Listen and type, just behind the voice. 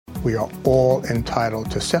We are all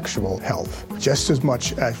entitled to sexual health, just as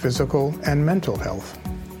much as physical and mental health.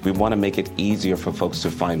 We want to make it easier for folks to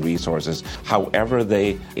find resources. However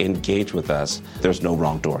they engage with us, there's no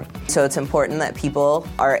wrong door. So it's important that people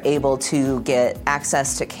are able to get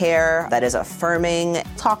access to care that is affirming.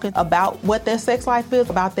 Talking about what their sex life is,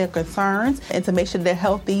 about their concerns, and to make sure they're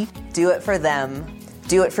healthy. Do it for them.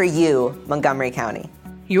 Do it for you, Montgomery County.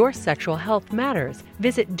 Your sexual health matters.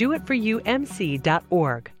 Visit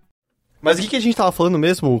doitforyoumc.org. Mas o que a gente tava falando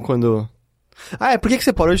mesmo quando... por que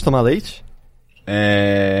você parou de tomar leite?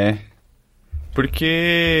 Porque...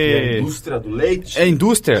 E a indústria do leite? É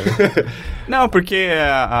indústria? Não, porque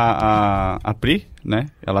a Pri, né?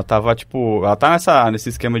 Ela tava, ela tá nesse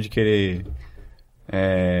esquema de querer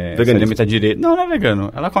se alimentar direito. Não é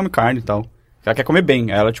vegano. Ela come carne e tal. Ela quer comer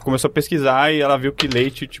bem. Aí ela começou a pesquisar e ela viu que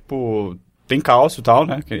leite, tem cálcio e tal,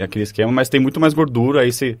 né? Aquele esquema, mas tem muito mais gordura.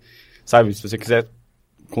 Aí você, sabe, se você quiser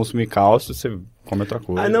consumir cálcio, você come outra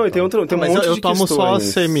coisa. Não, e tem um monte de questões. Eu tomo só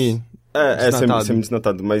semi...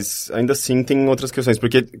 semi-desnatado, mas ainda assim tem outras questões,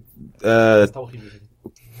 porque tá horrível.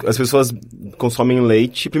 As pessoas consomem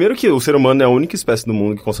leite. Primeiro que o ser humano é a única espécie do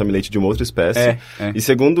mundo que consome leite de uma outra espécie. E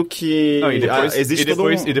segundo que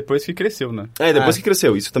e depois que cresceu, né? Depois que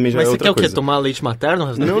cresceu, isso também já mas é outra coisa. Mas você quer o quê? Tomar leite materno?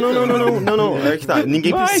 Não, é que tá.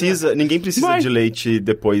 Ninguém precisa de leite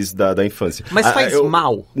depois da infância. Mas faz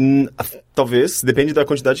mal? Talvez, depende da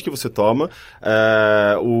quantidade que você toma.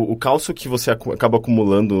 O cálcio que você acaba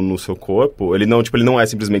acumulando no seu corpo, ele não é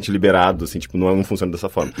simplesmente liberado, assim, não funciona dessa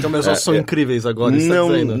forma. Então meus ossos são incríveis agora,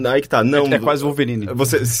 aí que tá, não. É quase Wolverine.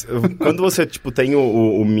 Quando você, tem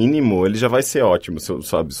o mínimo, ele já vai ser ótimo,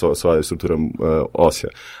 sabe, sua estrutura óssea.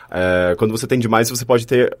 Quando você tem demais, você pode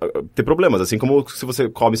ter problemas, assim como se você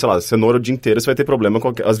come, sei lá, cenoura o dia inteiro, você vai ter problema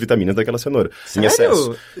com as vitaminas daquela cenoura. Sério? Em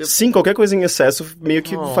excesso. Sim, qualquer coisa em excesso meio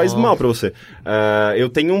que faz mal pra você. Eu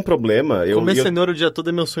tenho um problema... Comer cenoura o dia todo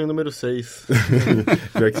é meu sonho número 6.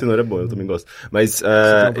 Pior que cenoura é bom, eu também gosto. Mas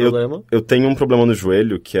eu tenho um problema no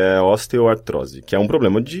joelho que é osteoartrose, que é um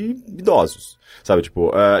problema de idosos, sabe?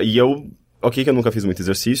 E eu... Ok, que eu nunca fiz muito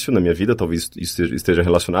exercício na minha vida, talvez isso esteja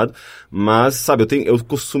relacionado, mas, sabe, eu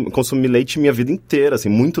consumi leite minha vida inteira, assim,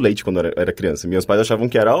 muito leite quando eu era criança. Meus pais achavam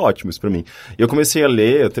que era ótimo isso pra mim. E eu comecei a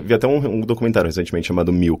ler, eu vi até um documentário recentemente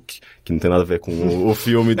chamado Milk, que não tem nada a ver com o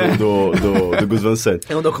filme do Gus Van Sant.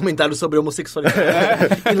 É um documentário sobre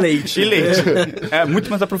homossexualidade e leite. E leite. É muito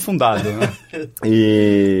mais aprofundado, né?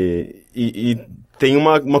 E tem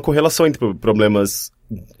uma correlação entre problemas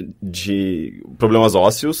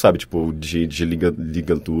ósseos, sabe? De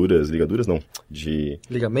ligaduras não, de...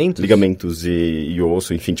 Ligamentos e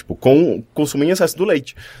osso, enfim, com consumo em excesso do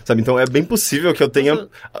leite, sabe? Então é bem possível que eu tenha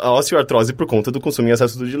osteoartrose por conta do consumo em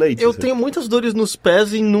excesso de leite. Eu tenho muitas dores nos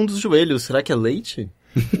pés e num dos joelhos, será que é leite?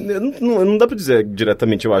 Não dá pra dizer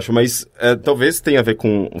diretamente, eu acho, mas talvez tenha a ver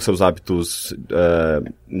com os seus hábitos,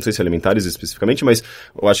 não sei se alimentares especificamente, mas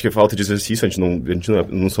eu acho que é falta de exercício. Nós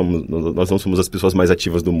não somos as pessoas mais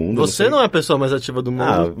ativas do mundo. Você não é a pessoa mais ativa do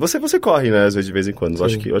mundo. Você corre, né, às vezes, de vez em quando.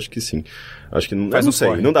 Eu acho que sim. Acho que não sei,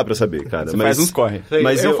 corre. Não dá pra saber, cara. Você faz uns corre.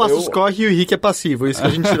 Mas eu faço os corre e o Henrique é passivo, isso que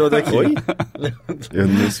a gente tirou daqui. Oi?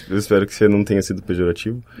 Eu espero que você não tenha sido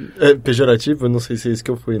pejorativo. Pejorativo? Eu não sei se é isso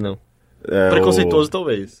que eu fui, não. Preconceituoso,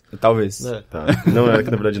 talvez. Talvez. Tá. Não,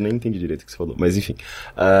 que na verdade eu nem entendi direito o que você falou. Mas enfim.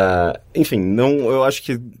 Eu acho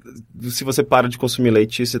que se você para de consumir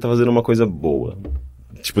leite, você tá fazendo uma coisa boa.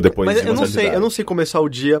 Depois mas de eu não sei começar o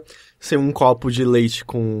dia sem um copo de leite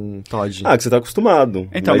com Toddy. Que você tá acostumado.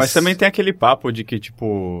 Então, mas também tem aquele papo de que,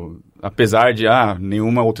 apesar de,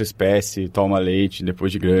 nenhuma outra espécie toma leite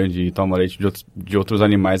depois de grande e toma leite de outros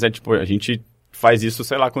animais, a gente faz isso,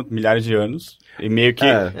 sei lá, milhares de anos e meio que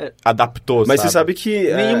adaptou, mas sabe? Você sabe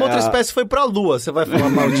que... Nenhuma outra espécie foi pra Lua, você vai falar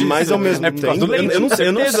mal disso. Mas ao mesmo tempo...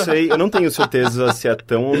 Eu não tenho certeza se é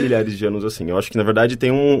tão milhares de anos assim. Eu acho que, na verdade, tem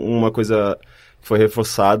uma coisa que foi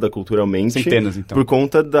reforçada culturalmente... Centenas, então. Por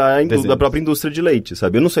conta da própria indústria de leite,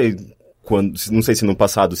 sabe? Eu não sei... Não sei se no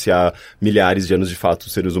passado, se há milhares de anos de fato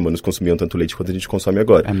os seres humanos consumiam tanto leite quanto a gente consome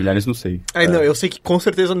agora. Milhares não sei. Não, eu sei que com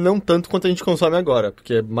certeza não tanto quanto a gente consome agora,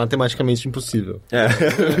 porque é matematicamente impossível.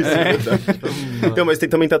 Então, mas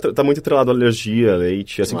também tá muito atrelado a alergia,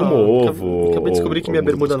 leite, assim como ovo. Acabei de descobrir que minha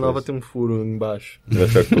bermuda nova tem um furo embaixo. Vai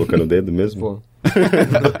ficar colocando o dedo mesmo? Pô.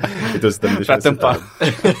 Então você tá me deixando... Pra tampar.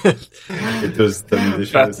 Então você tá me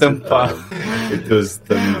deixando... Pra tampar. Então você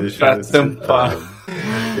tá me deixando... Pra tampar.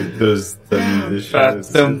 Então você tá me deixando... Pra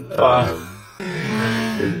tampar.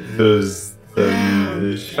 Então você tá me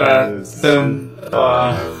deixando... Pra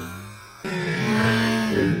tampar.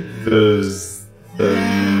 Então você tá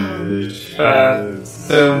me deixando... Pra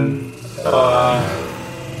tampar.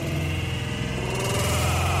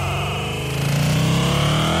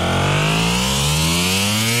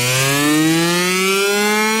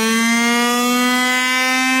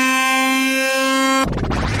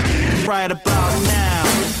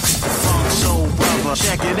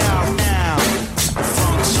 about now.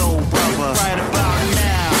 Funk soul brother. Right about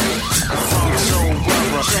now. Funk soul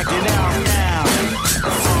brother. Check it out now.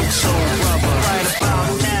 Funk soul brother. Right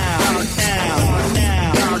about now. Now.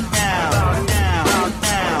 Now. Now.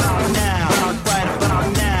 Now. Now. Right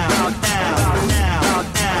about now. Now. Now. Now.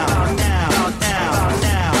 Now.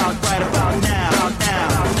 Now. Right about now.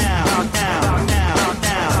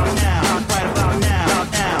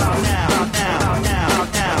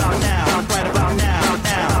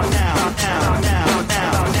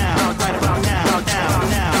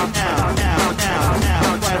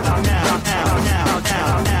 Now.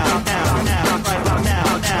 Now. Now.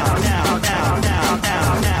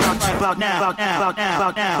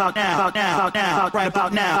 Right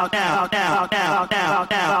about now. Now. Now. Right about now.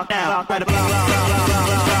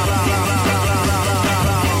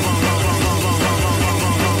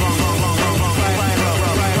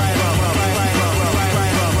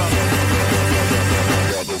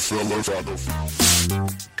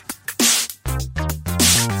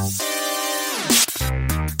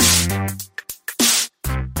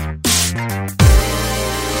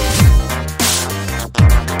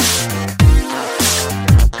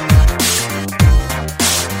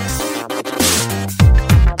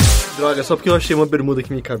 Droga, só porque eu achei uma bermuda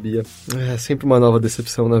que me cabia. É sempre uma nova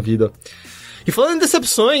decepção na vida. E falando em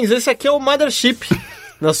decepções, esse aqui é o Mothership,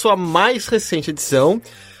 na sua mais recente edição.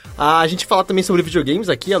 A gente fala também sobre videogames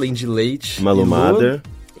aqui, além de Leite. Malu Mother.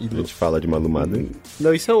 A gente fala de Malu Mother.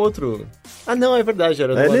 Não, isso é outro. Ah, não, é verdade,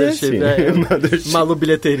 era do Mothership. Malu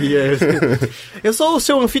Bilheteria. Eu sou o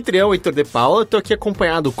seu anfitrião, Heitor de Paula. Tô aqui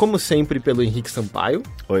acompanhado, como sempre, pelo Henrique Sampaio.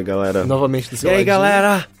 Oi, galera. Novamente do seu ladinho. E aí,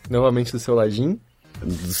 galera? Novamente do seu ladinho.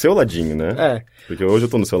 Do seu ladinho, né? É. Porque hoje eu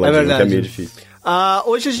tô no seu ladinho, que é meio difícil.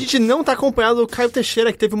 Hoje a gente não tá acompanhado do Caio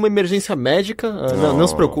Teixeira, que teve uma emergência médica. Não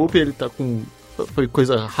se preocupe, ele tá com... Foi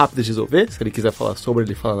coisa rápida de resolver. Se ele quiser falar sobre,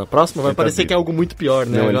 ele fala na próxima. Vai parecer que é algo muito pior,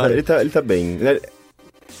 né? Não, ele tá bem.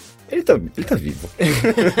 Ele tá vivo.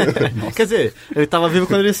 Quer dizer, ele tava vivo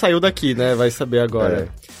quando ele saiu daqui, né? Vai saber agora.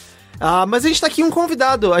 Mas a gente tá aqui com um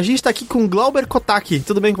convidado. A gente tá aqui com o Glauber Kotaki.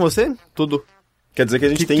 Tudo bem com você? Tudo. Quer dizer que a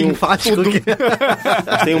gente tem enfático. A gente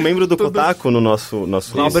tem um membro do Kotaku no nosso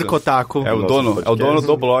Glauber Kotaku. É o dono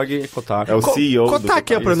do blog Kotaku. É o CEO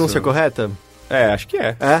Kotaku é a pronúncia correta? É, acho que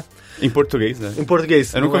é. É? Em português, né? Em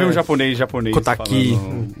português. Eu nunca vi um japonês Kotaki.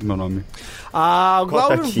 falando meu nome. O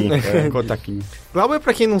Glauber... Kotakinho. Glauber,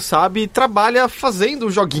 pra quem não sabe, trabalha fazendo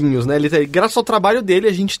joguinhos, né? Graças ao trabalho dele,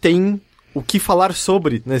 a gente tem o que falar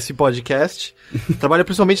sobre nesse podcast. Trabalha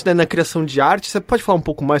principalmente, né, na criação de arte. Você pode falar um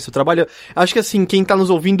pouco mais do seu trabalho? Acho que, assim, quem tá nos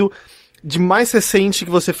ouvindo de mais recente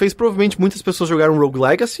que você fez, provavelmente muitas pessoas jogaram Rogue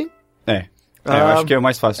Legacy. Eu acho que é o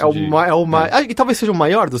mais fácil E talvez seja o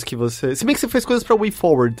maior dos que você... Se bem que você fez coisas pra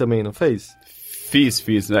WayForward também, não fez?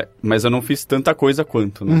 Fiz, né? Mas eu não fiz tanta coisa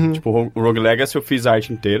quanto, né? Uhum. Tipo, o Rogue Legacy eu fiz a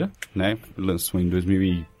arte inteira, né? Lançou em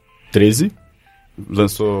 2013.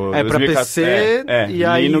 Lançou... pra PC, e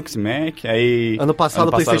aí... Linux, Mac, aí... Ano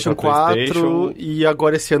passado PlayStation 4, e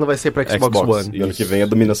agora esse ano vai ser pra Xbox One. E ano que vem a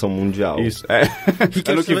dominação mundial. Isso,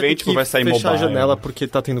 ano que vem, tipo, vai sair mobile. Fechar a janela porque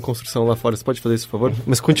tá tendo construção lá fora. Você pode fazer isso, por favor?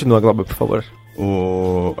 Mas continua, Glauber, por favor.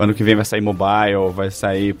 O ano que vem vai sair mobile, vai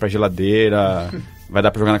sair pra geladeira, vai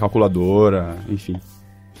dar pra jogar na calculadora, enfim.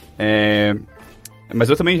 Mas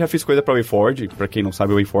eu também já fiz coisa pra WayForward. Pra quem não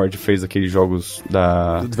sabe, o WayForward fez aqueles jogos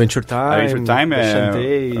da... Adventure Time,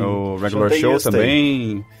 o Regular Show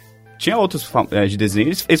também. Tinha outros de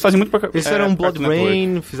desenho. Eles fazem muito pra... Eles fizeram Blood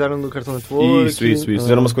Rain, fizeram no Cartoon Network. Isso.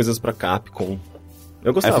 Fizeram umas coisas pra Capcom.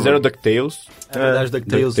 Eu gostava. Fizeram DuckTales. É verdade,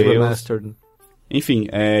 DuckTales Remastered. Enfim,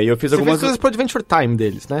 eu fiz algumas... Você fez coisas pro Adventure Time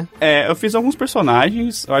deles, né? Eu fiz alguns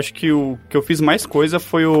personagens. Eu acho que o que eu fiz mais coisa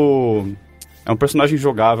foi o... É um personagem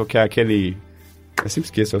jogável, que é aquele... Eu sempre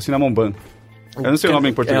esqueço, é o Cinnamon Bun. Eu não sei o nome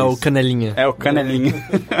em português. É o Canelinha. É o Canelinha.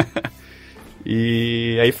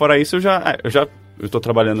 E aí, fora isso, eu tô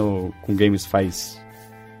trabalhando com games faz...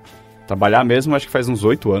 Trabalhar mesmo, acho que faz uns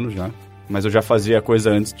 8 anos já. Mas eu já fazia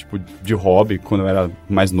coisa antes, tipo, de hobby, quando eu era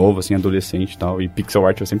mais novo, assim, adolescente e tal. E pixel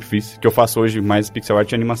art eu sempre fiz. Que eu faço hoje mais pixel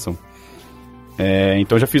art e animação.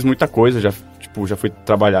 Então eu já fiz muita coisa, já fui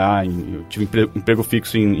trabalhar, eu tive emprego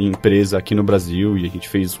fixo em empresa aqui no Brasil. E a gente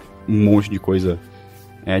fez um monte de coisa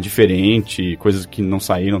diferente, coisas que não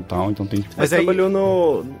saíram e tal, então tem... Mas aí... trabalhou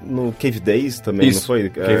no Cave Days também, Isso, não foi?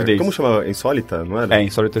 Cave Days. Como chama? Insólita, não era?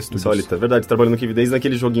 Insólita Studios. Insólita, verdade, trabalhou no Cave Days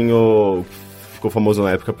naquele joguinho... Ficou famoso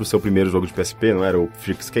na época pro seu primeiro jogo de PSP, não era? O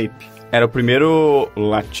Freakscape? Era o primeiro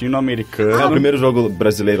latino-americano. O primeiro jogo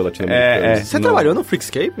brasileiro latino-americano. Você trabalhou no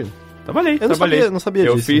Freakscape? Trabalhei. Não sabia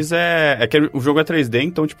disso. Eu fiz, que o jogo é 3D,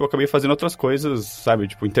 então, tipo, eu acabei fazendo outras coisas, sabe?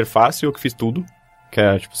 Tipo, interface, eu que fiz tudo. que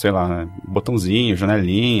é, tipo, sei lá, né, botãozinho,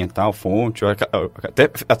 janelinha, tal, fonte. Eu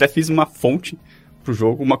até fiz uma fonte pro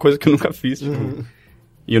jogo, uma coisa que eu nunca fiz, tipo...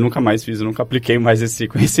 E eu nunca mais fiz, eu nunca apliquei mais esse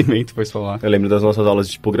conhecimento, foi falar. Eu lembro das nossas aulas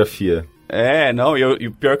de tipografia. E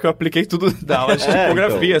o pior é que eu apliquei tudo da aula de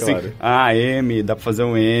tipografia, então, assim. claro. M, dá pra fazer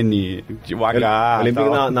um N, o H, Eu lembro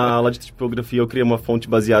que na aula de tipografia eu criei uma fonte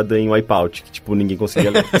baseada em Wipeout, que, tipo, ninguém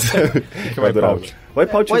conseguia ler. que é Wipeout?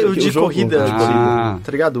 Wipeout O de jogo, corrida, Ah.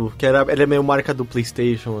 tá ligado? Que ele é meio marca do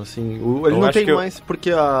PlayStation, assim. Ele Eu não acho tem que mais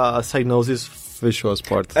porque a Psygnosis fechou as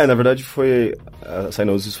portas. Na verdade a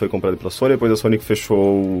Psygnosis foi comprada pela Sony, depois a Sony fechou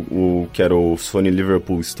o que era o Sony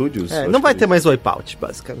Liverpool Studios. Não vai ter mais Wipeout,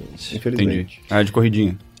 basicamente. Infelizmente. Entendi. De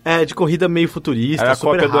corridinha. De corrida meio futurista, Era a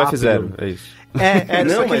super cópia rápido. do F0, é isso.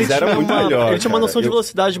 Não, só que mas ele era tinha muito melhor, Ele tinha uma cara. noção de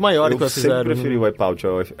velocidade maior que o Eu sempre F0. preferi o Wipeout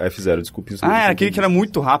ao F0, desculpe. Era aquele que era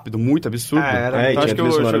muito rápido, muito absurdo. E Então tinha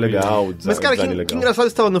trilha sonora legal, Mas, cara, que legal. engraçado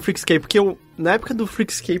você tava no Freakscape, porque na época do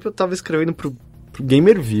Freakscape eu tava escrevendo pro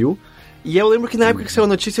Gamerview, e eu lembro que na época que saiu a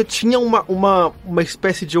notícia tinha uma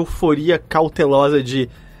espécie de euforia cautelosa de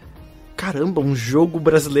caramba, um jogo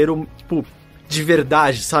brasileiro, tipo, de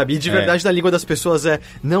verdade, sabe? E de verdade na língua das pessoas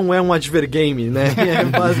não é um advergame, né? É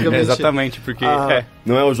basicamente... Exatamente, porque...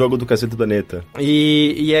 Não é o jogo do Cacete do Planeta.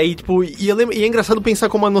 E aí, tipo, eu lembro, e é engraçado pensar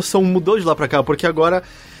como a noção mudou de lá pra cá, porque agora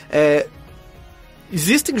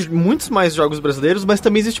existem muitos mais jogos brasileiros, mas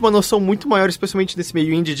também existe uma noção muito maior, especialmente nesse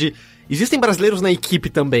meio indie, de existem brasileiros na equipe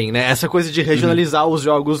também, né? Essa coisa de regionalizar os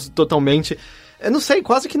jogos totalmente. Eu não sei,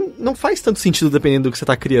 quase que não faz tanto sentido dependendo do que você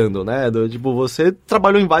tá criando, né? Tipo, você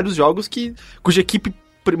trabalhou em vários jogos cuja equipe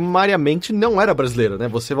primariamente não era brasileira, né?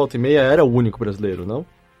 Você, volta e meia, era o único brasileiro, não?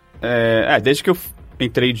 Desde que eu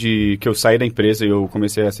que eu saí da empresa e eu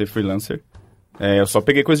comecei a ser freelancer, eu só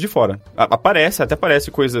peguei coisas de fora. Até aparece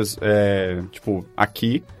coisas, tipo,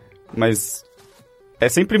 aqui, mas é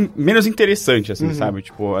sempre menos interessante, assim, sabe?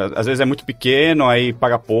 Tipo, às vezes é muito pequeno, aí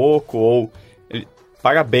paga pouco, ou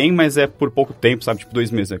paga bem, mas é por pouco tempo, sabe? Tipo, 2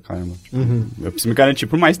 meses, caramba. Tipo, eu preciso me garantir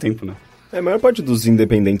por mais tempo, né? A maior parte dos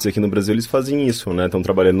independentes aqui no Brasil, eles fazem isso, né? Estão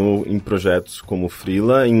trabalhando em projetos como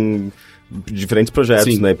freela, em diferentes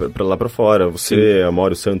projetos, né? Pra lá pra fora. Você,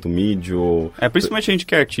 Amório, Santo, Mídio... Principalmente a gente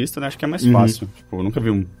que é artista, né? Acho que é mais fácil. Tipo, eu nunca vi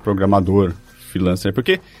um programador freelancer,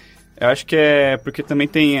 porque eu acho que porque também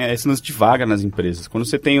tem esse lance de vaga nas empresas. Quando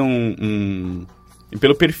você tem e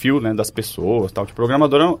pelo perfil, né, das pessoas, tal, tipo,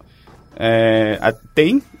 programador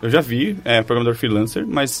eu já vi programador freelancer,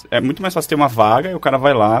 mas é muito mais fácil ter uma vaga e o cara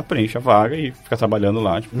vai lá, preenche a vaga e fica trabalhando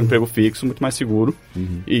lá, tipo, um emprego fixo, muito mais seguro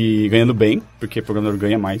e ganhando bem, porque programador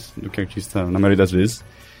ganha mais do que artista na maioria das vezes.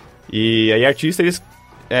 E aí artista, eles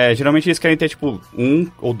geralmente eles querem ter, tipo, 1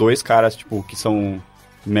 ou 2 caras, tipo, que são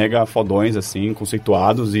mega fodões, assim,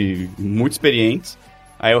 conceituados e muito experientes.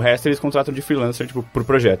 Aí o resto eles contratam de freelancer, tipo, por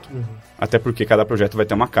projeto. Até porque cada projeto vai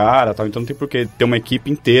ter uma cara, tal, então não tem por que ter uma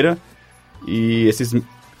equipe inteira e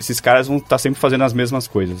esses caras vão estar sempre fazendo as mesmas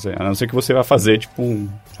coisas. A não ser que você vá fazer, tipo,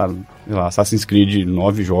 sabe, sei lá, Assassin's Creed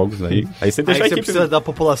 9 jogos aí. Aí você deixa a equipe... precisa da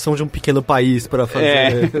população de um pequeno país pra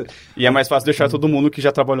fazer... E é mais fácil deixar todo mundo que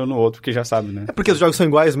já trabalhou no outro, que já sabe, né? É porque os jogos são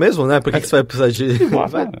iguais mesmo, né? Por que você vai precisar de...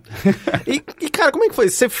 E, cara, como é que foi?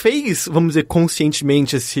 Você fez, vamos dizer,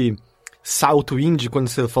 conscientemente esse salto indie quando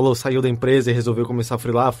você falou, saiu da empresa e resolveu começar a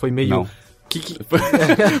freelar? Foi meio... Não.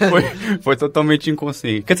 Foi totalmente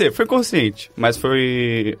inconsciente. Quer dizer, foi consciente, mas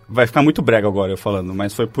foi... Vai ficar muito brega agora eu falando,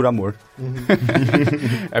 mas foi por amor.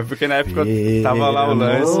 É porque na época eu tava lá o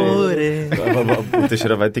lance... O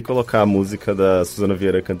Teixeira vai ter que colocar a música da Suzana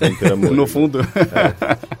Vieira cantando Per Amor. No fundo.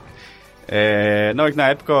 Não, é que na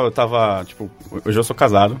época eu tava, tipo... Hoje eu sou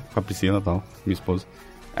casado com a Priscila e tal, minha esposa.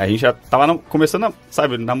 A gente já tava começando a,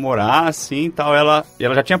 sabe, namorar, assim, e tal, ela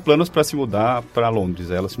já tinha planos pra se mudar pra Londres.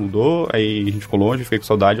 Aí ela se mudou, aí a gente ficou longe, fiquei com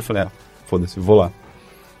saudade, eu falei, foda-se, vou lá.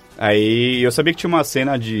 Aí eu sabia que tinha uma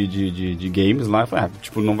cena de games lá, eu falei,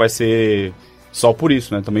 tipo, não vai ser só por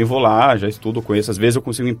isso, né? Também vou lá, já estudo, conheço, às vezes eu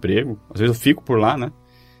consigo um emprego, às vezes eu fico por lá, né?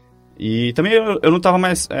 E também eu não tava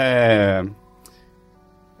mais...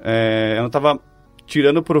 eu não tava...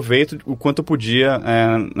 tirando proveito o quanto eu podia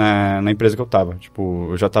na empresa que eu tava. Tipo,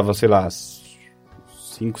 eu já tava, sei lá,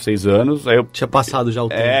 5, 6 anos, aí eu... Tinha passado já o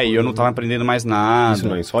tempo. E eu não tava aprendendo mais nada. Isso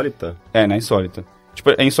na Insólita? Na Insólita.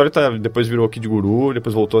 Tipo, a Insólita depois virou Kid Guru,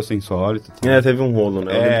 depois voltou a ser Insólita. Teve um rolo,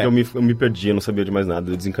 né? Eu me perdi, eu não sabia de mais nada,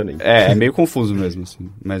 eu desencanei. É meio confuso mesmo, assim.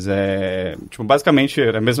 Mas tipo, basicamente,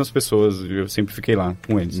 eram as mesmas pessoas, eu sempre fiquei lá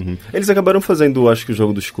com eles. Eles acabaram fazendo, acho que o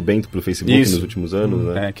jogo do Chico Bento pro Facebook nos últimos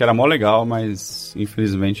anos, né? Que era mó legal, mas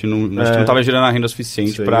infelizmente acho que não tava gerando a renda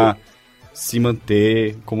suficiente pra se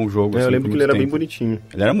manter como um jogo. Eu assim, lembro por que ele era muito bem tempo. bonitinho.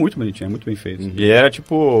 Ele era muito bonitinho, muito bem feito. E ele era,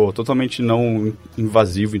 tipo, totalmente não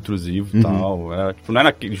invasivo, intrusivo e tal. Era, tipo, não era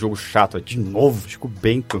aquele jogo chato, de novo, Chico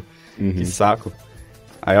Bento, que saco.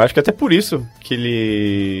 Aí eu acho que até por isso que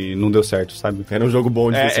ele não deu certo, sabe? Era um jogo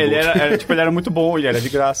bom de Facebook. Ele era muito bom, ele era de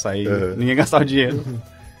graça, aí ninguém gastava dinheiro.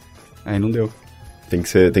 Aí não deu. Tem que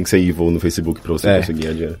ser evil no Facebook pra você conseguir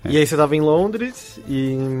adiante. E aí você tava em Londres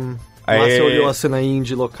e... Lá Aí- você olhou a cena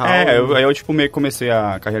indie local. Aí eu tipo, meio que comecei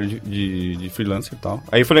a carreira de freelancer e tal.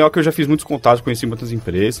 Aí foi legal que eu já fiz muitos contatos, conheci muitas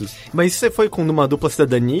empresas. Mas você foi com uma dupla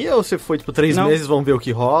cidadania ou você foi, tipo, 3 Não. meses, vamos ver o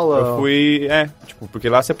que rola? Eu fui, tipo, porque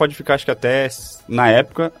lá você pode ficar, acho que até, na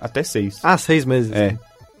época, até 6. Ah, 6 meses. É.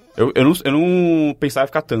 Eu não pensava em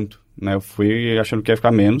ficar tanto, né? Eu fui achando que ia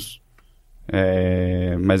ficar menos.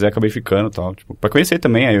 Mas aí acabei ficando e tal. Tipo, pra conhecer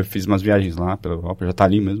também, aí eu fiz umas viagens lá pela Europa, já tá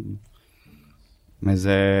ali mesmo. Mas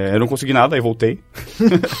eu não consegui nada, aí voltei.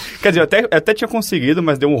 Quer dizer, eu até tinha conseguido,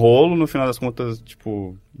 mas deu um rolo, no final das contas,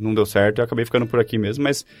 tipo, não deu certo, eu acabei ficando por aqui mesmo,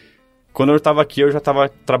 mas quando eu tava aqui, eu já tava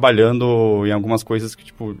trabalhando em algumas coisas que,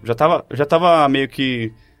 tipo, já tava meio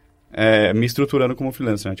que me estruturando como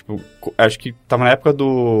freelancer, né? Tipo, acho que tava na época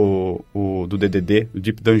do DDD, o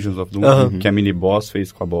Deep Dungeons of Doom, que a mini-boss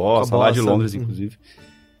fez com a bossa, lá de Londres, inclusive.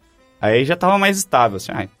 Aí já tava mais estável,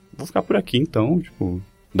 assim, vou ficar por aqui, então, tipo...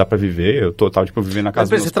 Dá pra viver, eu tava, tipo, vivendo na casa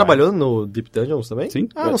Mas dos você trabalhou no Deep Dungeons também? Sim.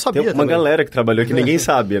 Ah, não sabia Tem uma também. galera que trabalhou que ninguém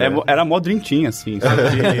sabe, né? Era mó Dream Team, assim, sabe?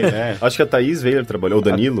 Acho que a Thaís Weiler trabalhou, o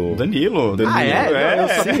Danilo. Danilo. Ah, é? Eu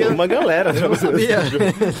sabia. Sim, uma galera. Eu não sabia.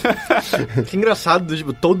 Que engraçado,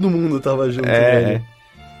 tipo, todo mundo tava junto, velho.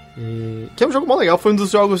 Que é um jogo mó legal, foi um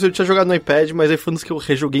dos jogos que eu tinha jogado no iPad, mas aí foi um dos que eu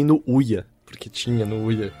rejoguei no Uia, porque tinha no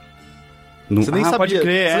Uia. Você nem sabia. Pode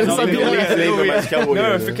crer, Você não sabia. Eu nem lembro mais que é o Não,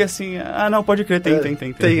 eu né? fiquei assim, não, pode crer, tem.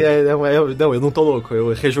 Não, eu não tô louco,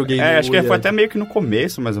 eu rejoguei no Acho que Uia. foi até meio que no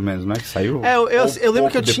começo, mais ou menos, né, que saiu. Eu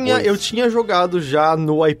lembro que eu pouco tinha jogado já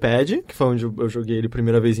no iPad, que foi onde eu joguei ele a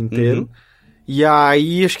primeira vez inteiro. E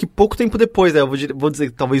aí, acho que pouco tempo depois, né, eu vou dizer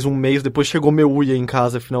que talvez um mês depois, chegou meu Uia em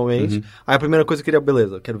casa finalmente. Aí a primeira coisa que eu queria,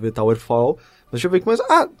 beleza, eu quero ver Towerfall. Deixa eu ver como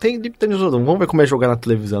tem Deep Dungeons, vamos ver como é jogar na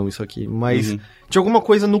televisão isso aqui. Mas tinha alguma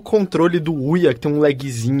coisa no controle do Uia, que tem um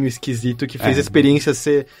lagzinho esquisito, que fez a experiência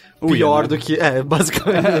ser pior, né? Do que...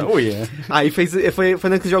 basicamente. Uia. Aí foi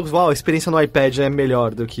naqueles jogos, a experiência no iPad é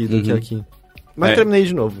melhor do que aqui. Mas terminei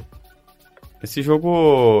de novo. Esse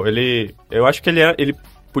jogo, eu acho que ele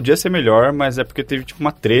podia ser melhor, mas é porque teve tipo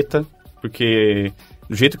uma treta, porque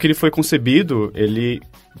do jeito que ele foi concebido, ele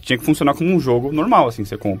tinha que funcionar como um jogo normal, assim,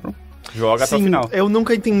 você compra, joga até o final. Eu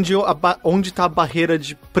nunca entendi onde tá a barreira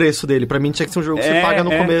de preço dele. Pra mim tinha que ser um jogo que você paga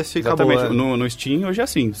no começo e acabou. Exatamente. No Steam hoje é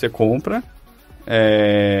assim, você compra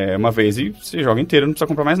uma vez e você joga inteiro, não precisa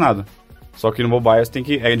comprar mais nada. Só que no mobile você tem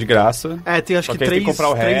que... É de graça. Tem acho que tem que comprar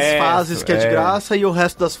o três resto, fases que é de graça e o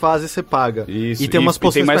resto das fases você paga. Isso, e tem umas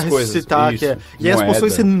poções tem pra mais ressuscitar. coisas, E aí as moeda.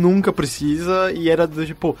 poções você nunca precisa e era do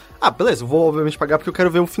tipo... beleza, eu vou obviamente pagar porque eu quero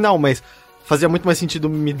ver o final, mas... Fazia muito mais sentido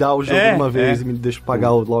me dar o jogo de uma vez e me deixar pagar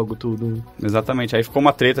logo tudo. Exatamente. Aí ficou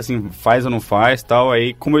uma treta, assim, faz ou não faz, tal.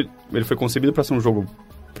 Aí, como ele foi concebido pra ser um jogo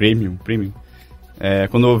premium,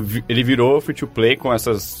 quando ele virou free to play com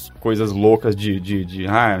essas coisas loucas de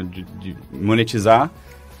monetizar,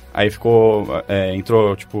 aí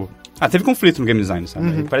entrou, tipo... teve conflito no game design, sabe?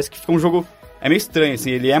 Aí parece que ficou um jogo... É meio estranho,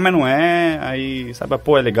 assim, ele mas não é, aí, sabe,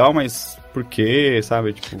 é legal, mas por quê,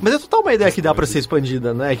 sabe, tipo... Mas é total uma ideia que dá pra ser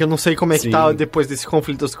expandida, né? Que eu não sei como é que tá depois desse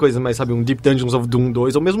conflito das coisas, mas, sabe, um Deep Dungeons of Doom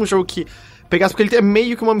 2, ou mesmo um jogo que pegasse, porque ele é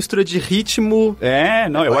meio que uma mistura de ritmo...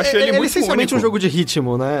 eu acho ele muito essencialmente único. Um jogo de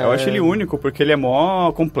ritmo, né? Eu acho ele único, porque ele é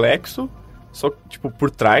mó complexo, só, tipo,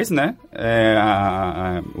 por trás, né,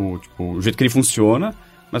 o jeito que ele funciona...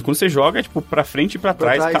 Mas quando você joga, tipo, pra frente e pra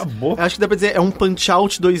trás, acabou. Eu acho que dá pra dizer, é um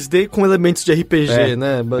Punch-Out 2D com elementos de RPG,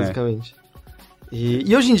 né? Basicamente.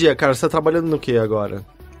 E hoje em dia, cara, você tá trabalhando no que agora?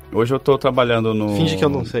 Hoje eu tô trabalhando no... Finge que eu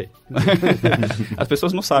não sei. As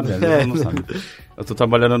pessoas não sabem, não sabem. Eu tô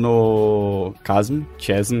trabalhando no Chasm,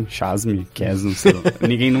 sei lá.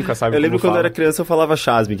 Ninguém nunca sabe Eu lembro como quando eu era criança eu falava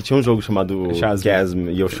Chasm, que tinha um jogo chamado Chasm,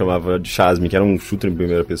 e eu chamava de Chasm, que era um shooter em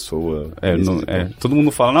primeira pessoa. Todo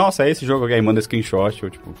mundo fala, nossa, é esse jogo aqui, aí manda screenshot, ou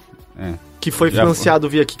tipo... Que foi financiado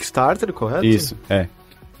via Kickstarter, correto? Isso,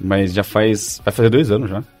 Mas vai fazer 2 anos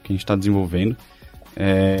já, que a gente tá desenvolvendo.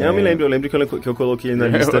 Eu me lembro, que eu coloquei na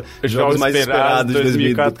lista jogos mais esperados de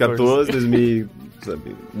 2014,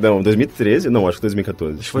 2013, não, acho que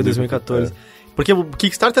 2014. Acho que foi 2014. Porque o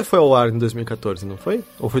Kickstarter foi ao ar em 2014, não foi?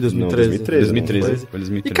 Ou foi 2013? Não, 2013.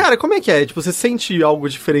 E cara, como é que é? Tipo, você sente algo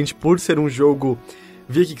diferente por ser um jogo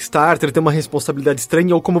via Kickstarter, tem uma responsabilidade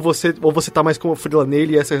estranha, ou você tá mais como freela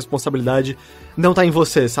nele e essa responsabilidade não tá em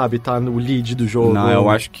você, sabe? Tá no lead do jogo. Não, eu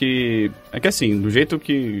acho que... É que assim, do jeito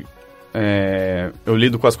que eu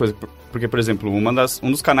lido com as coisas... Porque, por exemplo,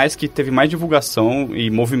 um dos canais que teve mais divulgação e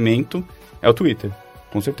movimento é o Twitter.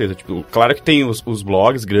 Com certeza. Tipo, claro que tem os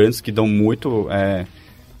blogs grandes que dão muito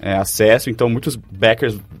acesso, então muitos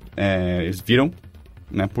backers eles viram,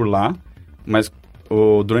 né, por lá, mas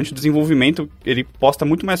durante o desenvolvimento ele posta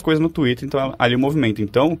muito mais coisa no Twitter, então ali o movimento.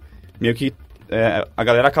 Então, meio que a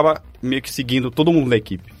galera acaba meio que seguindo todo mundo da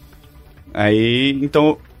equipe. Aí,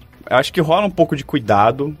 então, eu acho que rola um pouco de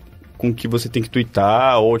cuidado com o que você tem que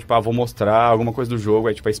twittar, ou tipo, vou mostrar alguma coisa do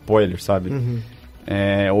jogo, tipo, spoiler, sabe? Uhum.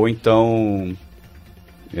 Ou então...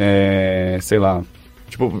 sei lá,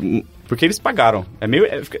 tipo, porque eles pagaram. É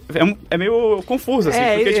meio confuso, assim,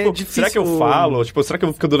 porque, tipo, difícil. Será que eu falo? Tipo, será que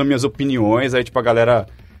eu fico dando minhas opiniões? Aí, tipo, a galera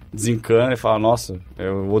desencana e fala, nossa,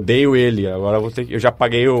 eu odeio ele, agora eu já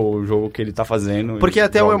paguei o jogo que ele tá fazendo. Porque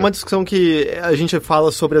até é uma discussão que a gente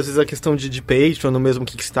fala sobre, às vezes, a questão de Patreon, no mesmo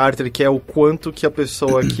Kickstarter, que é o quanto que a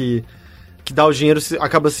pessoa que dá o dinheiro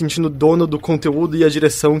acaba se sentindo dono do conteúdo e a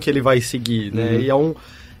direção que ele vai seguir, né? E é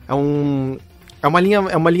uma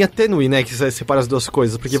linha tênue, né, que separa as duas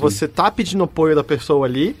coisas, porque Sim. Você tá pedindo apoio da pessoa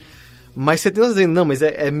ali, mas você tem dizendo, não, mas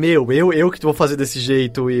é meu, eu que vou fazer desse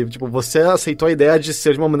jeito, e tipo, você aceitou a ideia de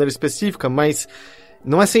ser de uma maneira específica, mas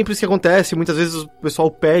não é sempre isso que acontece, muitas vezes o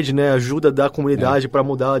pessoal pede, né, ajuda da comunidade pra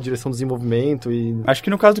mudar a direção do desenvolvimento e... Acho que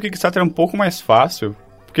no caso do Kickstarter é um pouco mais fácil,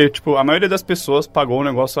 porque, tipo, a maioria das pessoas pagou o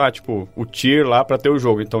negócio, tipo, o tier lá pra ter o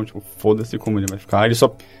jogo, então, tipo, foda-se como ele vai ficar, ele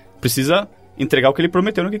só precisa... entregar o que ele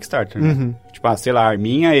prometeu no Kickstarter, né? Uhum. Tipo, sei lá,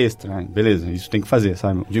 arminha extra. Beleza, isso tem que fazer,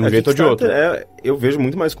 sabe? De um jeito ou de outro. Eu vejo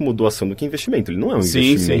muito mais como doação do que investimento. Ele não é um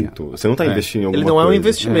investimento. Sim. Você não tá investindo em alguma coisa. Ele não é um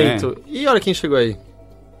investimento. E olha quem chegou aí.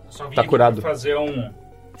 Só vim tá curado. Fazer um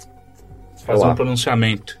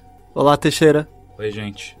pronunciamento. Olá, Teixeira. Oi,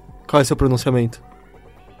 gente. Qual é o seu pronunciamento?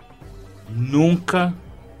 Nunca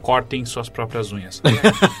cortem suas próprias unhas.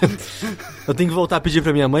 Eu tenho que voltar a pedir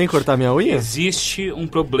pra minha mãe cortar minha unha? Existe um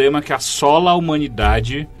problema que assola a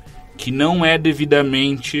humanidade, que não é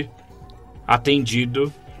devidamente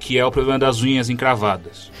atendido, que é o problema das unhas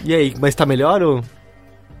encravadas. E aí, mas tá melhor ou...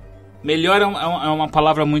 Melhor é uma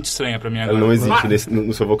palavra muito estranha pra mim agora. Ela não existe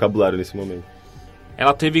no seu vocabulário nesse momento.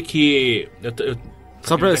 Ela teve que...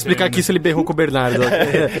 Só pra explicar aqui se ele berrou com o Bernardo.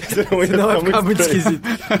 Senão vai ficar muito esquisito.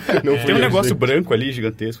 Tem um negócio branco ali,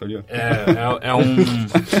 gigantesco ali, ó.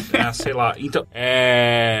 Sei lá. Então,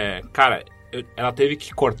 cara, ela teve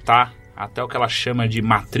que cortar até o que ela chama de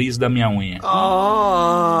matriz da minha unha.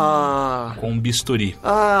 Com um bisturi.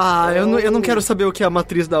 Eu não quero saber o que é a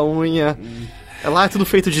matriz da unha. Lá é tudo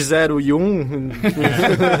feito de 0 e 1.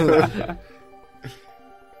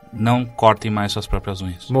 Não cortem mais suas próprias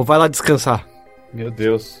unhas. Bom, vai lá descansar. Meu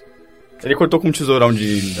Deus. Ele cortou com um tesourão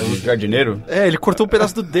de jardineiro? Ele cortou um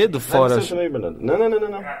pedaço do dedo fora. Não.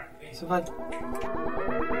 Você vai.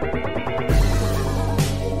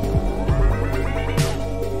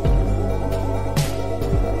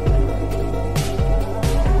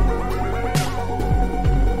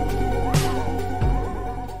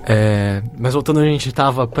 Mas voltando onde a gente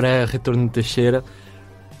tava pré-retorno do Teixeira,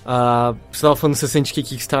 você tava falando que você sente que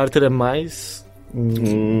Kickstarter é mais...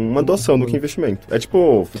 uma doação do que investimento. É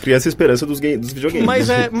tipo, criar essa esperança dos videogames. Mas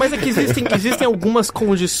é que existem algumas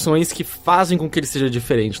condições que fazem com que ele seja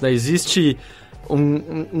diferente, né? Existe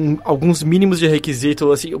alguns mínimos de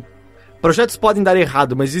requisito, assim... Projetos podem dar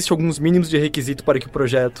errado, mas existe alguns mínimos de requisito para que o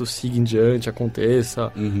projeto siga em diante,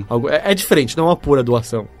 aconteça. Uhum. É diferente, não é uma pura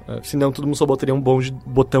doação. Senão todo mundo só botaria um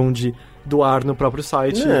botão de doar no próprio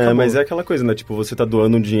site. Mas é aquela coisa, né? Tipo, você tá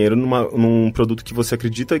doando dinheiro num produto que você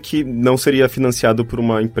acredita que não seria financiado por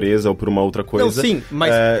uma empresa ou por uma outra coisa. Não, sim,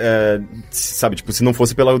 mas... sabe, tipo, se não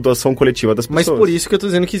fosse pela doação coletiva das pessoas. Mas por isso que eu tô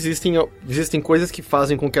dizendo que existem coisas que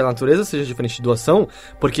fazem com que a natureza seja diferente de doação,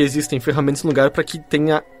 porque existem ferramentas no lugar para que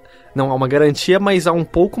tenha... Não há uma garantia, mas há um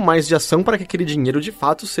pouco mais de ação para que aquele dinheiro de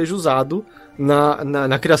fato seja usado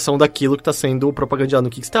na criação daquilo que está sendo propagandeado no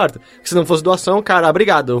Kickstarter. Se não fosse doação, cara,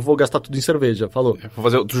 obrigado, eu vou gastar tudo em cerveja, falou. Vou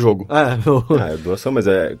fazer outro jogo. É doação, mas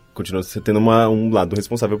continua você tendo um lado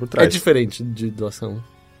responsável por trás. É diferente de doação.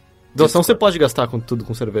 Doação você pode gastar tudo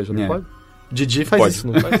com cerveja, não pode? Didi faz isso,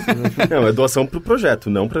 não faz? Não, é doação pro projeto,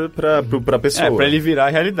 não pra pessoa. Pra ele virar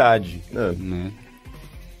realidade. Né?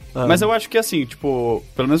 Mas eu acho que assim, tipo,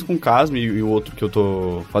 pelo menos com o Casme e o outro que eu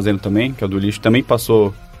tô fazendo também, que é o do lixo, também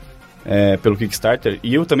passou pelo Kickstarter,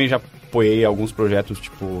 e eu também já apoiei alguns projetos,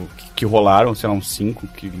 tipo, que rolaram, sei lá, uns 5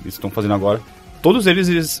 que eles estão fazendo agora. Todos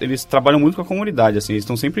eles trabalham muito com a comunidade, assim, eles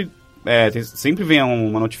estão sempre sempre vem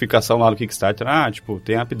uma notificação lá do Kickstarter, tipo,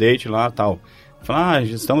 tem update lá e tal. Fala,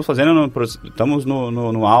 estamos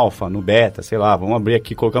no alpha, no beta, sei lá, vamos abrir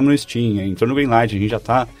aqui, colocamos no Steam, entrou no Greenlight, a gente já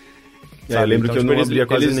tá... eu lembro então, que tipo, eu não abria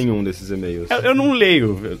quase eles... nenhum desses e-mails. Eu não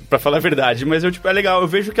leio, pra falar a verdade, mas é legal, eu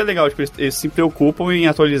vejo que é legal, tipo, eles se preocupam em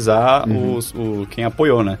atualizar quem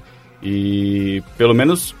apoiou, né? E pelo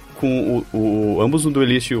menos com ambos o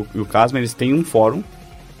Duelist e o Casma, eles têm um fórum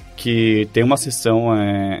que tem uma seção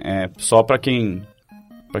só pra quem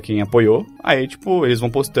apoiou. Aí, tipo, eles vão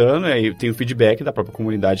postando, aí tem o feedback da própria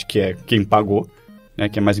comunidade, que é quem pagou, né,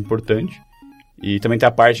 que é mais importante. E também tem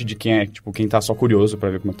a parte de quem tá só curioso pra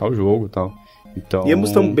ver como tá o jogo e tal. Então... E ambos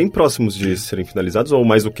estão bem próximos de serem finalizados, ou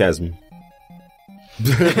mais o Chasm?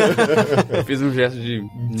 Eu fiz um gesto de...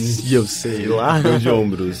 Eu sei lá. De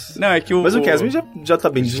ombros. Não, é que Mas o Chasm já tá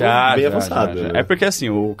bem avançado. Já. É porque, assim,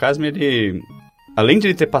 o Chasm, ele... Além de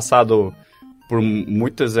ele ter passado por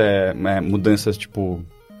muitas mudanças, tipo...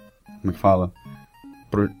 Como é que fala?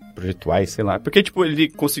 Projetuais, sei lá. Porque, tipo, ele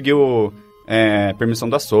conseguiu permissão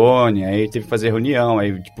da Sony, aí teve que fazer reunião,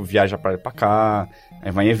 aí, tipo, viaja pra cá,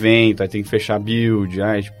 aí vai em evento, aí tem que fechar a build,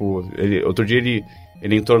 aí, tipo... Outro dia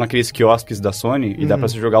ele entrou naqueles quiosques da Sony e dá pra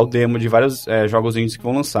você jogar o demo de vários jogos indies que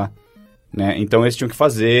vão lançar. Né? Então eles tinham que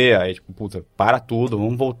fazer, aí tipo, puta, para tudo,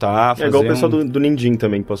 vamos voltar a fazer. É igual o pessoal do Ninjin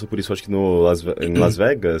também, que passou por isso, acho que em Las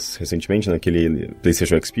Vegas, recentemente, naquele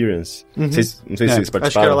PlayStation Experience. Não sei se vocês participaram.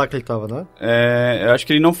 Acho que era lá que ele tava, né? Eu acho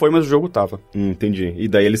que ele não foi, mas o jogo tava. Entendi. E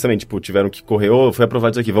daí eles também, tipo, tiveram que correr, foi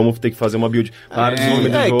aprovado isso aqui, vamos ter que fazer uma build. Para o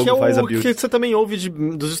desenvolvimento do jogo, que faz a build. Que você também ouve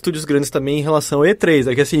dos estúdios grandes também em relação ao E3,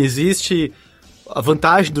 é que assim, existe... A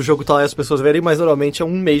vantagem do jogo tá lá e as pessoas verem, mas normalmente é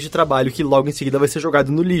um mês de trabalho que logo em seguida vai ser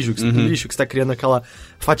jogado no lixo. No lixo, que você tá criando aquela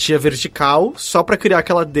fatia vertical só pra criar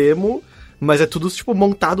aquela demo, mas é tudo, tipo,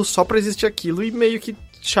 montado só pra existir aquilo e meio que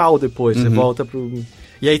tchau depois. Você volta pro...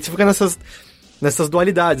 E aí você fica nessas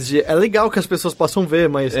dualidades é legal que as pessoas possam ver,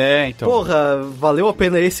 mas... então... Porra, valeu a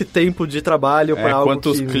pena esse tempo de trabalho pra algo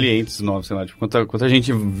quantos clientes novos, sei lá, tipo, quanta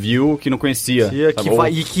gente viu que não conhecia.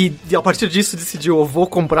 E que a partir disso decidiu, eu vou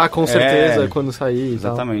comprar com certeza quando sair.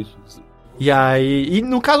 Exatamente. E aí, e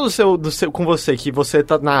no caso com você, que você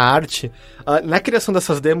tá na arte, na criação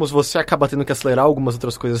dessas demos, você acaba tendo que acelerar algumas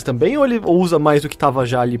outras coisas também, ou ele usa mais do que tava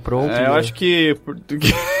já ali pronto? Eu acho que...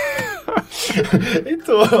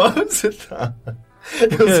 Então, onde você tá?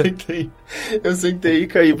 Eu sentei e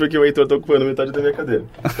caí porque o Heitor tá ocupando metade da minha cadeira.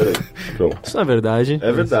 Peraí, pronto. Isso não é verdade.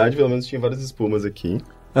 É verdade, pelo menos tinha várias espumas aqui.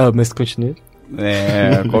 Mas continue.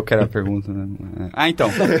 Qual que era a pergunta, né? Então,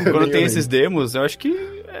 quando tem esses demos, eu acho que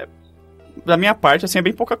da minha parte, assim, é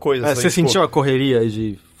bem pouca coisa. Você sentiu a correria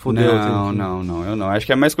de foder? Não, eu não. Acho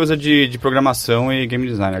que é mais coisa de programação e game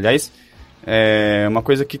design. Aliás, uma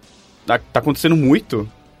coisa que tá acontecendo muito,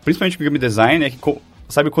 principalmente com game design, é que,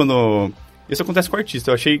 sabe quando... Isso acontece com o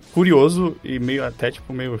artista. Eu achei curioso e meio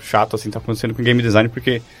chato, assim, tá acontecendo com game design,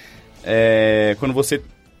 porque quando você,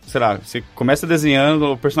 sei lá, você começa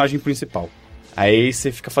desenhando o personagem principal. Aí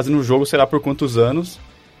você fica fazendo o jogo, sei lá, por quantos anos.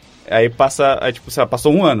 Aí tipo, sei lá,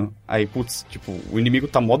 passou um ano. Aí, putz, tipo, o inimigo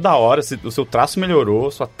tá mó da hora, o seu traço melhorou,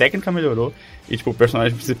 sua técnica melhorou. E, tipo, o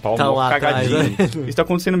personagem principal tá mó cagadinho. Isso tá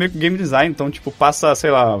acontecendo meio com game design. Então, tipo, passa,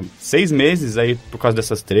 sei lá, 6 meses aí por causa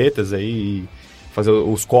dessas tretas aí, fazer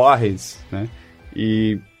os corres, né?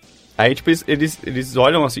 E aí, tipo, eles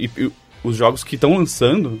olham assim, e os jogos que estão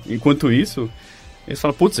lançando, enquanto isso, eles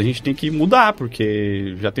falam, putz, a gente tem que mudar,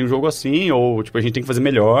 porque já tem um jogo assim, ou, tipo, a gente tem que fazer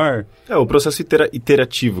melhor. O processo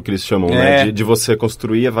iterativo que eles chamam, né? De você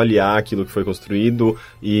construir, avaliar aquilo que foi construído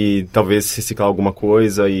e talvez reciclar alguma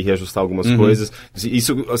coisa e reajustar algumas coisas.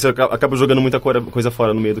 Isso, você acaba jogando muita coisa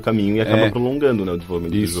fora no meio do caminho e acaba prolongando, né, o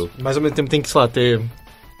desenvolvimento do jogo. Mas ao mesmo tempo tem que, sei lá, ter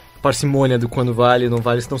parcimônia do quando vale, não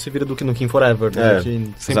vale, senão se vira do que no King Forever, né?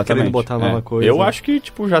 Que sempre querendo botar a mesma coisa. Eu acho que,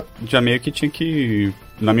 tipo, já meio que tinha que,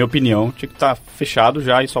 na minha opinião, tinha que estar fechado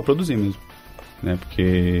já e só produzir mesmo. Né?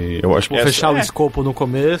 Porque eu acho que fechar o escopo no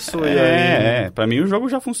começo e aí... pra mim o jogo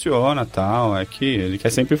já funciona, tal, é que ele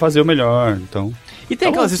quer sempre fazer o melhor, então... E tem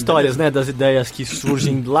aquelas histórias, né, das ideias que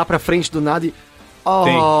surgem lá pra frente do nada e...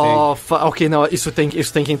 Tem. Ok, não, isso tem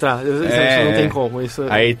que entrar. Isso não tem como. Isso...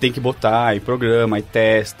 Aí tem que botar, aí programa, aí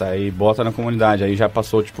testa, aí bota na comunidade. Aí já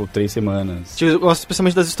passou, tipo, 3 semanas. Eu gosto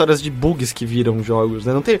especialmente das histórias de bugs que viram jogos,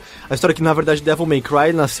 né? Não tem a história que, na verdade, Devil May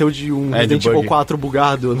Cry nasceu de um Resident Evil 4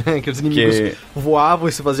 bugado, né? Que os inimigos voavam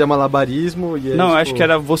e se fazia malabarismo. E aí, não, acho que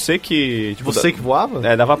era você que... Tipo, você que voava?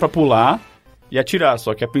 Dava pra pular e atirar.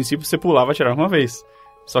 Só que, a princípio, você pulava e atirava uma vez.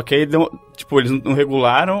 Só que aí, eles não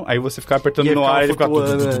regularam, aí você ficava apertando no ar e ele ficava...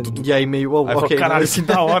 E aí meio... Aí ok, caralho, que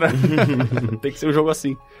da hora. Tem que ser um jogo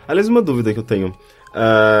assim. Aliás, uma dúvida que eu tenho.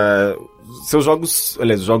 Seus jogos,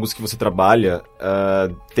 aliás, os jogos que você trabalha,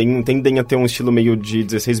 tendem a ter um estilo meio de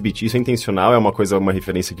 16-bit. Isso é intencional? É uma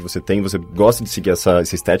referência que você tem? Você gosta de seguir essa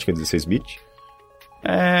estética de 16-bit?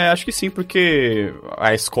 Acho que sim, porque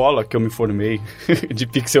a escola que eu me formei de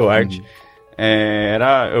pixel art,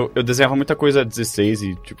 eu desenhava muita coisa 16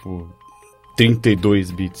 e,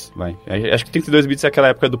 32 bits, vai. Acho que 32 bits é aquela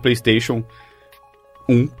época do PlayStation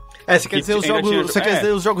 1. Você quer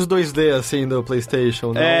dizer os jogos 2D, assim, do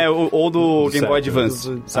PlayStation, né? Ou do Game Boy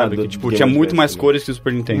Advance, sabe? Que, tinha muito mais cores que o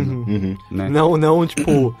Super Nintendo. Né? Não,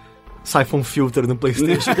 Siphon Filter no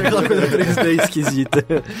PlayStation, que é aquela coisa 3D esquisita.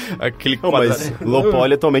 Aquele mas low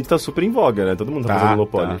poly atualmente tá super em voga, né? Todo mundo tá fazendo low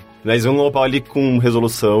poly. Mas um low poly com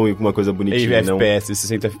resolução e com uma coisa bonitinha, FPS,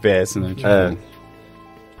 60 FPS, né?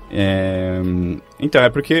 Então, é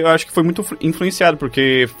porque eu acho que foi muito influenciado,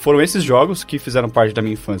 porque foram esses jogos que fizeram parte da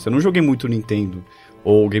minha infância. Eu não joguei muito Nintendo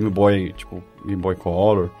ou Game Boy, Game Boy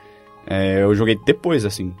Color. Eu joguei depois,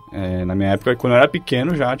 assim. Na minha época, quando eu era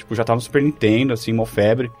pequeno, já tava no Super Nintendo, assim, mó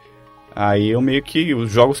febre. Aí eu meio que...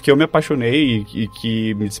 Os jogos que eu me apaixonei e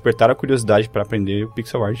que me despertaram a curiosidade pra aprender o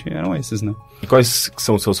pixel art eram esses, né? E quais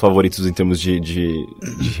são os seus favoritos em termos de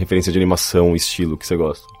referência de animação, estilo que você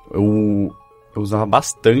gosta? Eu usava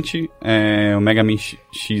bastante o Mega Man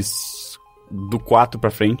X do 4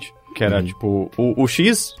 pra frente, que era o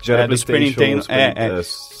X já era do Super Nintendo.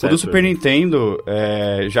 O do Super Nintendo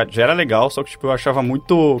já era legal, só que eu achava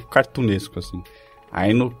muito cartunesco, assim.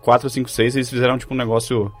 Aí no 4, 5, 6 eles fizeram um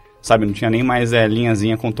negócio, sabe, não tinha nem mais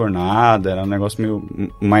linhazinha contornada, era um negócio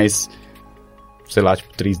meio mais, sei lá,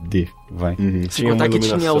 3D, vai. Se contar que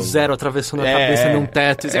tinha o Zero atravessando a cabeça num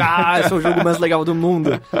teto e dizer, esse é o jogo mais legal do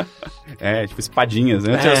mundo. Espadinhas,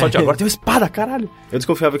 né? Agora tem uma espada, caralho. Eu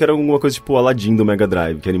desconfiava que era alguma coisa tipo Aladdin do Mega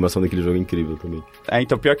Drive, que a animação daquele jogo é incrível também.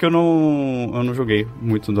 Então, pior que eu não joguei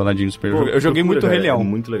muito do Aladdin do Super. Eu joguei muito Rei Leão.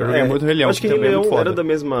 Muito legal. Eu joguei muito Rei Leão. Acho que Rei Leão era da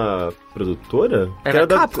mesma produtora? Era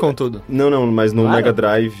da Capcom tudo. Não, mas no Mega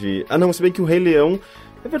Drive... se bem que o Rei Leão...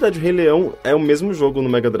 É verdade, o Rei Leão é o mesmo jogo no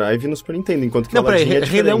Mega Drive e no Super Nintendo, enquanto que o Aladdin é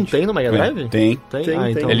diferente. Rei Leão tem no Mega Drive? Tem.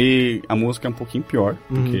 Então... A música é um pouquinho pior,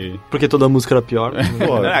 porque toda a música era pior.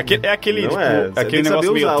 Aquele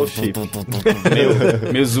negócio meio... usar o chip.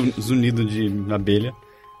 meio zunido de abelha.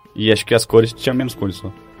 E acho que as cores, tinha menos cores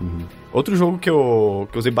só. Outro jogo que eu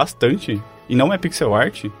usei bastante, e não é pixel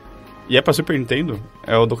art, e é pra Super Nintendo,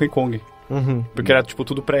 é o Donkey Kong. Porque era,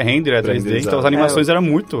 tudo pré-render, era 3D, então as animações eram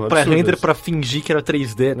muito pré-render pra fingir que era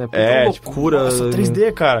 3D, né? Loucura. Nossa,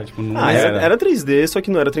 3D, cara. Não era 3D, só que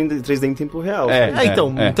não era 3D em tempo real.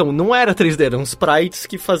 Então, não era 3D, eram sprites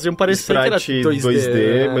que faziam parecer que era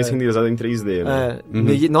 2D. Mas renderizado em 3D, né?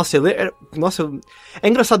 É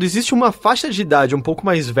engraçado, existe uma faixa de idade um pouco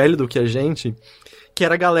mais velha do que a gente, que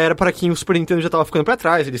era a galera para quem o Super Nintendo já tava ficando pra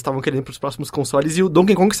trás, eles estavam querendo ir pros próximos consoles, e o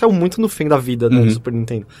Donkey Kong saiu muito no fim da vida, né, do Super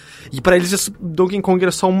Nintendo. E pra eles, o Donkey Kong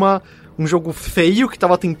era só um jogo feio, que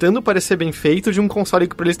tava tentando parecer bem feito, de um console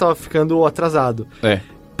que pra eles tava ficando atrasado.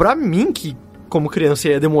 Pra mim, que como criança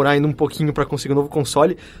ia demorar ainda um pouquinho pra conseguir um novo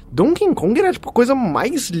console, Donkey Kong era, a coisa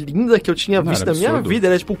mais linda que eu tinha visto na minha vida.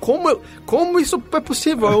 Era, como isso é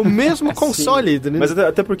possível? É o mesmo console. Mas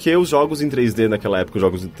até porque os jogos em 3D naquela época, os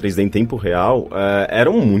jogos em 3D em tempo real,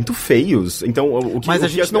 eram muito feios. Então, Mas a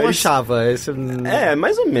gente não achava.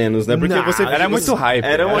 Mais ou menos, né? Porque era muito hype.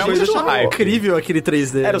 Era uma coisa incrível aquele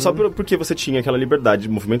 3D. Era só porque você tinha aquela liberdade de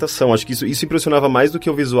movimentação. Acho que isso impressionava mais do que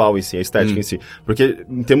o visual em si, a estética em si. Porque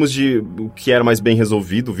em termos de o que era mais bem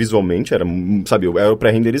resolvido visualmente, era o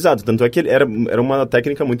pré-renderizado. Tanto é que era uma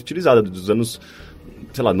técnica muito utilizada dos anos,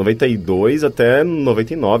 92 até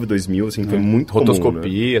 99, 2000, assim, foi muito comum.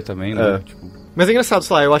 Rotoscopia também, né? Mas é engraçado,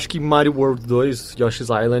 eu acho que Mario World 2, Yoshi's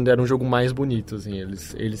Island, era um jogo mais bonito, assim,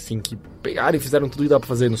 eles sim, que pegaram e fizeram tudo que dá pra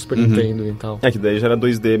fazer no Super Nintendo e tal. Que daí já era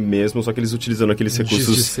 2D mesmo, só que eles utilizando aqueles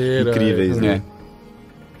recursos incríveis, né?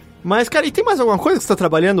 Mas, cara, e tem mais alguma coisa que você tá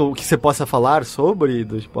trabalhando que você possa falar sobre,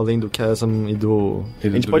 além do Chasm e do... A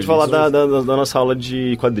gente pode falar da nossa aula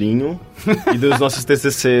de quadrinho e dos nossos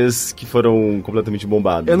TCCs que foram completamente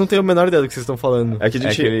bombados. Eu não tenho a menor ideia do que vocês estão falando. A gente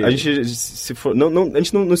a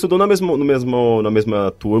gente não estudou na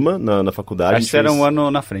mesma turma, na faculdade. Acho que era um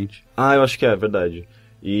ano na frente. Eu acho que é verdade.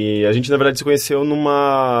 E a gente, na verdade, se conheceu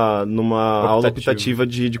numa aula optativa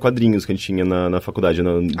de quadrinhos que a gente tinha na faculdade,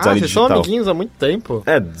 no design vocês digital. são amiguinhos há muito tempo.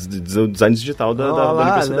 Design digital da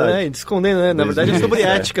universidade. Né? Escondendo, né? Na verdade, é sobre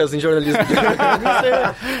éticas em jornalismo.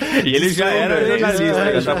 E ele já era jornalista,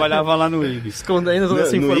 ele trabalhava lá no IG. Escondendo toda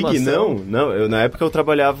essa informação. Não, na época eu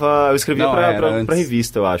trabalhava, eu escrevia pra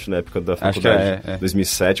revista, eu acho, na época da faculdade,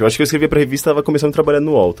 2007. Eu acho que eu escrevia pra revista, tava começando a trabalhar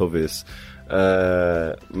no UOL, talvez.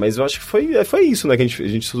 Mas eu acho que foi isso, né? Que a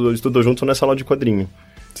gente estudou junto nessa aula de quadrinho.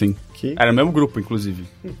 Sim. Era o mesmo grupo, inclusive.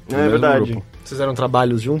 É verdade. Grupo. Vocês fizeram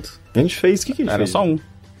trabalhos juntos? A gente fez, o que a gente fez? Era só um.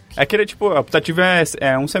 É que era, tipo, a optativa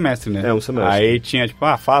é um semestre, né? É um semestre. Aí tinha, tipo,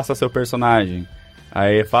 faça seu personagem.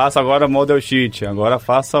 Aí faça agora model sheet, agora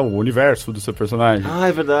faça o universo do seu personagem.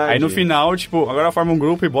 É verdade. Aí no final, tipo, agora forma um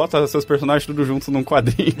grupo e bota seus personagens tudo junto num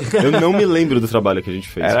quadrinho. Eu não me lembro do trabalho que a gente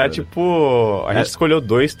fez. Era, tipo, a gente escolheu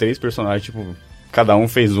 2, 3 personagens, tipo, cada um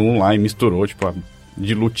fez um lá e misturou, tipo,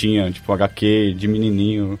 de lutinha, tipo, HQ, de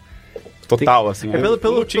menininho. Total, assim. Pelo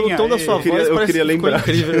tom da sua voz, eu queria lembrar.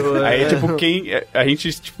 Incrível. Aí, tipo, a gente,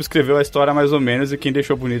 tipo, escreveu a história mais ou menos e quem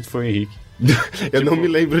deixou bonito foi o Henrique. Eu não me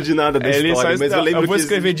lembro de nada da história, mas eu lembro eu vou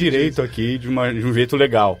escrever direito aqui de um jeito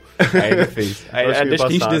legal. Aí ele fez. Aí deixa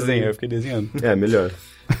que a gente desenha, eu fiquei desenhando. É, melhor.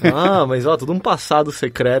 Mas todo um passado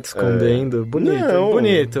secreto escondendo.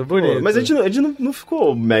 Bonito. Mas a gente não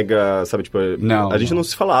ficou mega, sabe, tipo... A gente não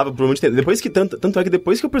se falava por muito tempo. Tanto é que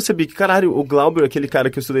depois que eu percebi que, caralho, o Glauber, aquele cara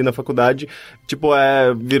que eu estudei na faculdade, tipo,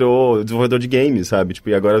 virou desenvolvedor de games, sabe? Tipo,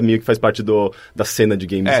 e agora meio que faz parte da cena de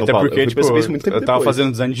games em São Paulo. Porque, tipo, isso muito tempo eu tava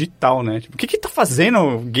fazendo design digital, né? Tipo, o que tá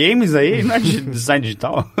fazendo games aí? Não é design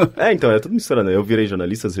digital? Então, é tudo misturado, né? Eu virei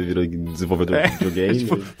jornalista, você virou desenvolvedor de videogame.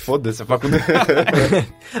 Tipo, foda-se a faculdade.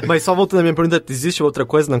 Mas só voltando à minha pergunta, existe outra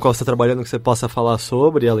coisa na qual você está trabalhando que você possa falar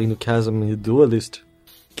sobre, além do Chasm e Duelist,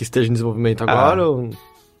 que esteja em desenvolvimento agora? Ou...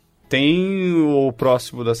 Tem o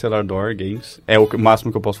próximo da Cellar Door Games, é o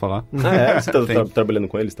máximo que eu posso falar. Você tá trabalhando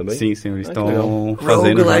com eles também? Sim, eles estão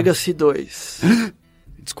fazendo... Rogue Legacy 2.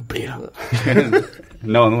 Descobriram.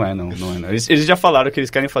 Não é. Eles já falaram que eles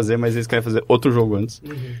querem fazer, mas eles querem fazer outro jogo antes.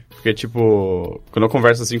 Porque, tipo, quando eu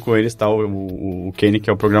converso assim com eles, tal, o Kenny, que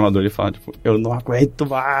é o programador, ele fala, tipo, eu não aguento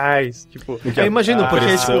mais. Tipo, eu imagino,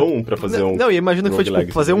 porque tipo, pra fazer um... Não, eu imagino que foi,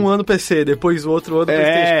 tipo, fazer um ano PC, depois o outro ano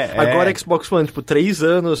PlayStation. Agora Xbox One, tipo, 3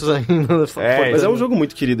 anos ainda. Mas é um jogo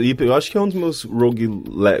muito querido. E eu acho que é um dos meus Rogue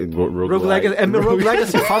Legacy. É meu Rogue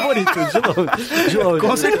Legacy favorito, de longe.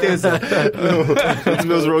 Com certeza. Um dos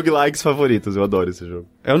meus roguelikes favoritos, eu adoro esse jogo.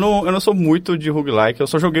 Eu não sou muito de roguelike, eu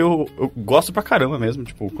só joguei eu gosto pra caramba mesmo,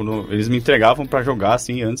 tipo, quando eles me entregavam pra jogar,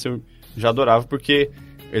 assim, antes eu já adorava, porque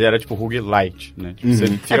ele era, tipo, roguelite, né? Tipo, você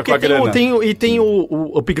fica com a grana. Tem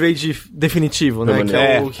o upgrade definitivo, né?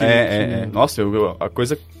 Nossa, a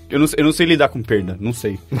coisa... Eu não sei lidar com perda, não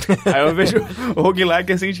sei. Aí eu vejo o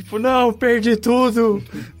roguelike assim, tipo, não, perdi tudo.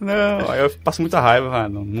 Não, aí eu passo muita raiva,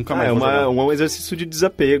 nunca mais é um exercício de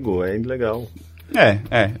desapego, é legal.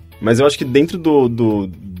 É. Mas eu acho que dentro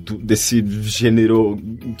desse gênero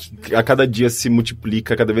que a cada dia se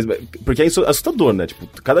multiplica cada vez mais... Porque é assustador, né? Tipo,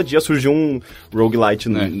 cada dia surge um roguelite,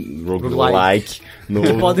 roguelike novo.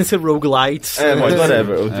 Que podem ser roguelites. Mas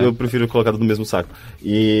whatever. Eu prefiro colocar tudo no mesmo saco.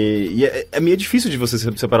 E é meio difícil de você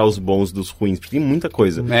separar os bons dos ruins, porque tem muita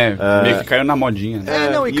coisa. Meio que caiu na modinha. Né?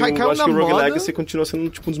 Eu acho que o Rogue Legacy continua sendo,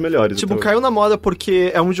 tipo, um dos melhores. Tipo, caiu na moda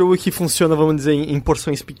porque é um jogo que funciona, vamos dizer, em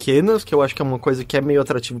porções pequenas, que eu acho que é uma coisa que é meio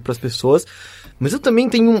atrativo para as pessoas. Mas eu também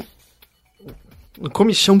tenho um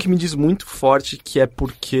comichão que me diz muito forte, que é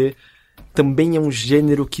porque também é um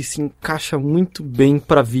gênero que se encaixa muito bem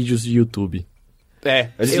para vídeos de YouTube.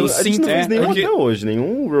 A gente não fez nenhum até hoje,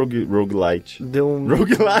 nenhum roguelite. Deu um...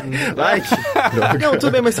 Roguelite? Não,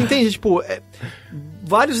 tudo bem, mas você entende, tipo...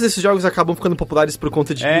 vários desses jogos acabam ficando populares por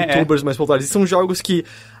conta de youtubers mais populares. E são jogos que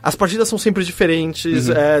as partidas são sempre diferentes,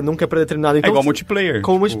 nunca é pré-determinado. Então, igual multiplayer.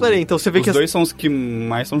 Como multiplayer. Então você vê os que... Os dois são os que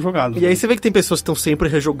mais são jogados. E aí você vê que tem pessoas que estão sempre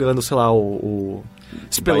rejogando, sei lá, o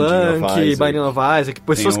Spelunk, Binding of Isaac,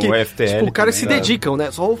 pessoas que... tipo, o cara se dedicam,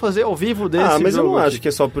 né? Só vou fazer ao vivo desse mas eu não acho que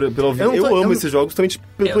é só pelo ao vivo. Eu amo esses jogos justamente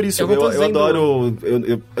por isso. Eu adoro...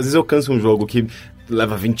 Às vezes eu canso um jogo que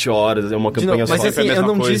leva 20 horas, é uma campanha só. Mas assim, eu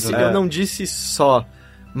não disse só...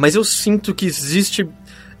 Mas eu sinto que existe...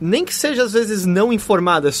 Nem que seja, às vezes, não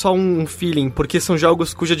informado, é só um feeling, porque são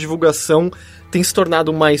jogos cuja divulgação tem se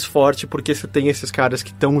tornado mais forte, porque você tem esses caras que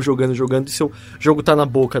estão jogando, e seu jogo tá na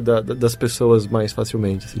boca das pessoas mais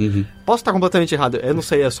facilmente. Assim. Posso estar completamente errado, eu não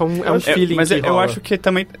sei, é só um feeling. Mas eu acho que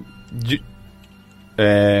também...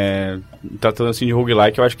 tratando assim de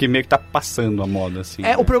roguelike, eu acho que meio que tá passando a moda, assim.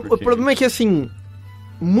 O problema é que, assim...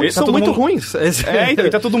 são muito ruins. Então, e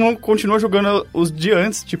tá todo mundo continua jogando os de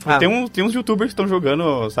antes. Tipo, tem uns youtubers que estão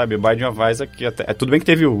jogando, sabe, Binding of Isaac, que até... tudo bem que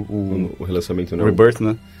teve o relançamento, né? O Rebirth,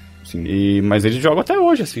 né? Sim. Mas eles jogam até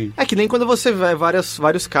hoje, assim. É que nem quando você vê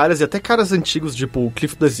vários caras, e até caras antigos, tipo o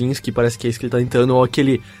Cliff Bleszinski, parece que é esse que ele tá entrando, ou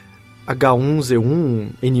aquele H1Z1,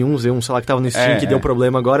 N1Z1, sei lá, que tava no Steam, que deu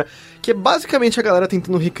problema agora, que é basicamente a galera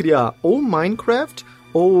tentando recriar ou Minecraft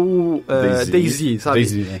ou DayZ, sabe?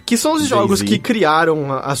 DayZ, né? Que são os jogos que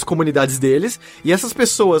criaram as comunidades deles, e essas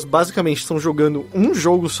pessoas basicamente estão jogando um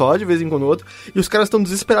jogo só, de vez em quando outro, e os caras estão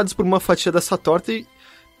desesperados por uma fatia dessa torta e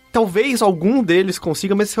talvez algum deles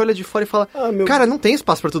consiga, mas você olha de fora e fala, cara, não tem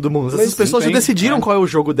espaço pra todo mundo. Essas pessoas já decidiram qual é o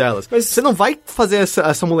jogo delas. Mas você não vai fazer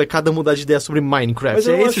essa molecada mudar de ideia sobre Minecraft.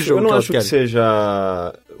 Mas esse jogo eu não acho que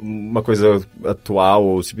seja uma coisa atual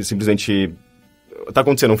ou simplesmente tá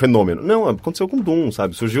acontecendo um fenômeno. Não, aconteceu com Doom,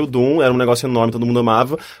 sabe? Surgiu o Doom, era um negócio enorme, todo mundo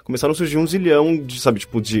amava. Começaram a surgir um zilhão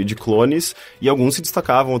de clones, e alguns se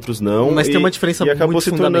destacavam, outros não. Mas tem uma diferença muito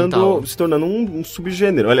fundamental. Se tornando um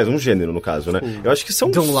subgênero. Aliás, um gênero, no caso, né? Eu acho que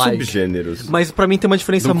são subgêneros. Mas pra mim tem uma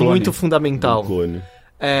diferença muito fundamental. Do clone.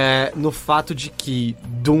 No fato de que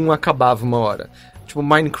Doom acabava uma hora. Tipo,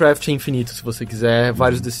 Minecraft é infinito, se você quiser.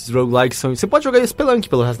 Vários desses roguelikes são... Você pode jogar Spelunk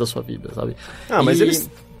pelo resto da sua vida, sabe? Mas eles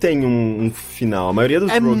têm um final. A maioria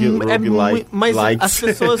dos roguelikes... Mas as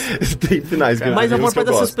pessoas... tem finais. Mas a maior parte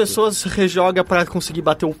dessas pessoas rejoga pra conseguir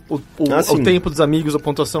bater o tempo dos amigos, a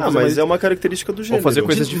pontuação. Mas é uma característica do gênero. Ou fazer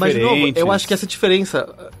coisas diferentes. Mas, de novo, eu acho que essa diferença...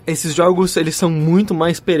 Esses jogos, eles são muito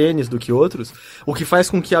mais perenes do que outros, o que faz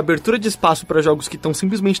com que a abertura de espaço pra jogos que estão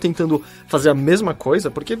simplesmente tentando fazer a mesma coisa,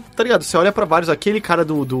 porque, tá ligado, você olha pra vários... Aquele cara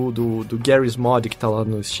do Garry's Mod que tá lá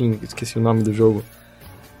no Steam, esqueci o nome do jogo.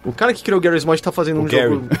 O cara que criou o Garry's Mod tá fazendo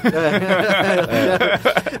jogo...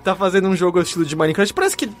 tá fazendo um jogo ao estilo de Minecraft.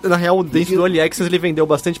 Parece que, na real, dentro do Early Access ele vendeu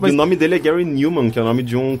bastante, mas... E o nome dele é Gary Newman, que é o nome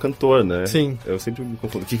de um cantor, né? Sim. Eu sempre me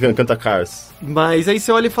confundo. Que canta Cars. Mas aí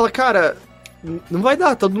você olha e fala, cara... Não vai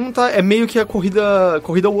dar, todo mundo tá... É meio que a corrida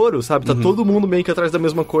ao ouro, sabe? Tá todo mundo meio que atrás da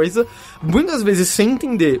mesma coisa. Muitas vezes sem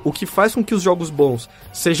entender o que faz com que os jogos bons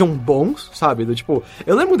sejam bons, sabe? Tipo,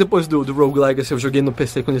 eu lembro depois do Rogue Legacy, eu joguei no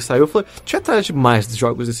PC quando ele saiu, eu falei, tinha atrás de mais de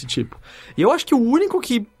jogos desse tipo. E eu acho que o único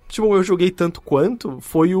que, tipo, eu joguei tanto quanto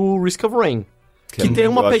foi o Risk of Rain. Que tem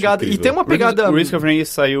uma pegada... E tem uma pegada... O Risk of Rain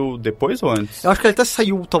saiu depois ou antes? Eu acho que ele até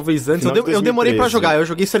saiu, talvez, antes. Eu demorei pra jogar. Eu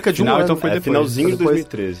joguei cerca de um ano. Então foi depois. Finalzinho de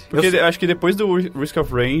 2013. Porque eu acho que depois do Risk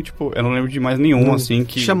of Rain, tipo, eu não lembro de mais nenhum, assim,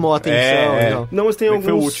 que... chamou a atenção. Não, mas tem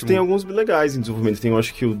alguns legais em desenvolvimento. Tem, eu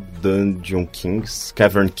acho que o Dungeon Kings,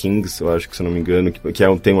 Cavern Kings, eu acho que, se eu não me engano, que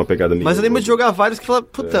tem uma pegada meio... Mas eu lembro de jogar vários que fala,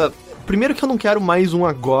 puta... Primeiro que eu não quero mais um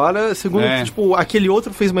agora. Segundo que, tipo, aquele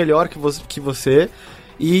outro fez melhor que você.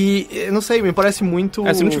 E, não sei, me parece muito...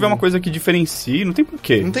 se não tiver uma coisa que diferencie, não tem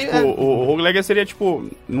porquê. Não tem, o Rogue Legacy seria, tipo...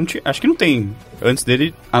 acho que não tem. Antes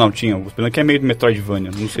dele... não, tinha. O Spelunk é meio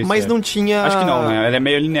Metroidvania, não sei se Mas não tinha... Acho que não, né? Ele é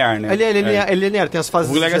meio linear, né? Ele é linear, tem as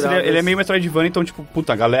fases... O Rogue Legacy, ele é meio Metroidvania, então, tipo...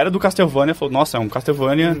 Puta, a galera do Castlevania falou... Nossa, é um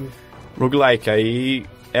Castlevania roguelike. Aí...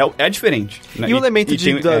 É diferente. Né? E o elemento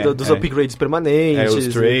dos upgrades permanentes. Os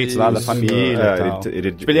traits lá da família e tal.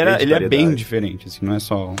 Ele é bem diferente, assim, não é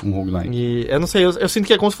só um roguelike. E eu não sei, eu sinto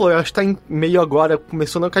que é como você falou, eu acho que tá em meio agora,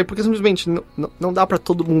 começando a cair, porque simplesmente não dá pra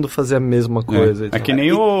todo mundo fazer a mesma coisa. É que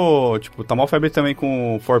nem tipo, tá mal febre também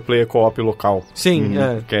com 4-player co-op local. Sim,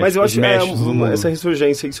 Mas eu acho que essa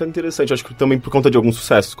ressurgência, isso é interessante. Eu acho que também por conta de alguns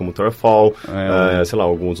sucessos, como Towerfall, sei lá,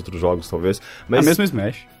 alguns outros jogos, talvez. Mas mesmo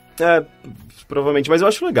Smash. Provavelmente, mas eu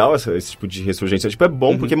acho legal esse tipo de ressurgência. Tipo, é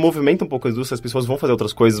bom porque movimenta um pouco a indústria, as pessoas vão fazer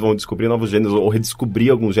outras coisas, vão descobrir novos gêneros ou redescobrir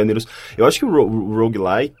alguns gêneros. Eu acho que o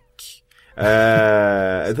roguelike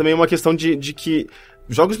é também uma questão de que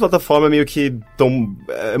jogos de plataforma meio que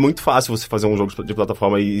é muito fácil você fazer um jogo de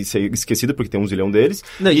plataforma e ser esquecido, porque tem um zilhão deles.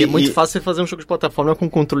 E é muito fácil você fazer um jogo de plataforma com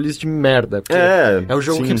controles de merda. É o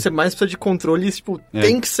jogo que você mais precisa de controles, tipo,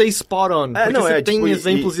 tem que ser spot on. Porque você tem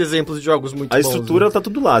exemplos e exemplos de jogos muito bons. A estrutura tá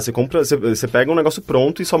tudo lá. Você pega um negócio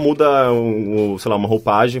pronto e só muda, sei lá, uma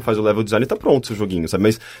roupagem, faz o level design e tá pronto o seu joguinho, sabe?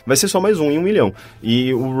 Mas vai ser só mais um em 1 milhão.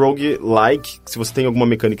 E o roguelike, se você tem alguma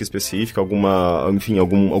mecânica específica,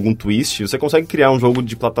 algum twist, você consegue criar um jogo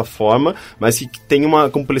de plataforma, mas que tem uma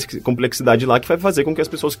complexidade lá que vai fazer com que as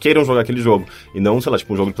pessoas queiram jogar aquele jogo. E não, sei lá,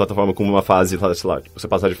 tipo, um jogo de plataforma com uma fase, sei lá, tipo, você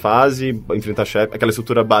passar de fase, enfrentar chefe, aquela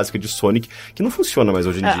estrutura básica de Sonic, que não funciona mais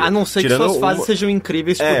hoje em dia. A não ser que suas fases sejam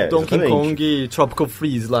incríveis, tipo Donkey Kong e Tropical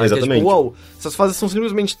Freeze lá. Exatamente. Que é, tipo, essas fases são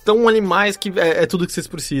simplesmente tão animais que é tudo que vocês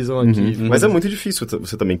precisam aqui. Mas é muito difícil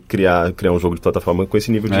você também criar um jogo de plataforma com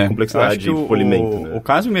esse nível de complexidade e polimento, né? O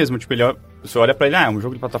caso mesmo, tipo, ele você olha pra ele, é um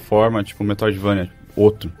jogo de plataforma, tipo Metroidvania,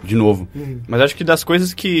 outro, de novo. Mas acho que das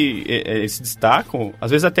coisas que se destacam,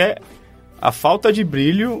 às vezes até a falta de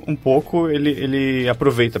brilho, um pouco, ele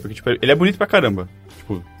aproveita, porque tipo, ele é bonito pra caramba.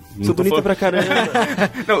 Tipo, Sou bonito pra caramba.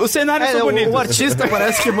 Não, os cenários são bonitos. O artista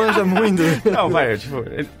parece que manja muito. Não, vai, tipo...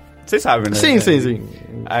 Vocês sabem, né? Sim.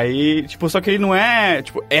 Aí, tipo, só que ele não é,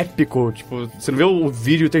 tipo, épico. Tipo, você não vê o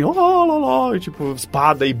vídeo tem tipo,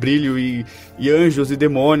 espada e brilho e anjos e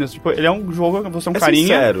demônios. Tipo, ele é um jogo, você é um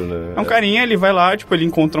carinha. Sincero, né? É um carinha, ele vai lá, tipo, ele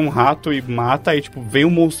encontra um rato e mata. E, tipo, vem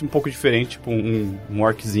um monstro um pouco diferente, tipo, um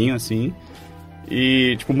orczinho, assim.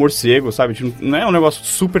 E, tipo, morcego, sabe? Tipo, não é um negócio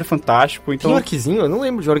super fantástico, então... Tem orquezinho? Eu não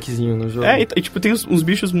lembro de orquezinho no jogo. E tipo, tem uns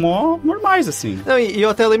bichos mó normais, assim. Não, e eu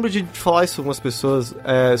até lembro de falar isso com algumas pessoas,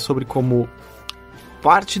 sobre como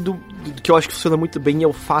parte do que eu acho que funciona muito bem é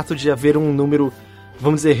o fato de haver um número,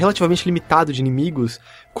 vamos dizer, relativamente limitado de inimigos,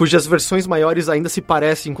 cujas versões maiores ainda se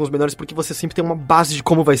parecem com os menores, porque você sempre tem uma base de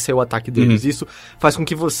como vai ser o ataque deles. Isso faz com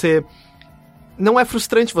que você... Não é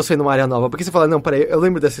frustrante você ir numa área nova, porque você fala, não, peraí, eu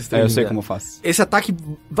lembro dessa estrelinha. Eu sei como eu faço. Esse ataque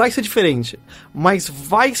vai ser diferente, mas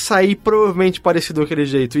vai sair provavelmente parecido daquele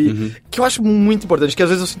jeito. E que eu acho muito importante, que às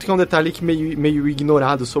vezes eu sinto que é um detalhe que meio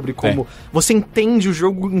ignorado sobre como você entende o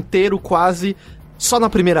jogo inteiro quase só na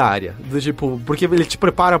primeira área. Tipo, porque ele te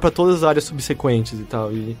prepara pra todas as áreas subsequentes e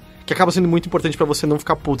tal. E que acaba sendo muito importante pra você não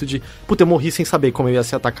ficar puto de, puta, eu morri sem saber como eu ia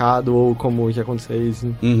ser atacado ou como ia acontecer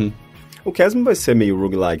isso. O Chasm vai ser meio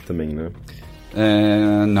roguelike também, né?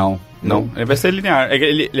 Não. Ele vai ser linear.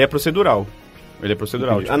 Ele é procedural. Ele é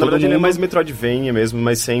procedural. Tipo, na verdade ele é mais Metroidvania mesmo,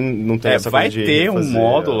 mas sem... Não tem essa vai coisa de ter um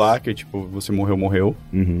modo as... lá que, tipo, você morreu.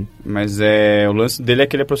 Mas o lance dele é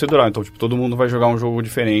que ele é procedural. Então, tipo, todo mundo vai jogar um jogo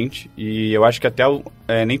diferente. E eu acho que até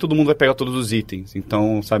nem todo mundo vai pegar todos os itens.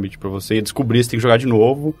 Então, sabe, tipo, pra você descobrir, você tem que jogar de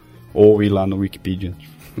novo. Ou ir lá no Wikipedia.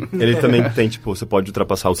 Ele também tem, tipo, você pode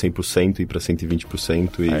ultrapassar o 100% e ir pra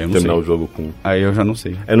 120% e terminar o jogo com... Aí eu já não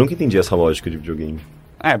sei. Eu nunca entendi essa lógica de videogame.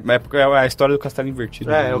 É a história do castelo invertido.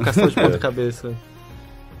 É o castelo de ponta-cabeça.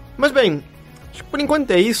 Mas bem, acho que por enquanto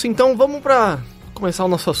é isso, então vamos pra começar o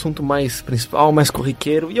nosso assunto mais principal, mais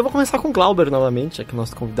corriqueiro. E eu vou começar com o Glauber novamente, aqui o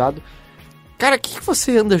nosso convidado. Cara, o que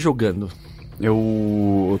você anda jogando?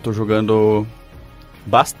 Eu tô jogando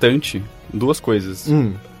bastante duas coisas.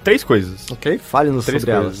 3 coisas. Ok, fale-nos sobre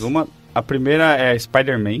elas. A primeira é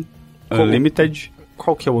Spider-Man Unlimited.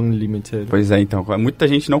 Qual que é o Unlimited? Pois é, então, muita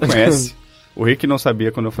gente não conhece. O Rick não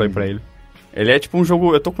sabia quando eu falei pra ele. Ele é tipo um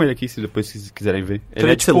jogo... Eu tô com ele aqui, se depois vocês quiserem ver.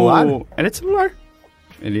 Ele é de celular? Ele é de celular.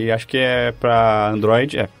 Ele acho que é pra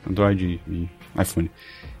Android. Android e iPhone.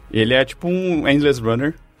 Ele é tipo um Endless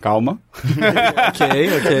Runner. Calma. Ok.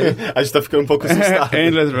 A gente tá ficando um pouco assustado.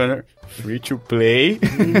 Endless Runner. Free to play.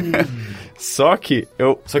 Só que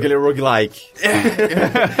ele é roguelike.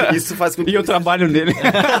 Isso faz com que... E eu trabalho nele.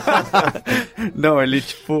 Não, ele,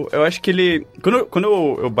 tipo... Eu acho que ele... Quando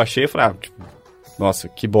eu baixei, eu falei, tipo... Nossa,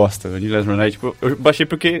 que bosta. Endless Runner. Tipo, eu baixei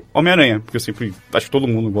porque... Homem-Aranha. Porque eu sempre... Acho que todo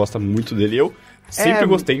mundo gosta muito dele. Eu sempre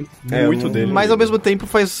gostei muito dele. Mas ao mesmo tempo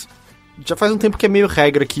já faz um tempo que é meio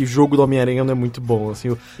regra que jogo do Homem-Aranha não é muito bom, assim.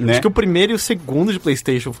 Acho que o primeiro e o segundo de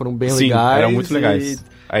PlayStation foram bem legais. Eram muito legais.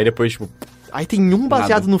 Aí depois, tipo... Aí tem um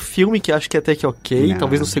baseado no filme que acho que até que é ok,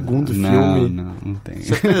 talvez no segundo filme. Não tem.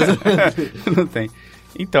 Não tem.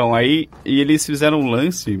 Então, aí... E eles fizeram um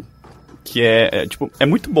lance que tipo... É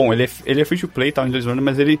muito bom. Ele é free to play e tal, em 2 anos,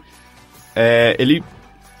 mas ele...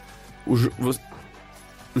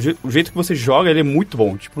 O jeito que você joga, ele é muito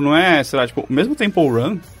bom. Tipo, não é, sei lá, tipo, mesmo Temple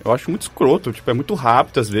Run, eu acho muito escroto. Tipo, é muito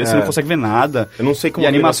rápido às vezes, você não consegue ver nada. Eu não sei como a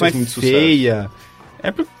animação é feia.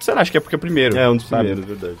 Sei lá, acho que é porque é o primeiro. É um dos primeiros,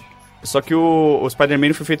 verdade. Só que o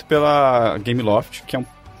Spider-Man foi feito pela Gameloft, que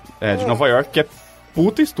é de Nova York, que é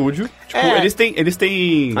puta estúdio. Tipo, eles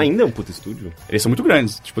têm... Ainda é um puta estúdio? Eles são muito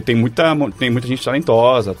grandes. Tipo, tem muita gente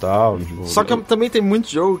talentosa e tal. Tipo, só que também tem muito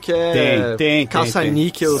jogo que é... Tem.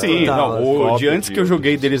 Caça-níquel Sim, total. o de antes que eu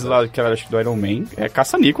joguei deles lá, que era acho que do Iron Man, é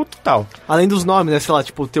caça-níquel total. Além dos nomes, né? Sei lá,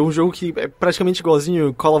 tipo, tem um jogo que é praticamente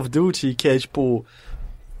igualzinho Call of Duty, que é tipo...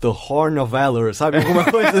 The Horn of Valor, sabe? Alguma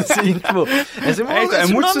coisa assim, tipo... É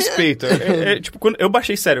muito suspeito. Tipo, quando eu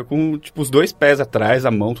baixei, sério, com tipo, os 2 pés atrás, a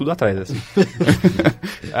mão, tudo atrás, assim.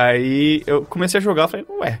 Aí eu comecei a jogar, falei,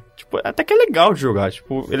 tipo, até que é legal de jogar.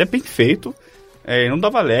 Tipo, ele é bem feito, não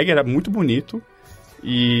dava lag, era muito bonito.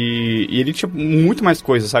 E ele tinha muito mais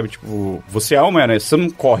coisas, sabe? Tipo, você é uma, né? Você não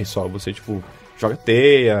corre só, você, tipo... Joga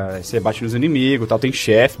teia, você bate nos inimigos, tal, tem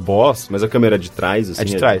chefe, boss. Mas a câmera é de trás, assim? É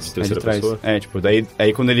de trás. De terceira pessoa? Tipo, daí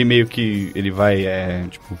quando ele meio que, ele vai,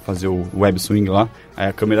 tipo, fazer o web swing lá, aí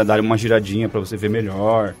a câmera dá uma giradinha pra você ver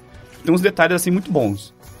melhor. Tem uns detalhes, assim, muito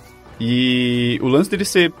bons. E o lance dele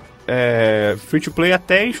ser free to play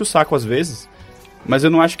até enche o saco às vezes, mas eu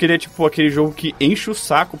não acho que ele é tipo aquele jogo que enche o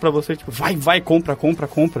saco pra você, tipo, vai, compra.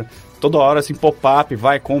 Toda hora, assim, pop-up,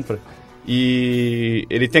 vai, compra. E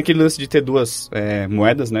ele tem aquele lance de ter duas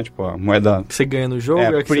moedas, né? Tipo, a moeda... Que você ganha no jogo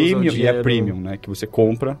é a premium e a premium, né? Que você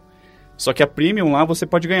compra. Só que a premium lá você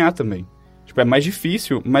pode ganhar também. Tipo, é mais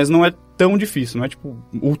difícil, mas não é tão difícil. Não é, tipo,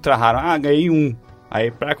 ultra raro. Ganhei 1.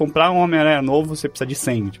 Aí, pra comprar um Homem-Aranha novo, você precisa de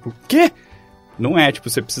 100. Tipo, quê? Não é. Tipo,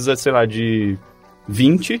 você precisa, sei lá, de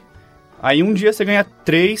 20. Aí, um dia você ganha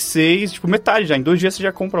 3, 6, tipo, metade já. Em 2 dias você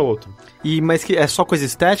já compra outro. Mas que é só coisa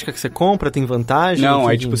estética que você compra? Tem vantagem? Não,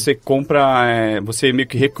 aí, tipo, você compra... você meio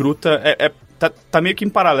que recruta... Tá meio que em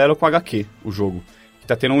paralelo com o HQ, o jogo.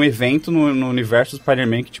 Tá tendo um evento no universo do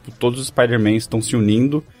Spider-Man que, tipo, todos os Spider-Man estão se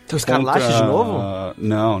unindo. Tem os Escarlate de novo?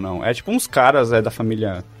 Não. É tipo uns caras da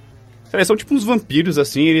família... Eles são tipo uns vampiros,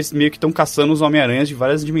 assim, eles meio que estão caçando os Homem-Aranhas de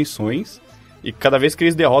várias dimensões, e cada vez que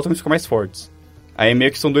eles derrotam, eles ficam mais fortes. Aí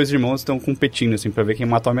meio que são 2 irmãos que estão competindo, assim, pra ver quem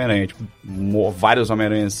mata o Homem-Aranha. Tipo, vários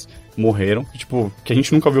Homem-Aranhas morreram, tipo, que a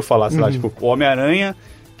gente nunca ouviu falar, sei lá, tipo, o Homem-Aranha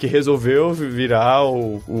que resolveu virar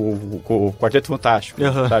o Quarteto Fantástico,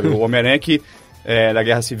 sabe? O Homem-Aranha que, na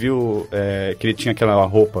Guerra Civil, que ele tinha aquela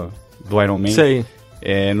roupa do Iron Man. Sei.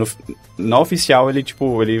 Na oficial, ele,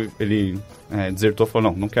 tipo, ele desertou e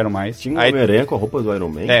falou, não quero mais. Tinha um Homem-Aranha com a roupa do Iron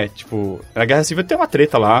Man? Tipo, na Guerra Civil tem uma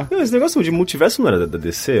treta lá. Esse negócio de multiverso não era da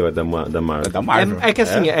DC ou é da Marvel? É da Marvel. É que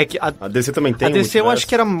assim, é que a DC também tem a DC eu acho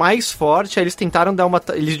que era mais forte, aí eles tentaram dar uma...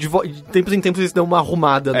 de tempos em tempos eles dão uma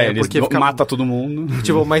arrumada, né? Eles matam todo mundo.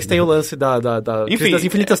 Tipo, mas tem o lance Enfim, das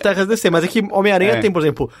Infinitas Terras DC, mas é que Homem-Aranha tem, por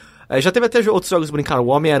exemplo... Já teve até outros jogos que brincaram, o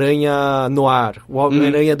Homem-Aranha no ar, o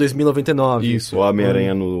Homem-Aranha 2099. Isso, o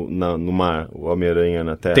Homem-Aranha no mar, o Homem-Aranha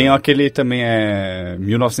na terra. Tem aquele também,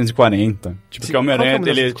 1940. Tipo, que o Homem-Aranha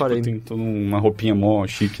dele tipo, tem toda uma roupinha mó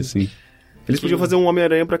chique, assim. Eles podiam fazer um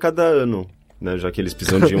Homem-Aranha pra cada ano, né? Já que eles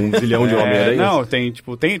precisam de 1 bilhão de Homem-Aranhas. Não,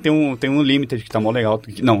 tem um Limited que tá mó legal.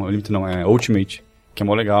 Não, o Limited não, é Ultimate. Que é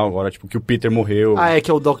mó legal agora, tipo, que o Peter morreu. Que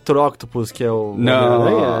é o Dr. Octopus, que é o...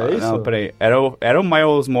 Não, é isso? Não, peraí. Era o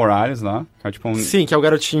Miles Morales lá. Que é, tipo, Sim, que é o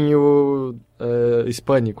garotinho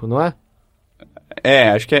hispânico, não é?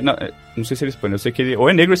 Acho que é... Não sei se ele é hispânico, eu sei que ele... Ou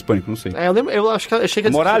é negro ou hispânico, não sei. Eu lembro, eu achei que é...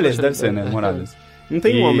 Morales, deve ser, né? Morales. Não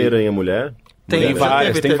tem um Homem-Aranha mulher? Tem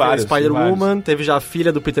vários, tem vários. Spider-Woman, teve já a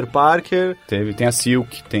filha do Peter Parker. Tem a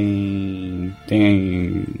Silk, tem...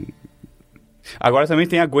 Agora também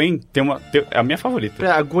tem a Gwen, é a minha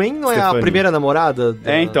favorita. A Gwen não Stephanie. É a primeira namorada?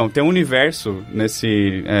 Então, tem um universo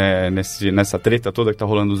nessa treta toda que tá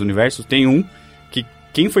rolando nos universos, tem um que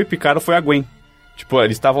quem foi picado foi a Gwen. Tipo,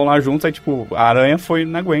 eles estavam lá juntos, aí tipo, a aranha foi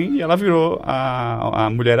na Gwen e ela virou a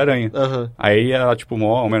Mulher-Aranha. Aí ela, tipo,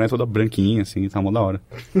 a Homem-Aranha toda branquinha, assim, tá mó da hora.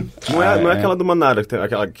 Não é aquela do Manara,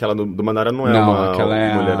 aquela do Manara não é uma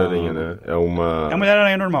Mulher-Aranha, né? É uma... É a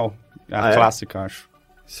Mulher-Aranha normal, clássica, acho.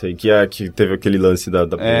 Sei, que teve aquele lance da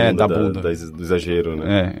bunda. Do exagero,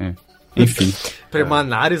 né? Enfim.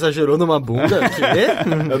 Manara exagerou numa bunda?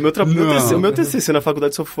 O meu TCC na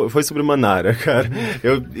faculdade só foi sobre Manara, cara.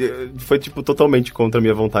 Foi, tipo, totalmente contra a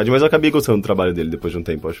minha vontade, mas eu acabei gostando do trabalho dele depois de um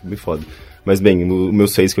tempo, eu acho bem foda. Mas, bem, o meu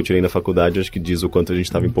 6 que eu tirei na faculdade, acho que diz o quanto a gente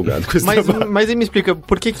tava empolgado com esse trabalho. Mas aí me explica,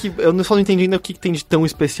 por que eu só não entendi ainda o que tem de tão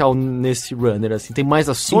especial nesse runner, assim? Tem mais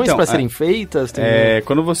ações pra serem feitas?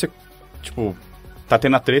 Quando você, tipo... Tá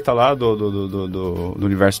tendo a treta lá do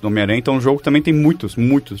universo do Homem-Aranha, então o jogo também tem muitos,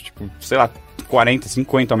 tipo, sei lá, 40,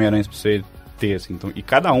 50 Homem-Aranhas pra você ter, assim. Então, e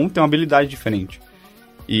cada um tem uma habilidade diferente.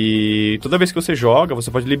 E toda vez que você joga, você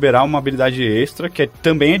pode liberar uma habilidade extra que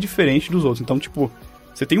também é diferente dos outros. Então, tipo,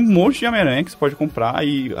 você tem um monte de Homem-Aranha que você pode comprar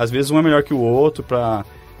e às vezes um é melhor que o outro pra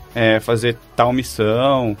fazer tal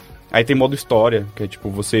missão. Aí tem modo história, que é tipo,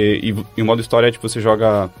 e o modo história é tipo, você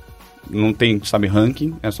joga... Não tem, sabe,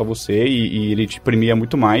 ranking, é só você e ele te premia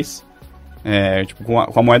muito mais, tipo, com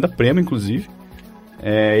a moeda prêmio, inclusive.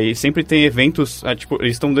 E sempre tem eventos, tipo,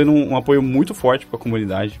 eles estão dando um apoio muito forte pra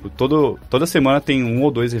comunidade. Tipo, toda semana tem 1 ou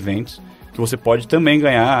 2 eventos que você pode também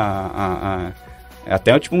ganhar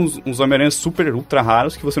até tipo uns Homem-Aranha super ultra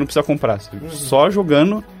raros que você não precisa comprar. Só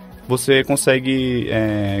jogando você consegue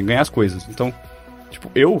ganhar as coisas. Então, tipo,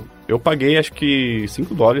 eu paguei acho que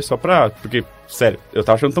 $5 só porque, sério, eu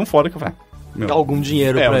tava achando tão foda que eu falei, dá algum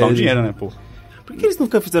dinheiro pra dar um ele. dinheiro, né, pô. Por que eles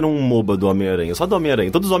nunca fizeram um MOBA do Homem-Aranha? Só do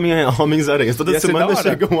Homem-Aranha. Todos os Homens-Aranhas. Toda semana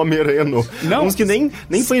chega um Homem-Aranha novo. Não, uns que nem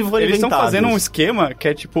foi inventados. Eles estão fazendo um esquema que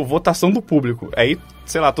é tipo votação do público. Aí,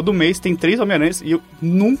 sei lá, todo mês tem 3 Homem-Aranhas e eu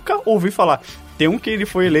nunca ouvi falar. Tem um que ele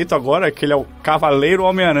foi eleito agora, que ele é o Cavaleiro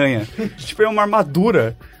Homem-Aranha. Tipo, é uma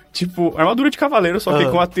armadura tipo, armadura de cavaleiro, só que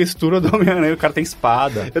com a textura do Homem-Aranha, o cara tem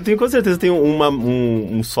espada. Eu tenho com certeza que tem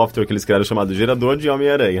um software que eles criaram chamado Gerador de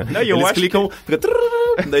Homem-Aranha. Não, e eu eles acho clicam, fica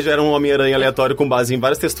daí gera um Homem-Aranha aleatório com base em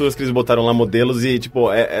várias texturas que eles botaram lá, modelos, e tipo,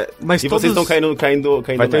 Mas e todos... vocês estão caindo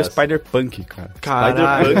Vai ter o nessa. Spider-Punk, cara.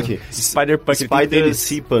 Spider-Punk. Spider-Punk.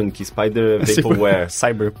 Spider-Sea-Punk. Spider-Vaporware.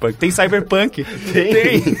 Cyberpunk. Tem Cyberpunk.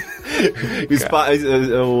 Tem.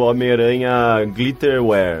 O Homem-Aranha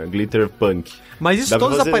Glitterware. Glitterpunk. Mas isso Dá pra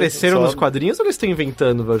todos fazer apareceram só- nos quadrinhos ou eles estão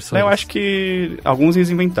inventando versões? Eu acho que alguns eles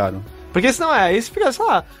inventaram. Porque senão aí você fica, sei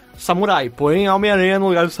lá, samurai, põe Homem-Aranha no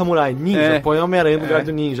lugar do samurai. Ninja, põe Homem-Aranha no lugar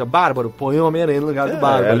do ninja. Bárbaro, põe Homem-Aranha no lugar do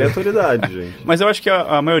bárbaro. É aleatoriedade, gente. Mas eu acho que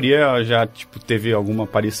a maioria já, tipo, teve alguma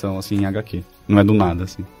aparição, assim, em HQ. Não é do nada,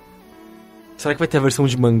 assim. Será que vai ter a versão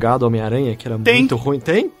de mangá do Homem-Aranha, que era muito ruim?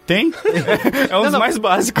 Tem? Tem? É um dos mais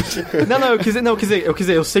básicos. Não, eu quis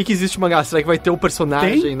dizer, eu sei que existe mangá. Será que vai ter o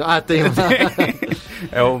personagem? Tem? Ah, tem.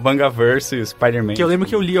 É o Mangaverse Spider-Man. Que eu lembro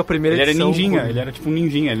que eu li a primeira Ele era edição. ninjinha, ele era tipo um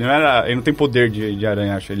ninjinha. Ele não tem poder de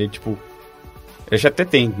aranha, acho. Ele é tipo... Ele já até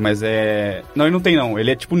tem, mas é... Não, ele não tem, não.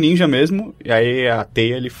 Ele é tipo ninja mesmo, e aí a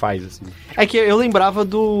teia ele faz, assim. É que eu lembrava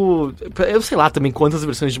do... Eu sei lá também quantas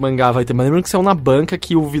versões de mangá vai ter, mas lembro que saiu na banca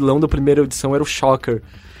que o vilão da primeira edição era o Shocker.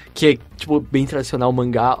 Que é, tipo, bem tradicional o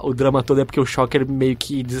mangá. O drama todo é porque o Shocker meio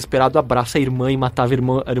que desesperado abraça a irmã e matava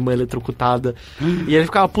a irmã eletrocutada. E ele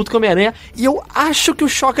ficava puto com o Homem-Aranha. E eu acho que o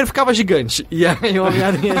Shocker ficava gigante. E aí o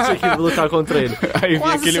Homem-Aranha tinha que lutar contra ele. Aí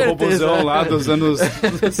vinha aquele robôzão lá dos anos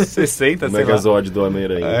 60, O sei lá. Megazord do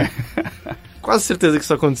Homem-Aranha. Quase certeza que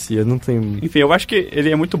isso acontecia, não tem... Enfim, eu acho que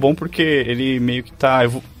ele é muito bom porque ele meio que tá...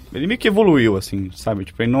 Ele meio que evoluiu, assim, sabe?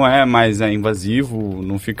 Tipo, ele não é mais invasivo,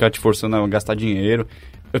 não fica te forçando a gastar dinheiro.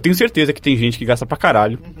 Eu tenho certeza que tem gente que gasta pra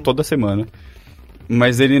caralho toda semana,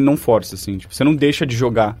 mas ele não força, assim. Tipo, você não deixa de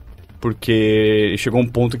jogar, porque chegou um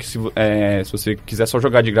ponto que se você quiser só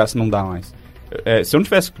jogar de graça, não dá mais. Se eu não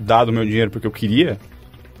tivesse dado o meu dinheiro porque eu queria,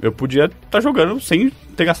 eu podia estar jogando sem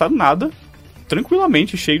ter gastado nada,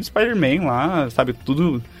 tranquilamente, cheio de Spider-Man lá, sabe?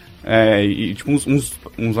 Tudo... e tipo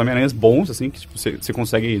uns Homem-Aranhas bons, assim, que tipo, você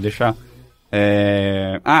consegue deixar...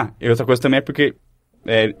 e outra coisa também é porque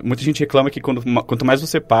muita gente reclama que quanto mais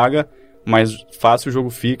você paga, mais fácil o jogo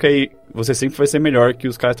fica e você sempre vai ser melhor que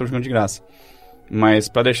os caras que estão jogando de graça. Mas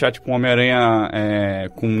pra deixar tipo um Homem-Aranha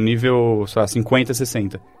com nível, sei lá, 50,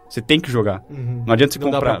 60, você tem que jogar. Não adianta você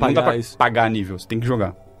comprar, não dá pra pagar nível, você tem que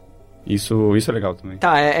jogar. Isso é legal também.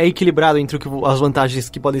 Tá, é equilibrado entre as vantagens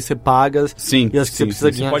que podem ser pagas e as que você precisa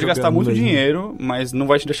ganhar. Você pode gastar muito dinheiro, mas não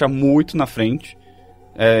vai te deixar muito na frente.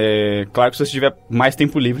 Claro que se você tiver mais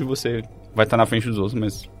tempo livre, você vai estar na frente dos outros,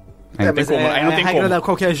 mas... Aí não tem como. Aí não tem como. De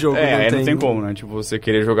qualquer jogo. Não tem como, né? Tipo, você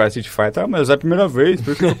querer jogar Street Fighter, mas é a primeira vez,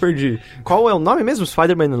 por que eu perdi? Qual é o nome mesmo?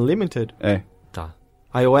 Spider-Man Unlimited? Tá.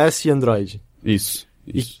 iOS e Android. Isso.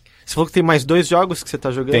 E você falou que tem mais 2 jogos que você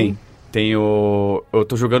tá jogando? Tem o... Eu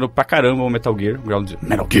tô jogando pra caramba o Metal Gear.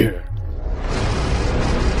 Metal Gear.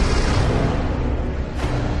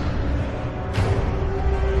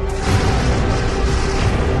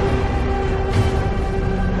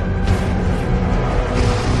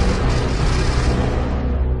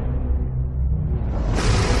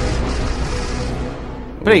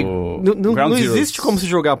 Peraí, não existe como se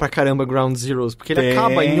jogar pra caramba Ground Zeroes, porque ele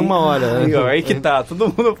acaba em 1 hora. Aí que tá, todo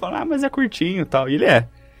mundo fala, mas é curtinho e tal. E ele é.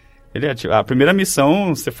 Tipo, a primeira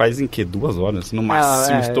missão você faz em 2 horas? No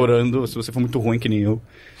máximo, estourando, se você for muito ruim que nem eu,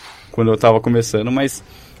 quando eu tava começando, mas...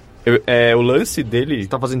 o lance dele... Você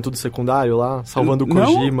tá fazendo tudo secundário lá? Salvando o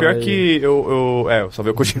Kojima? Não, pior que eu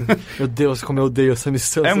salvei o Kojima. Meu Deus, como eu odeio essa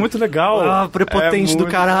missão. É muito legal. Prepotente do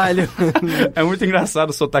caralho. É muito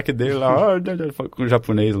engraçado o sotaque dele lá, com o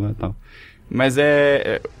japonês lá e tal. Mas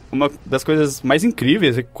uma das coisas mais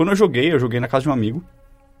incríveis é que quando eu joguei na casa de um amigo.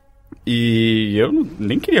 E eu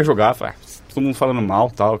nem queria jogar, todo mundo falando mal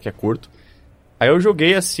tal, que é curto. Aí eu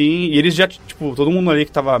joguei assim, e eles já, tipo, todo mundo ali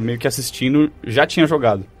que tava meio que assistindo já tinha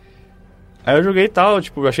jogado. Aí eu joguei e tal,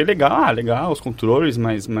 tipo, eu achei legal, os controles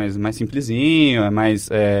mais simplesinho, mais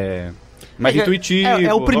intuitivo.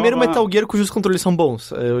 É o primeiro Metal Gear cujos controles são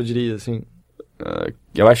bons, eu diria, assim.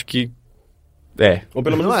 Eu acho que... Ou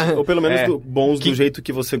pelo menos bons do jeito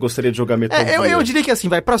que você gostaria de jogar Metal Gear. Eu diria que assim,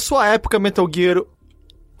 pra sua época, Metal Gear...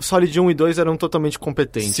 Solid 1 e 2 eram totalmente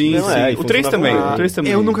competentes. Sim. O 3 também.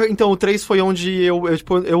 Então, o 3 foi onde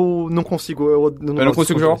eu não consigo... Eu não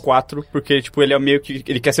consigo jogar o 4, porque, tipo, ele é meio que...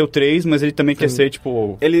 Ele quer ser o 3, mas ele também quer ser,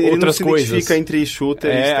 tipo, ele outras não se coisas. identifica entre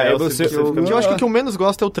shooter e stealth. Eu acho que o que eu menos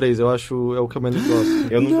gosto é o 3. Eu acho o que eu menos gosto.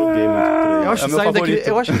 Eu não joguei muito o 3.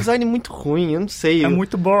 Eu acho o design muito ruim, eu não sei. É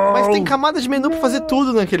muito bom. Mas tem camada de menu pra fazer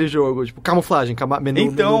tudo naquele jogo. Tipo, camuflagem, menu.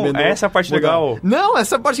 Então, essa é a parte legal. Não,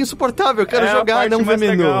 essa é a parte insuportável. Eu quero jogar, não ver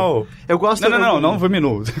menu. legal. Eu gosto... Não ver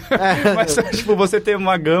menu. Mas, tipo, você ter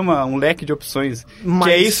uma gama, um leque de opções. Mas...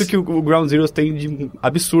 Que é isso que o Ground Zeroes tem de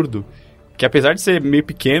absurdo. Que apesar de ser meio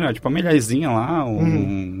pequeno, é tipo uma milhazinha lá,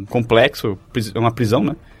 um complexo, uma prisão,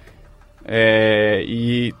 né?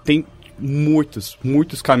 E tem muitos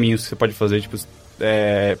caminhos que você pode fazer, tipo,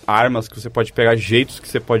 armas que você pode pegar, jeitos que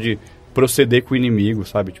você pode proceder com o inimigo,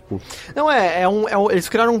 sabe? Tipo... Não, eles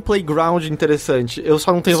criaram um playground interessante. Eu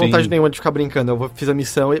só não tenho vontade nenhuma de ficar brincando. Eu fiz a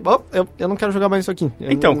missão e... eu não quero jogar mais isso aqui.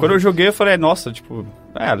 Então, quando eu joguei, eu falei, nossa, tipo...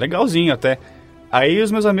 legalzinho até. Aí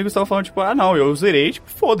os meus amigos estavam falando, tipo, não, eu zerei, tipo,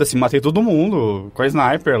 foda-se, matei todo mundo com a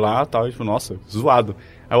sniper lá e tal. E, tipo, nossa, zoado.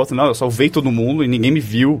 Aí o outro, não, eu salvei todo mundo e ninguém me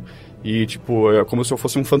viu. E, tipo, é como se eu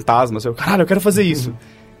fosse um fantasma. Assim, caralho, eu quero fazer isso.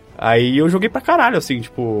 Aí eu joguei pra caralho, assim,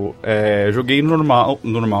 tipo... joguei normal,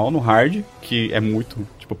 no hard, que é muito...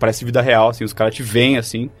 Tipo, parece vida real, assim, os caras te veem,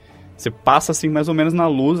 assim... Você passa, assim, mais ou menos na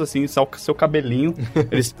luz, assim, seu cabelinho...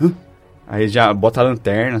 Eles... Aí já bota a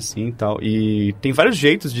lanterna, assim, e tal... E tem vários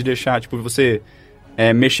jeitos de deixar, tipo, você...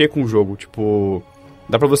 mexer com o jogo, tipo...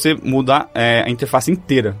 Dá pra você mudar a interface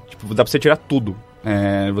inteira. Tipo, dá pra você tirar tudo.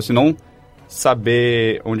 Você não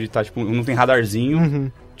saber onde tá, tipo... Não tem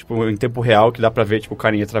radarzinho... Tipo, em tempo real, que dá pra ver, tipo, o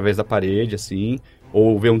carinha através da parede, assim.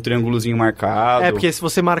 Ou ver um triângulozinho marcado. Porque se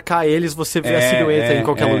você marcar eles, você vê a silhueta em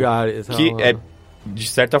qualquer lugar. Então... Que de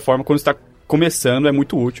certa forma, quando você tá começando, é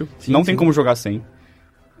muito útil. Não tem como jogar sem.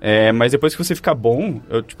 Mas depois que você ficar bom,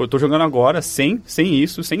 eu tô jogando agora sem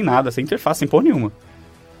isso, sem nada, sem interface, sem porra nenhuma.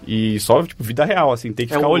 E só, tipo, vida real, assim, tem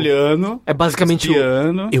que ficar olhando. É basicamente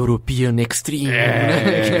espiando. O European Extreme,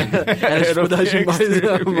 né? Era a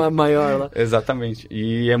dificuldade maior lá. Exatamente.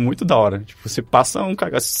 E é muito da hora. Tipo, você passa um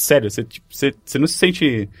cagaço. Sério, você não se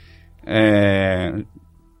sente...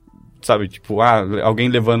 sabe, tipo, alguém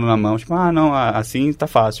levando na mão. Tipo, não, assim tá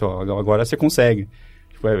fácil, ó. Agora você consegue.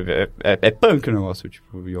 Tipo, é punk o negócio.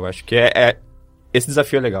 Tipo, eu acho que esse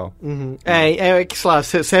desafio é legal. Que, sei lá,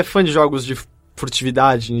 você é fã de jogos de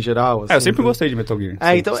furtividade em geral? Assim, eu sempre gostei de Metal Gear.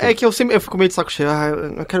 Então, é que eu fico meio de saco cheio.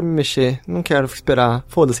 Eu quero me mexer, não quero esperar.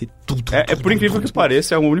 Foda-se, tudo. Por incrível que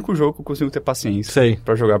pareça, é o único jogo que eu consigo ter paciência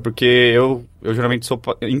pra jogar. Porque eu geralmente sou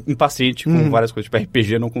impaciente com várias coisas. Tipo,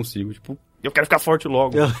 RPG eu não consigo. Tipo, eu quero ficar forte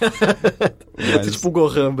logo. Você é tipo o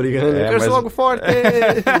Gohan brigando. Eu quero ser logo forte.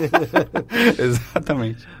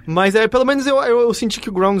 Exatamente. Mas pelo menos eu senti que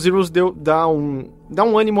o Ground Zeroes dá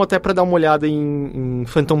um ânimo até pra dar uma olhada em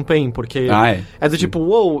Phantom Pain, porque é do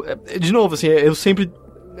tipo, de novo, assim,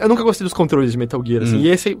 eu nunca gostei dos controles de Metal Gear, assim, e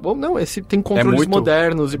esse tem controles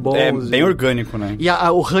modernos e bons. É bem orgânico, né? E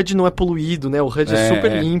o HUD não é poluído, né? O HUD é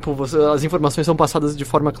super limpo, as informações são passadas de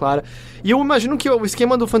forma clara. E eu imagino que o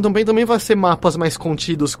esquema do Phantom Pain também vai ser mapas mais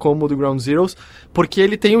contidos como o do Ground Zeroes, porque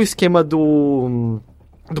ele tem o esquema do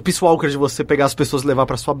Peace Walker, de você pegar as pessoas e levar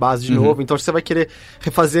pra sua base de novo. Então você vai querer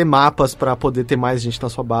refazer mapas pra poder ter mais gente na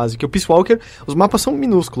sua base. Que o Peace Walker, os mapas são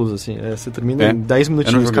minúsculos, assim. Você termina em 10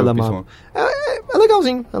 minutinhos cada mapa. É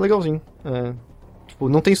legalzinho. Tipo,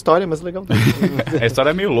 não tem história, mas é legal. A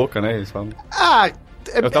história é meio louca, né? Eles falam.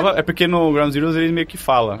 É porque no Ground Zeroes ele meio que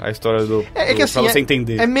fala a história que assim, pra você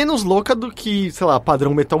entender. É menos louca do que, sei lá,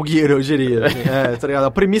 padrão Metal Gear, eu diria. Tá ligado?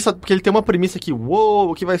 A premissa, porque ele tem uma premissa que,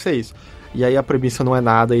 o que vai ser isso? E aí a premissa não é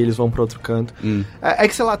nada e eles vão pra outro canto.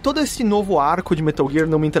 Que, sei lá, todo esse novo arco de Metal Gear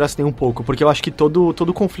não me interessa nem um pouco, porque eu acho que todo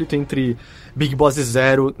o conflito entre Big Boss e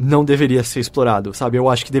Zero não deveria ser explorado, sabe? Eu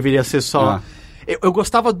acho que deveria ser só... Eu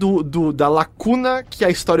gostava da lacuna que a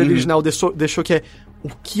história original deixou, que é o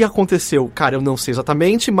que aconteceu. Cara, eu não sei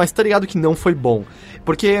exatamente, mas tá ligado que não foi bom.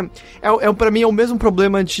 Porque pra mim é o mesmo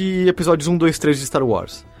problema de episódios 1, 2, 3 de Star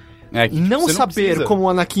Wars. Não saber como o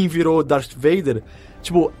Anakin virou Darth Vader...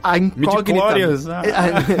 Tipo, a incógnita... Midi-chlorians,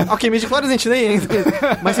 Ok, midi-chlorians a gente nem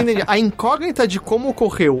entra. Mas você entende? A incógnita de como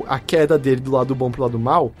ocorreu a queda dele do lado bom pro lado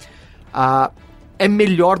mal... é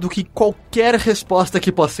melhor do que qualquer resposta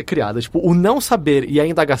que possa ser criada. Tipo, o não saber e a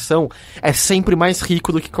indagação é sempre mais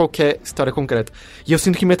rico do que qualquer história concreta. E eu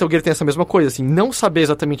sinto que Metal Gear tem essa mesma coisa, assim, não saber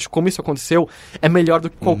exatamente como isso aconteceu é melhor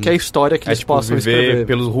do que qualquer história que eles possam escrever.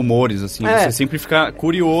 Pelos rumores, assim, você sempre fica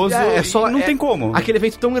curioso e não tem como. Aquele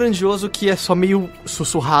evento tão grandioso que é só meio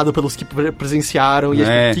sussurrado pelos que presenciaram, e o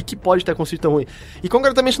que pode ter acontecido tão ruim. E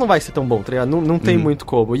concretamente não vai ser tão bom, tá ligado? Não tem muito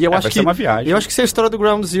como. E eu acho vai ser uma viagem. Eu acho que se a história do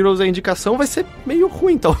Ground Zeroes é a indicação, vai ser meio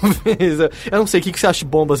ruim, talvez. Eu não sei, o que você acha de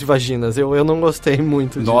bombas e vaginas? Eu não gostei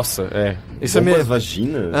muito disso. Nossa, Isso bombas é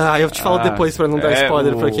vaginas? Eu te falo depois pra não dar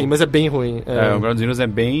spoiler pra quem, mas é bem ruim. O Ground Zeroes é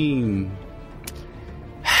bem...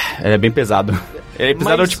 Ele é bem pesado. Ele é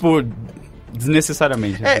pesado, tipo,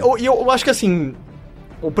 desnecessariamente. E eu acho que, assim...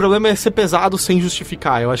 O problema é ser pesado sem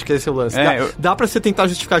justificar, eu acho que esse é o lance. Dá pra você tentar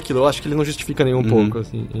justificar aquilo, eu acho que ele não justifica nem um pouco,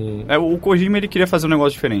 assim. O Kojima, ele queria fazer um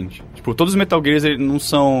negócio diferente. Tipo, todos os Metal Gears, eles não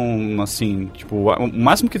são, assim, tipo, o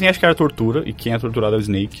máximo que tem acho que era tortura, e quem é torturado é o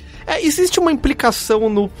Snake. Existe uma implicação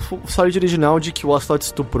no Solid original de que o Ocelot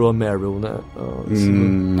estuprou a Meryl, né?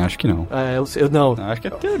 Acho que não. Eu não. Acho que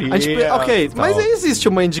é teoria. Ok, mas existe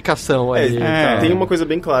uma indicação aí. Tem uma coisa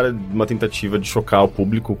bem clara, uma tentativa de chocar o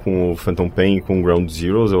público com o Phantom Pain e com o Ground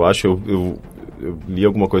Zeroes, eu acho. Eu li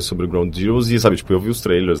alguma coisa sobre o Ground Zeroes e, sabe, tipo, eu vi os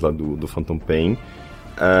trailers lá do Phantom Pain.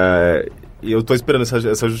 E eu tô esperando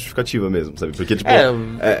essa justificativa mesmo, sabe? Porque, tipo...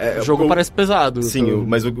 o jogo parece pesado. Sim, então...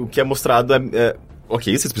 mas o que é mostrado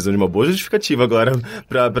ok, vocês precisam de uma boa justificativa agora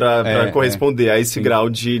pra corresponder a esse grau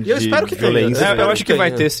de eu espero que violência. Eu acho que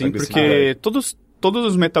vai ter, sim, porque todos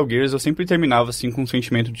os Metal Gears eu sempre terminava, assim, com um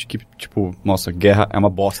sentimento de que, tipo, nossa, guerra é uma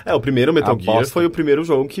bosta. O primeiro Metal Gear foi o primeiro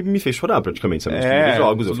jogo que me fez chorar, praticamente, sabe? Os primeiros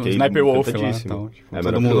jogos, eu fiquei Sniper Wolf lá, então,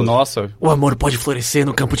 todo mundo, nossa... O amor pode florescer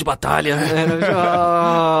no campo de batalha.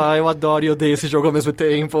 Eu adoro e odeio esse jogo ao mesmo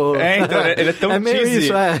tempo. Então, ele é tão cheesy.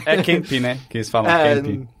 Isso, É camp, né? Que eles falam,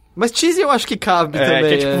 camp. Mas cheesy eu acho que cabe também.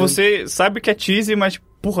 Que é tipo, você sabe que é cheesy, mas,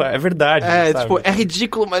 porra, é verdade. sabe? Tipo, é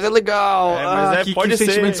ridículo, mas é legal. Mas pode ser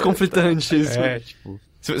sentimentos conflitantes. Tipo...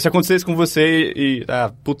 Se acontecesse com você e...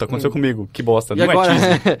 aconteceu comigo. Que bosta. Não agora, é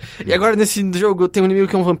cheesy. E agora nesse jogo tem um inimigo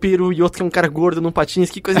que é um vampiro e outro que é um cara gordo num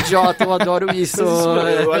patins. Que coisa idiota, eu adoro isso.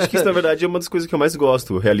 Eu acho que isso, na verdade, é uma das coisas que eu mais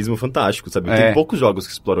gosto. O realismo fantástico, sabe? Tem poucos jogos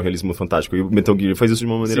que exploram o realismo fantástico. E o Metal Gear faz isso de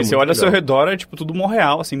uma maneira muito você olha ao legal. seu redor, é tipo tudo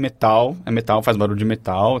real, assim, metal. É metal, faz barulho de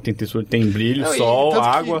metal. Tem textura, tem brilho, sol,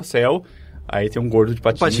 água, céu. Aí tem um gordo de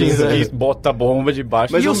patins que bota a bomba de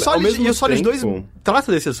baixo. Mas e o Solid 2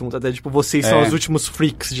 trata desse assunto até, tipo, vocês são os últimos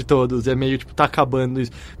freaks de todos, é meio, tipo, tá acabando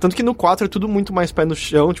isso. Tanto que no 4 é tudo muito mais pé no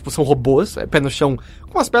chão, tipo, são robôs, pé no chão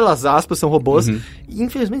com as belas aspas, são robôs, e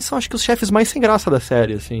infelizmente são, acho que, os chefes mais sem graça da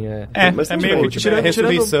série, assim, mas é meio que, tipo, a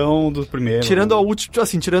ressurreição do primeiro. Tirando a última,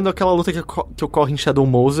 assim, tirando aquela luta que ocorre em Shadow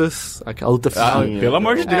Moses, aquela luta final. Pelo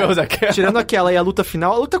amor de Deus, aquela. Tirando aquela e a luta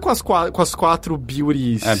final, a luta com as quatro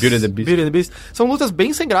Beauties. Beauty and the Beast. São lutas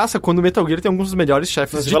bem sem graça, quando o Metal Gear tem alguns dos melhores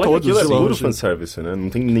chefes de todos. Aquilo é puro fanservice, né? Não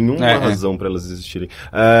tem nenhuma razão pra elas existirem.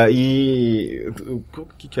 O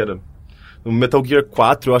que era? No Metal Gear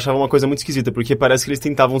 4 eu achava uma coisa muito esquisita, porque parece que eles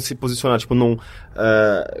tentavam se posicionar, tipo,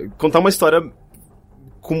 contar uma história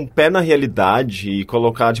com o pé na realidade e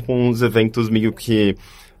colocar, tipo, uns eventos meio que...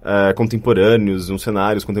 contemporâneos, uns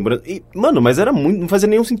cenários contemporâneos. E, mano, mas era muito... Não fazia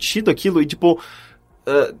nenhum sentido aquilo. E, tipo...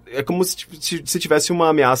 é como se tivesse uma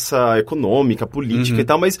ameaça econômica, política e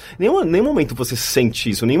tal, mas nenhum momento você sente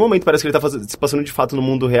isso. Nenhum momento parece que ele tá se passando de fato no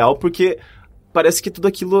mundo real, porque... Parece que tudo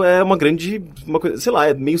aquilo é uma coisa, sei lá,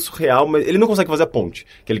 é meio surreal, mas ele não consegue fazer a ponte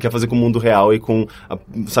que ele quer fazer com o mundo real e com,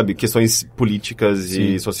 sabe, questões políticas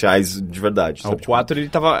e sociais de verdade. O 4, ele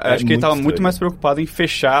tava, acho que ele tava muito mais preocupado em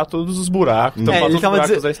fechar todos os buracos, tampar todos os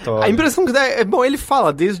buracos da história. A impressão que dá bom, ele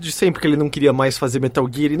fala desde sempre que ele não queria mais fazer Metal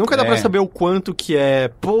Gear, e nunca dá pra saber o quanto que é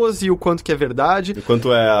pose e o quanto que é verdade. O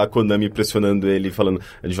quanto é a Konami pressionando ele, falando,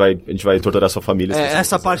 a gente vai torturar sua família.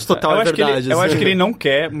 Essa parte total é verdade. Eu acho que ele não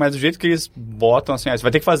quer, mas do jeito que eles botam assim, você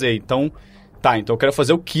vai ter que fazer, então eu quero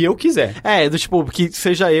fazer o que eu quiser. Do tipo, que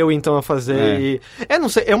seja eu então a fazer não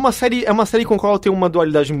sei, é uma série com a qual eu tenho uma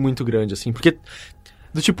dualidade muito grande, assim, porque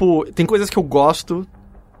do tipo, tem coisas que eu gosto,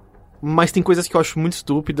 mas tem coisas que eu acho muito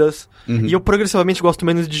estúpidas, e eu progressivamente gosto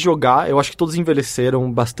menos de jogar. Eu acho que todos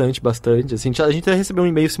envelheceram bastante, assim. A gente até recebeu um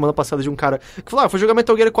e-mail semana passada de um cara que falou, eu vou jogar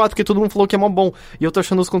Metal Gear 4 porque todo mundo falou que é mó bom, e eu tô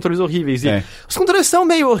achando os controles horríveis. E os controles são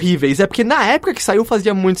meio horríveis, porque na época que saiu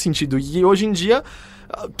fazia muito sentido, e hoje em dia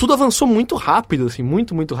tudo avançou muito rápido, assim,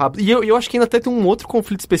 muito, muito rápido. E eu acho que ainda até tem um outro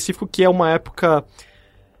conflito específico, que é uma época...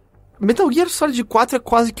 Metal Gear Solid 4 é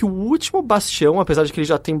quase que o último bastião, apesar de que ele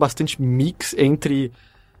já tem bastante mix entre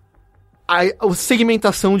a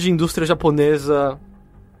segmentação de indústria japonesa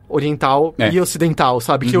oriental e ocidental,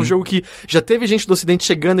 sabe? Que é um jogo que já teve gente do ocidente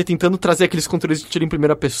chegando e tentando trazer aqueles controles de tiro em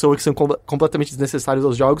primeira pessoa que são completamente desnecessários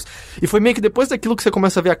aos jogos. E foi meio que depois daquilo que você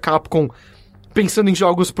começa a ver a Capcom pensando em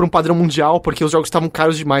jogos por um padrão mundial, porque os jogos estavam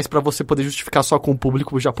caros demais pra você poder justificar só com o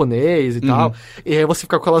público japonês e tal. E aí você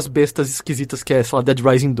fica com aquelas bestas esquisitas que é, sei lá, Dead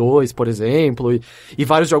Rising 2, por exemplo, e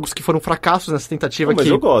vários jogos que foram fracassos nessa tentativa. Mas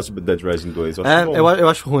eu gosto de Dead Rising 2, eu acho bom. Eu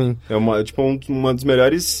acho ruim. É uma das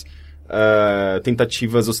melhores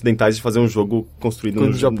tentativas ocidentais de fazer um jogo construído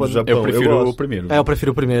no Japão. Eu prefiro o primeiro. Eu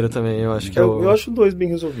prefiro o primeiro também, eu acho que eu acho o 2 bem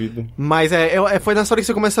resolvido. Mas foi nessa hora que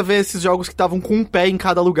você começa a ver esses jogos que estavam com um pé em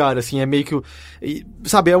cada lugar, assim, é meio que...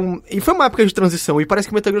 sabe, e foi uma época de transição, e parece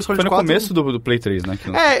que Metal Gear Solid 4... Foi no começo do Play 3, né?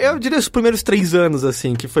 Eu diria os primeiros 3 anos,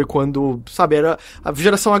 assim, que foi quando, sabe, era a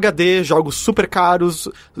geração HD, jogos super caros,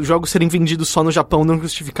 os jogos serem vendidos só no Japão não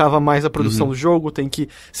justificava mais a produção do jogo, tem que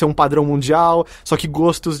ser um padrão mundial, só que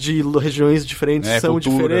gostos de regiões diferentes são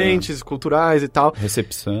diferentes, culturais e tal.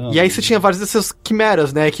 Recepção. E aí você tinha várias dessas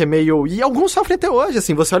quimeras, né, que é meio... E alguns sofrem até hoje,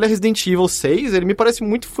 assim, você olha Resident Evil 6, ele me parece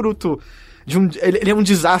muito fruto de ele é um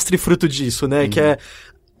desastre fruto disso, né, que é...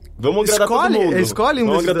 Vamos agradar todo mundo.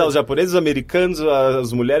 Vamos agradar os japoneses, os americanos,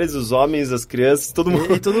 as mulheres, os homens, as crianças, todo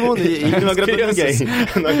mundo. E todo mundo. E não agradou ninguém.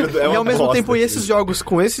 E ao mesmo tempo, esses jogos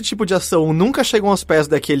com esse tipo de ação nunca chegam aos pés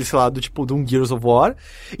daquele, sei lá, do tipo de um Gears of War.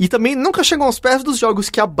 E também nunca chegam aos pés dos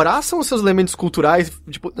jogos que abraçam os seus elementos culturais.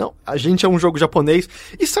 Tipo, não, a gente é um jogo japonês.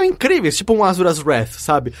 E são incríveis, tipo um Asura's Wrath,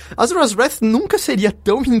 sabe? Asura's Wrath nunca seria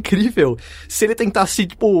tão incrível se ele tentasse,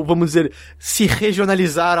 tipo, vamos dizer, se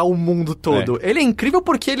regionalizar ao mundo todo. Ele é incrível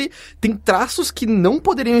porque ele tem traços que não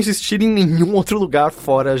poderiam existir em nenhum outro lugar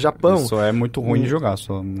fora Japão. Isso é muito ruim de jogar.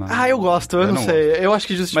 Eu gosto, eu não sei. Eu acho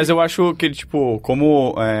que justifica. Mas eu acho que ele, tipo,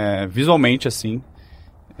 como visualmente, assim,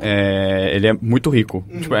 ele é muito rico.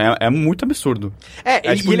 Tipo, é muito absurdo.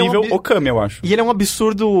 Tipo nível Okami, eu acho. E ele é um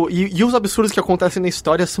absurdo... E os absurdos que acontecem na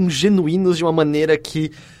história são genuínos de uma maneira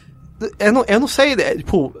que... Eu não sei,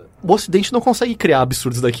 tipo... O Ocidente não consegue criar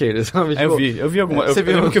absurdos daqueles, sabe? Tipo, eu vi alguma... Eu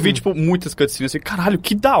lembro que eu vi, tipo, muitas cutscenes assim, caralho,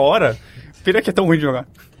 que da hora! Pena que é tão ruim de jogar.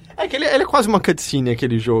 É que ele é quase uma cutscene,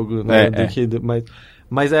 aquele jogo, né?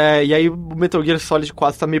 Mas e aí o Metal Gear Solid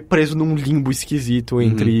 4 tá meio preso num limbo esquisito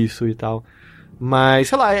entre isso e tal. Mas,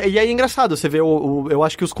 sei lá, e aí é engraçado, você vê, eu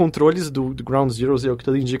acho que os controles do Ground Zeroes, o que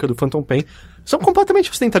tudo indica, do Phantom Pain, são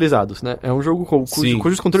completamente ocidentalizados, né? É um jogo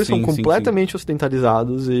cujos controles são completamente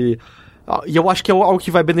ocidentalizados e eu acho que é algo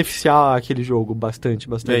que vai beneficiar aquele jogo bastante.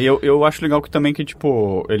 Eu acho legal que também que,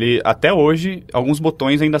 tipo, ele, até hoje, alguns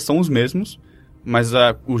botões ainda são os mesmos, mas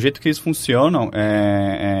o jeito que eles funcionam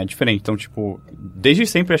é diferente. Então, tipo, desde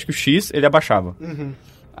sempre, acho que o X, ele abaixava.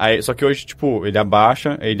 Aí, só que hoje, tipo, ele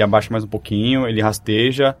abaixa mais um pouquinho, ele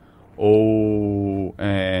rasteja, ou...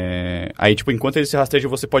 Aí, tipo, enquanto ele se rasteja,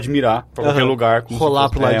 você pode mirar pra qualquer lugar. Rolar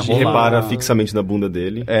pro ladinho. Repara fixamente na bunda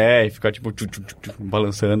dele. E ficar, tipo,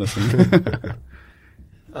 balançando, assim.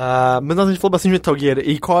 Mas a gente falou bastante de Metal Gear.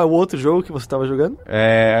 E qual é o outro jogo que você tava jogando?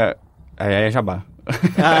 É Jabá.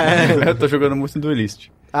 Eu tô jogando muito no Duelist.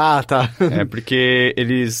 Tá. Porque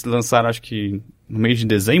eles lançaram, acho que no mês de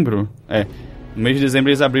dezembro. No mês de dezembro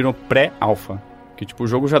eles abriram pré-alpha. Que, tipo, o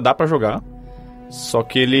jogo já dá pra jogar. Só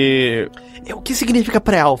que ele... O que significa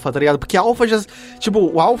pré-alpha, tá ligado? Porque alpha já... Tipo,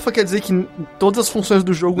 o alpha quer dizer que todas as funções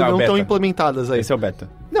do jogo não estão implementadas aí. Esse é o beta.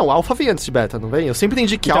 Não, o alpha vem antes de beta, não vem? Eu sempre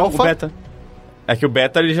entendi que então, alpha... o beta. É que o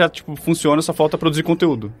beta, ele já, tipo, funciona, só falta produzir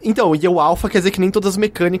conteúdo. Então, e o alpha quer dizer que nem todas as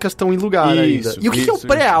mecânicas estão em lugar ainda. E o que é o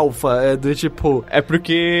pré-alpha? É do tipo... É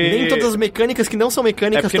porque... Nem todas as mecânicas que não são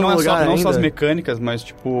mecânicas estão em lugar ainda. Não só as mecânicas, mas,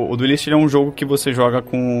 tipo, o Duelist é um jogo que você joga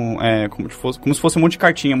com... como se fosse um monte de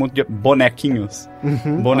cartinha, um monte de bonequinhos.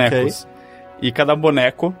 Bonecos. Okay. E cada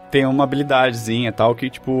boneco tem uma habilidadezinha e tal, que,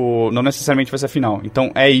 tipo, não necessariamente vai ser a final.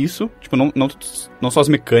 Então, é isso. Tipo, não só as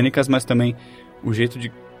mecânicas, mas também o jeito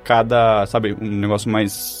de cada, sabe, um negócio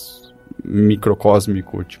mais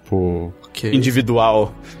microcósmico, tipo,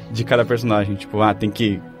 individual de cada personagem. Tipo, tem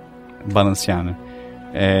que balancear, né?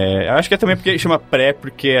 Eu acho que é também porque chama pré,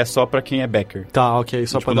 porque é só pra quem é backer. Tá, ok,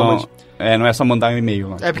 só tipo, pra dar uma... não é só mandar um e-mail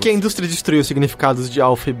lá. É porque a indústria destruiu os significados de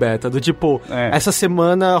alpha e beta, do tipo, essa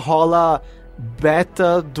semana rola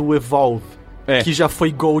beta do Evolve. Que já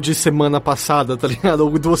foi Gold semana passada, tá ligado?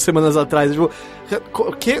 Ou 2 semanas atrás. Tipo,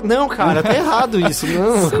 não, cara, tá errado isso.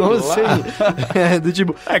 Não, como assim? Do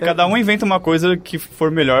tipo... cada um inventa uma coisa que for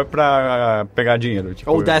melhor pra pegar dinheiro. Tipo,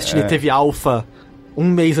 ou Destiny teve alpha 1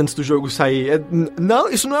 mês antes do jogo sair. Não,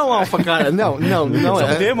 isso não é um alpha, cara. Não é.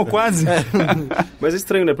 Um demo, quase. Mas é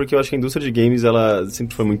estranho, né? Porque eu acho que a indústria de games, ela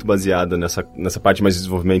sempre foi muito baseada nessa parte mais de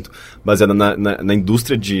desenvolvimento, baseada na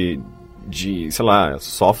indústria de, sei lá,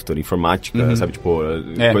 software, informática, sabe? Tipo,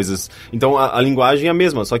 coisas... Então, a linguagem é a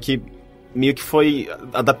mesma, só que meio que foi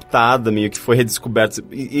adaptada, meio que foi redescoberta.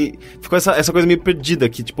 E ficou essa coisa meio perdida,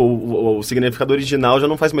 que, tipo, o significado original já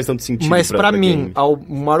não faz mais tanto sentido. Mas pra mim, game. o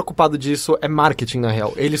maior culpado disso é marketing, na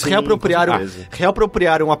real. Eles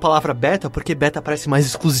reapropriaram a palavra beta, porque beta parece mais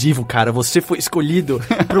exclusivo, cara. Você foi escolhido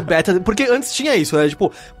pro beta. Porque antes tinha isso, né?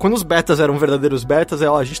 Tipo, quando os betas eram verdadeiros betas,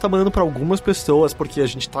 a gente tá mandando pra algumas pessoas, porque a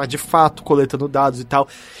gente tá, de fato, coletando dados e tal.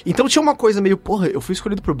 Então tinha uma coisa meio, porra, eu fui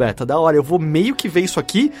escolhido pro beta, da hora, eu vou meio que ver isso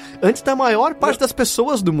aqui antes da maior parte das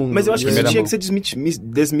pessoas do mundo. Mas eu acho que isso tinha que ser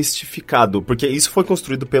desmistificado, porque isso foi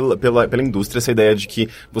construído pela indústria, essa ideia de que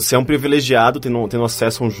você é um privilegiado tendo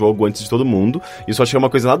acesso a um jogo antes de todo mundo. Isso eu achei uma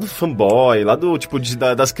coisa lá do fanboy, lá do tipo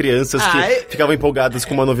das crianças que ficavam empolgadas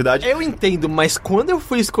com uma novidade. Eu entendo, mas quando eu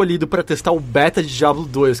fui escolhido pra testar o beta de Diablo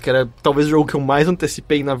 2, que era talvez o jogo que eu mais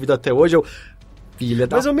antecipei na vida até hoje, filha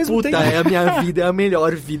da ao mesmo puta, tempo... a minha vida é a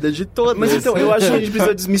melhor vida de todas. Mas então, eu acho que a gente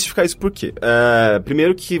precisa desmistificar isso por quê?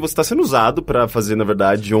 Primeiro que você tá sendo usado pra fazer, na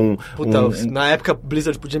verdade, na época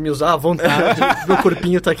Blizzard podia me usar à vontade, meu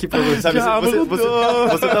corpinho tá aqui pra você. Sabe,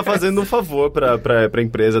 você tá fazendo um favor pra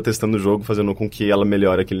empresa, testando o jogo, fazendo com que ela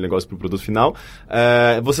melhore aquele negócio pro produto final.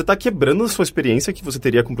 Você tá quebrando a sua experiência que você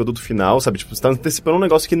teria com o produto final, sabe? Tipo, você tá antecipando um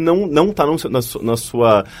negócio que não tá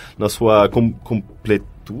na sua completude,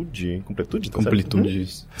 tá completude.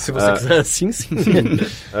 Se você quiser assim, sim.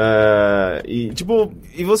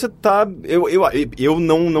 E você tá... Eu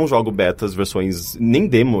não jogo betas, versões, nem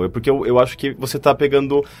demo, porque eu acho que você tá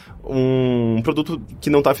pegando um produto que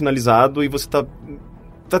não tá finalizado e você tá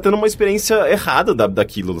tendo uma experiência errada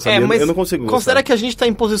daquilo, sabe? Mas eu não consigo... Considera que a gente tá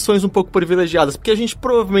em posições um pouco privilegiadas, porque a gente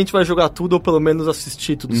provavelmente vai jogar tudo, ou pelo menos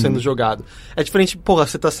assistir tudo sendo jogado. É diferente, porra,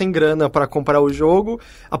 você tá sem grana pra comprar o jogo,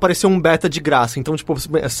 apareceu um beta de graça, então, tipo,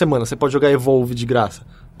 essa semana você pode jogar Evolve de graça.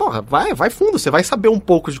 Porra, vai fundo, você vai saber um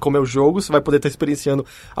pouco de como é o jogo, você vai poder estar experienciando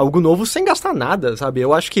algo novo sem gastar nada, sabe?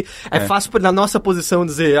 Eu acho que é fácil na nossa posição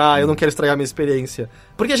dizer, eu não quero estragar minha experiência.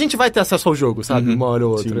 Porque a gente vai ter acesso ao jogo, sabe? Uma hora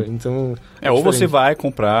ou outra. Sim. Então. Ou você vai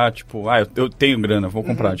comprar, tipo, eu tenho grana, vou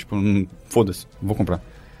comprar, tipo, foda-se, vou comprar.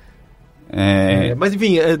 Mas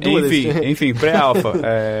enfim, Enfim, pré-alpha.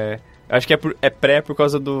 Acho que é pré por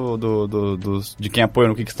causa de quem apoia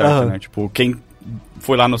no Kickstarter, né? Tipo, quem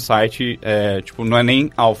foi lá no site, tipo, não é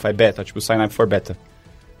nem alpha, é beta, tipo, sign up for beta.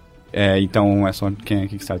 Então é só quem é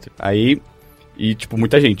Kickstarter. Aí, tipo,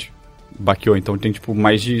 muita gente baqueou, então tem, tipo,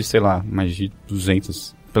 mais de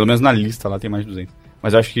 200. Pelo menos na lista lá tem mais de 200.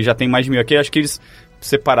 Mas eu acho que já tem mais de 1.000 aqui. Acho que eles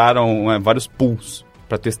separaram vários pools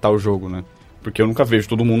pra testar o jogo, né? Porque eu nunca vejo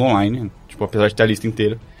todo mundo online, tipo, apesar de ter a lista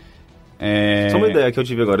inteira. Só uma ideia que eu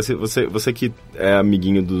tive agora, você que é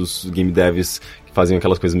amiguinho dos game devs que fazem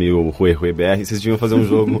aquelas coisas meio Rue BR, vocês deviam fazer um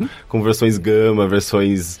jogo com versões Gama,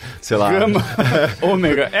 versões, sei lá... Gama,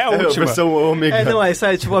 Ômega, é a última. Versão Ômega.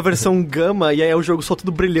 Essa é tipo a versão Gama, e aí é o jogo só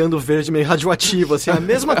tudo brilhando verde, meio radioativo, assim, a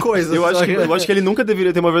mesma coisa. Eu acho que ele nunca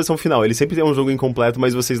deveria ter uma versão final, ele sempre tem um jogo incompleto,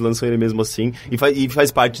 mas vocês lançam ele mesmo assim, e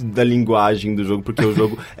faz parte da linguagem do jogo, porque o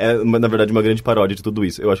jogo é, na verdade, uma grande paródia de tudo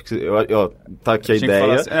isso. Eu acho que, tá aqui a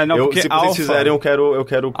ideia. Assim, se vocês fizerem, eu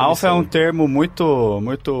quero alpha é um termo muito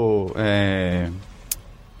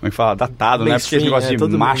como é que fala? Datado, né? Porque esse negócio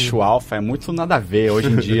de macho alfa é muito nada a ver hoje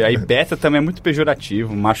em dia. Aí beta também é muito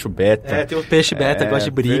pejorativo, macho beta. Tem o peixe beta, gosta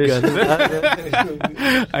de briga. Né?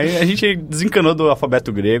 Aí a gente desencanou do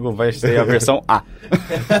alfabeto grego, vai ser a versão A.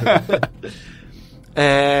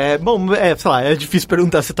 Sei lá, é difícil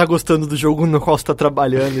perguntar se você tá gostando do jogo no qual você tá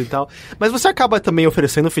trabalhando e tal. Mas você acaba também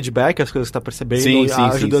oferecendo feedback, as coisas que você tá percebendo,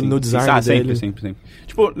 ajudando no design dele. Sempre.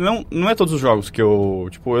 Tipo, não é todos os jogos que eu...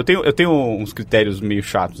 Tipo, eu tenho uns critérios meio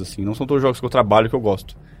chatos, assim. Não são todos os jogos que eu trabalho que eu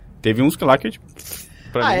gosto. Teve uns que lá que, tipo...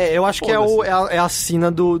 eu acho que é a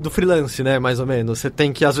sina do freelance, né, mais ou menos. Você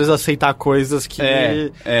tem que, às vezes, aceitar coisas que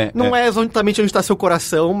não é exatamente onde tá seu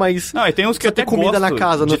coração, mas... Não, e tem uns que eu até comida gosto na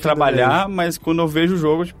casa, de trabalhar, mas quando eu vejo o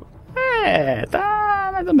jogo, tipo... tá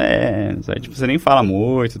mais ou menos. Aí, tipo, você nem fala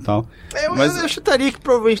muito e tal. Eu chutaria que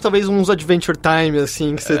provavelmente, talvez, uns Adventure Time,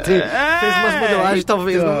 assim, que você fez umas modelagens,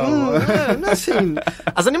 talvez... assim,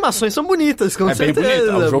 as animações são bonitas, com certeza.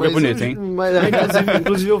 Bem bonito. O jogo é bonito, hein?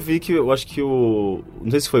 Inclusive, eu vi que, eu acho que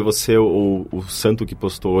não sei se foi você ou o Santo que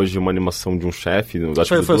postou hoje uma animação de um chefe.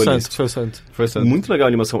 Foi o Santo. Muito legal a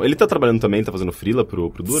animação. Ele tá trabalhando também, tá fazendo freela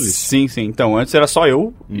pro Duelist? Sim. Então, antes era só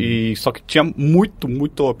eu, só que tinha muito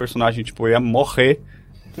personagem, tipo, eu ia morrer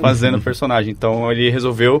fazendo personagem. Então, ele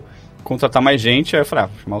resolveu contratar mais gente, aí eu falei,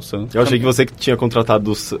 vou chamar o Santo. Eu achei que você que tinha contratado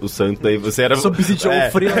o Santo, daí você era... Subsidiou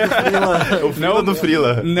o freela do freela. O freela do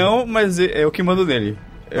freela. Não, mas é eu que mando nele.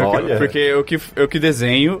 Porque eu que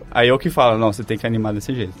desenho, aí eu que falo, não, você tem que animar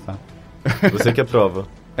desse jeito, tá? Você que aprova.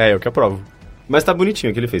 Eu que aprovo. Mas tá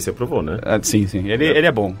bonitinho o que ele fez, você aprovou, né? Sim. Ele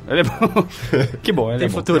é bom. Ele é bom. Que bom, ele Tem é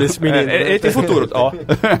bom. futuro esse menino. né? Ele tem futuro, ó.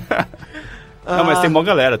 Não, mas tem mó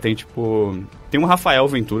galera. Tem, tipo... Tem um Rafael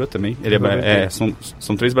Ventura também. Ele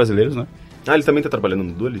são 3 brasileiros, né? Ah, ele também tá trabalhando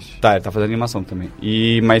no Duelist? Tá, ele tá fazendo animação também.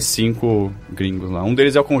 E mais 5 gringos lá. Um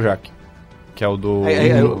deles é o Conjac, que é o do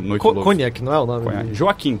Noite Louca. Cognac, não é o nome?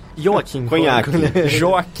 Joaquim. Conhaque.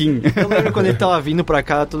 Joaquim. Eu lembro quando ele tava vindo pra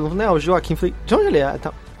cá, todo mundo, o Joaquim. Falei, de onde ele é?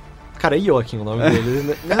 Tá. Cara, é Joaquim o nome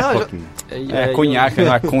dele. Não, Conhaque,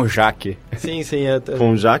 não é Conjac. Sim.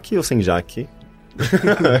 Com Jaque ou sem Jaque?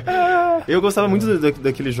 Eu gostava muito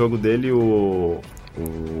daquele jogo dele, o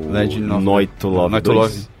Noite to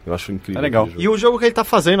Love. Eu acho incrível. É legal. E o jogo que ele tá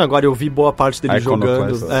fazendo agora, eu vi boa parte dele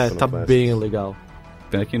jogando. Tá bem legal.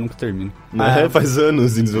 Pena que nunca termina. Faz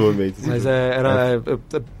anos em desenvolvimento. Mas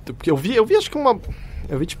eu vi acho que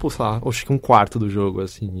eu vi tipo, sei lá, acho que um quarto do jogo,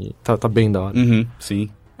 assim. Tá bem da hora. Sim.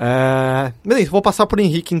 Beleza, vou passar por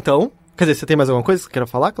Henrique então. Quer dizer, você tem mais alguma coisa que você queira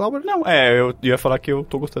falar, Cláudio? Não, eu ia falar que eu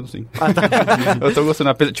tô gostando, sim. Ah, tá. Eu tô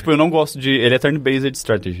gostando. Tipo, eu não gosto de... Ele é turn-based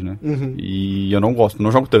strategy, né? E eu não gosto,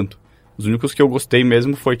 não jogo tanto. Os únicos que eu gostei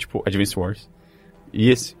mesmo foi, tipo, Advance Wars.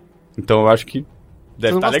 E esse. Então eu acho que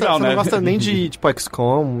deve estar legal, né? Você não gosta nem de, tipo,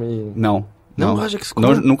 XCOM e... Não. Não gosta de XCOM?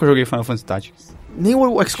 Nunca joguei Final Fantasy Tactics. Nem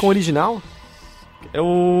o XCOM original?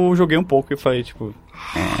 Eu joguei um pouco e falei, tipo...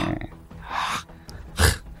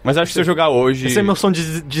 Mas acho que se eu jogar hoje... Esse é meu som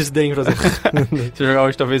de desdém, por exemplo. Se eu jogar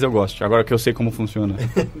hoje, talvez eu goste. Agora que eu sei como funciona.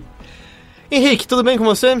 Henrique, tudo bem com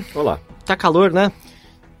você? Olá. Tá calor, né?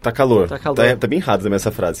 Tá calor. Tá bem errado também essa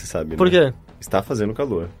frase, você sabe, Por quê? Está fazendo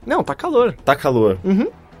calor. Não, tá calor. Tá calor.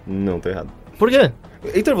 Não, tá errado. Por quê?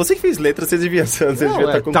 Heitor, você que fez letras, você devia estar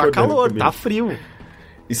concordando tá calor, comigo. tá frio.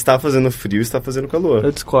 Está fazendo frio, está fazendo calor.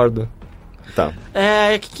 Eu discordo. Tá.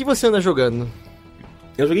 O que você anda jogando?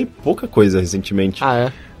 Eu joguei pouca coisa recentemente. Ah,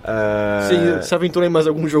 é? Você se aventurou em mais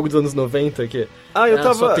algum jogo dos anos 90 que eu tava...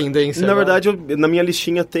 a sua tendência? Na verdade, na minha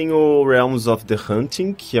listinha tem o Realms of the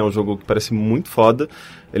Hunting, que é um jogo que parece muito foda.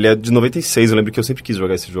 Ele é de 96, eu lembro que eu sempre quis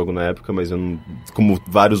jogar esse jogo na época, mas eu não, como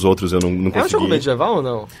vários outros eu não consegui. É um jogo medieval ou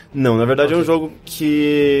não? Não, na verdade é um jogo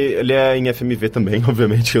que... Ele é em FMV também,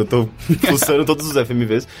 obviamente, eu tô fuçando todos os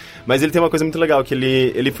FMVs. Mas ele tem uma coisa muito legal, que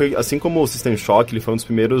ele foi, assim como o System Shock, ele foi um dos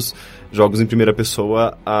primeiros jogos em primeira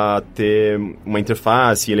pessoa a ter uma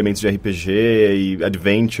interface, elementos de RPG e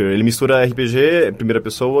Adventure. Ele mistura RPG, primeira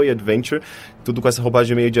pessoa e Adventure, tudo com essa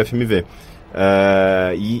roupagem meio de FMV.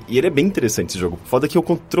 E ele é bem interessante esse jogo. Foda que o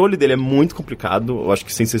controle dele é muito complicado. Eu acho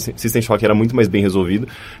que sem System Shock era muito mais bem resolvido,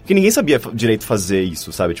 porque ninguém sabia direito fazer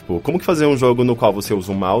isso, sabe? Tipo, como que fazer um jogo no qual você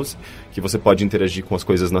usa um mouse, que você pode interagir com as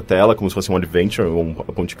coisas na tela, como se fosse um adventure ou um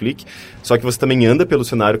point-click, só que você também anda pelo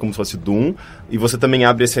cenário como se fosse Doom, e você também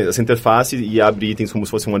abre essa interface e abre itens como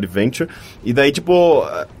se fosse um adventure. E daí, tipo,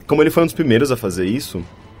 como ele foi um dos primeiros a fazer isso,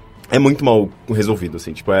 é muito mal resolvido,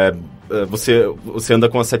 assim, tipo, você anda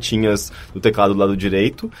com as setinhas do teclado do lado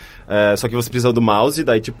direito, só que você precisa do mouse,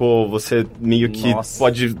 daí, tipo, você meio que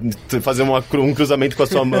pode fazer um cruzamento com a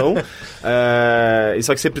sua mão, e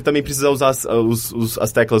só que você também precisa usar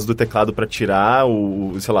as teclas do teclado pra tirar,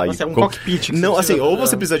 sei lá... Nossa, é um cockpit. Não, assim, ou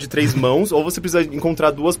você precisa de 3 mãos, ou você precisa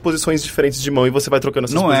encontrar 2 posições diferentes de mão e você vai trocando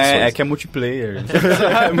essas posições. Não é que é multiplayer.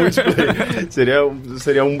 É multiplayer.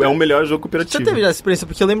 Seria um melhor jogo cooperativo. Você teve essa experiência?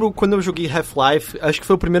 Porque eu lembro quando eu joguei Half-Life, acho que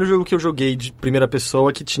foi o primeiro jogo que eu joguei de primeira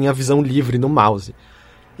pessoa que tinha visão livre no mouse.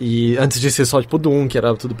 E antes de ser só tipo Doom, que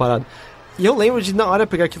era tudo parado. E eu lembro de na hora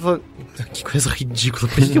pegar aquilo e falar, que coisa ridícula,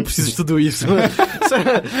 por que eu preciso de tudo isso?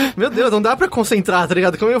 Meu Deus, não dá pra concentrar, tá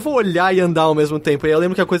ligado? Como eu vou olhar e andar ao mesmo tempo? E eu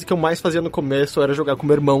lembro que a coisa que eu mais fazia no começo era jogar com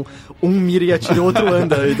meu irmão. Um mira e atira, o outro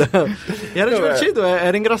anda. E era divertido,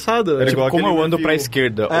 era engraçado. Era tipo, como eu ando pra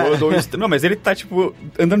esquerda, ou eu dou... Não, mas ele tá, tipo,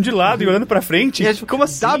 andando de lado e olhando pra frente. E tipo, como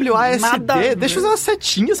assim? WASD, deixa eu usar umas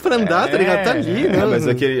setinhas pra andar, tá ligado? Tá ali, né? Mas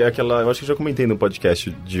eu acho que eu já comentei no podcast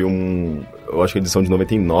de eu acho que a edição de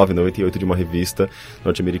 99, 98 de uma revista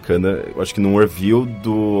norte-americana, eu acho que num review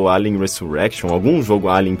do Alien Resurrection, algum jogo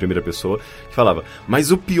Alien em primeira pessoa, que falava,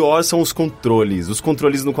 mas o pior são os controles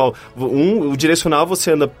no qual o direcional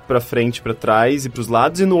você anda pra frente, pra trás e pros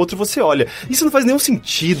lados, e no outro você olha. Isso não faz nenhum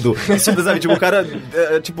sentido. Isso, sabe, tipo, o cara,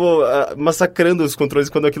 massacrando os controles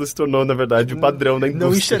quando aquilo se tornou, na verdade, o padrão da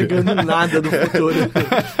indústria. Não enxergando nada do futuro.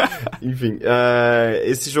 Enfim,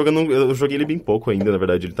 esse jogo eu joguei ele bem pouco ainda, na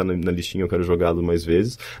verdade ele tá na listinha, eu quero jogá-lo mais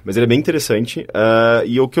vezes, mas ele é bem interessante,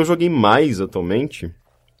 e o que eu joguei mais atualmente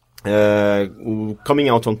é o Coming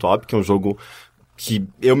Out on Top, que é um jogo que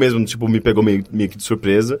eu mesmo, tipo, me pegou meio que de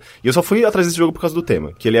surpresa, e eu só fui atrás desse jogo por causa do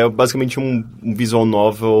tema, que ele é basicamente um visual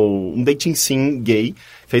novel, um dating sim gay,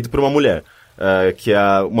 feito por uma mulher. que é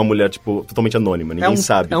uma mulher, tipo, totalmente anônima, ninguém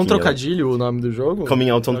sabe. É um quem trocadilho o nome do jogo? Coming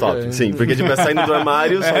out on top, sim. Porque, tipo, é saindo do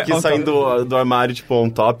armário, só que saindo do armário, tipo, on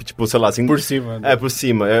top, tipo, sei lá, assim... Por cima. É, por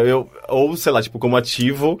cima. Ou, sei lá, tipo, como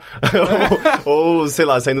ativo, ou, sei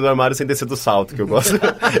lá, saindo do armário sem descer do salto, que eu gosto.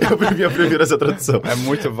 eu prefiro essa tradução. É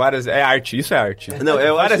muito, várias... É arte, isso é arte. Não,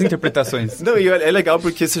 várias interpretações. Não, e é legal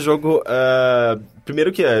porque esse jogo...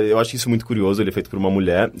 primeiro que eu acho isso muito curioso, ele é feito por uma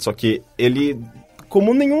mulher, só que ele...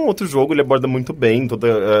 Como nenhum outro jogo, ele aborda muito bem,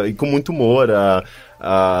 e com muito humor,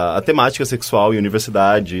 a temática sexual em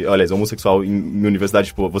universidade, aliás, homossexual em universidade,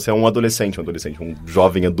 tipo, você é um adolescente, um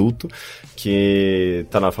jovem adulto que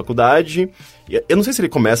tá na faculdade. Eu não sei se ele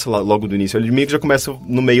começa logo do início, ele meio que já começa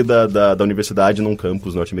no meio da universidade, num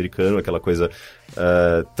campus norte-americano, aquela coisa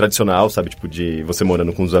tradicional, sabe, tipo, de você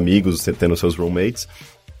morando com os amigos, tendo seus roommates.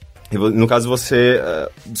 E, no caso, você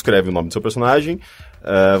escreve o nome do seu personagem,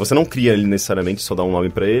 você não cria ele necessariamente, só dá um nome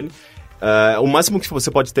pra ele. O máximo que você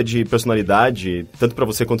pode ter de personalidade, tanto pra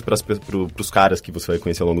você quanto pros caras que você vai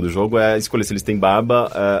conhecer ao longo do jogo, é escolher se eles têm barba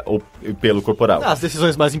ou pelo corporal. As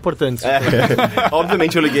decisões mais importantes.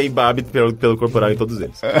 Obviamente eu liguei barba e pelo corporal em todos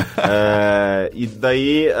eles. E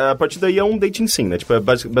daí, a partir daí é um dating sim, né? Tipo, é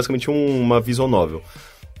basicamente uma visual novel.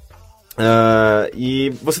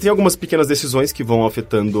 E você tem algumas pequenas decisões que vão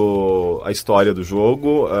afetando a história do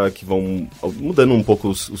jogo, que vão mudando um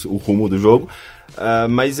pouco o rumo do jogo,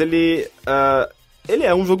 mas ele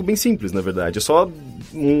é um jogo bem simples, na verdade. É só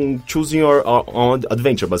um choosing your own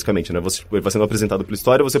adventure, basicamente, né? Você vai sendo apresentado pela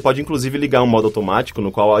história, você pode inclusive ligar um modo automático,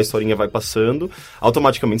 no qual a historinha vai passando,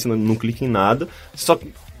 automaticamente, você não clica em nada, você só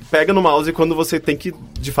pega no mouse quando você tem que,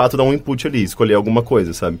 de fato, dar um input ali, escolher alguma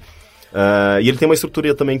coisa, sabe? E ele tem uma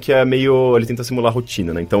estrutura também que é meio... Ele tenta simular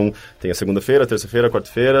rotina, né? Então, tem a segunda-feira, a terça-feira, a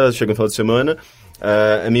quarta-feira, chega no final de semana.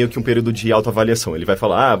 É meio que um período de autoavaliação. Ele vai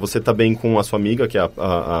falar, você tá bem com a sua amiga, que é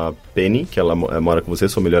a Penny, que ela mora com você,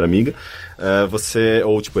 sua melhor amiga.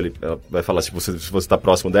 Ou, tipo, ela vai falar se você tá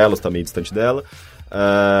próximo dela, se tá meio distante dela.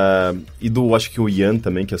 Acho que o Ian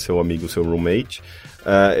também, que é seu amigo, seu roommate.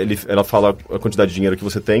 Ela fala a quantidade de dinheiro que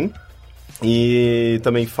você tem. E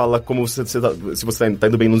também fala como se você tá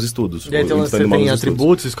indo bem nos estudos. E aí, então você tem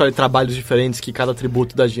atributos, escolhe trabalhos diferentes, que cada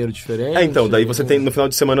atributo dá dinheiro diferente. Então, daí você tem, no final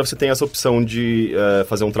de semana, você tem essa opção de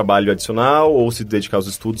fazer um trabalho adicional, ou se dedicar aos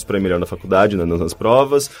estudos para ir melhor na faculdade, nas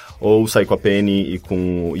provas, ou sair com a Penny e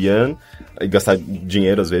com o Ian, e gastar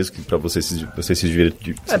dinheiro, às vezes, pra você se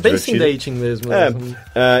divertir. Bem sim dating mesmo.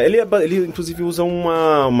 Ele, inclusive, usa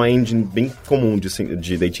uma engine bem comum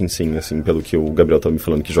de dating sim, assim, pelo que o Gabriel tá me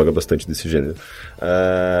falando, que joga bastante desse gênero.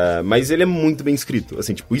 Mas ele é muito bem escrito,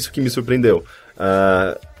 assim, tipo, isso que me surpreendeu.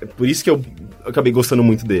 Por isso que eu acabei gostando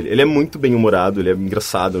muito dele. Ele é muito bem humorado, ele é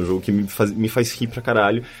engraçado, é um jogo que me faz rir pra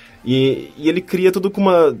caralho. E ele cria tudo com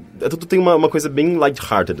tudo tem uma coisa bem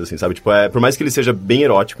light-hearted, assim, sabe? Tipo, por mais que ele seja bem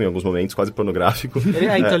erótico em alguns momentos, quase pornográfico.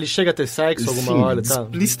 Então ele chega a ter sexo alguma hora, tá?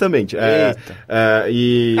 Explicitamente. É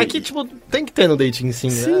que, tipo, tem que ter no dating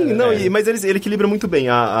sim. Sim, mas ele equilibra muito bem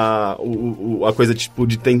a coisa, tipo,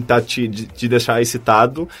 de tentar te deixar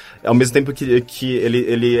excitado, ao mesmo tempo que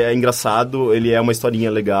ele é engraçado, ele é uma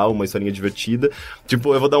historinha legal, uma historinha divertida.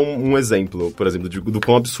 Tipo, eu vou dar um exemplo, por exemplo, do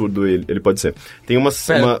quão absurdo ele pode ser. Tem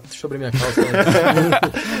Deixa eu abrir minha calça.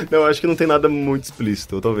 Não, acho que não tem nada muito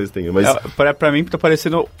explícito, ou talvez tenha, mas... Pra mim tá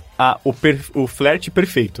parecendo o flerte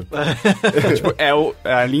perfeito. Tipo, é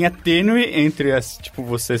a linha tênue entre tipo,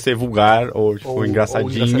 você ser vulgar ou, tipo,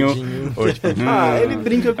 engraçadinho. Ou, tipo, ele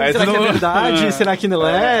brinca com... Será que é verdade? Será que não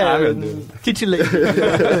é? Meu Deus. Que te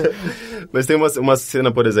lembra? Mas tem uma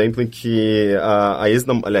cena, por exemplo, em que a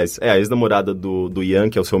ex-namorada do Ian,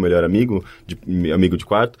 que é o seu melhor amigo de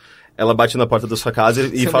quarto, ela bate na porta da sua casa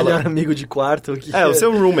e seu fala... melhor amigo de quarto. O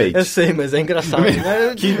seu roommate. Eu sei, mas é engraçado.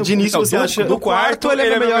 Que de início você acha... Do quarto ele é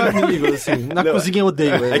meu melhor amigo, assim. Na cozinha eu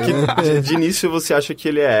odeio ele. É que de início você acha que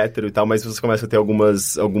ele é hétero e tal, mas você começa a ter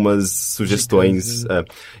algumas sugestões.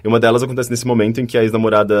 E uma delas acontece nesse momento em que a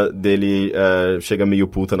ex-namorada dele chega meio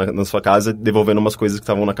puta na sua casa, devolvendo umas coisas que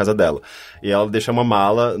estavam na casa dela. E ela deixa uma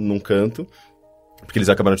mala num canto, porque eles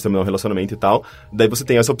acabaram de terminar um relacionamento e tal. Daí você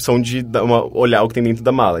tem essa opção de olhar o que tem dentro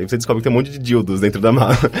da mala. E você descobre que tem um monte de dildos dentro da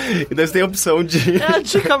mala. E daí você tem a opção de... É a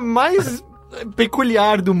dica mais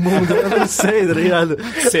peculiar do mundo. Eu não sei, tá ligado?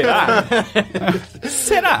 Será?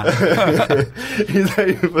 Será? E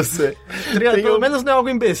daí você... Pelo menos não é algo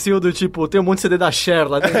imbecil do tipo, tem um monte de CD da Cher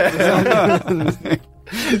lá dentro.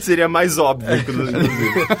 Seria mais óbvio, inclusive.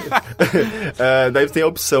 Daí tem a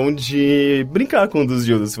opção de brincar com um dos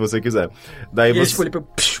dildos, se você quiser. Daí E você... ele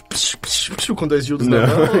com 2 dildos Não, na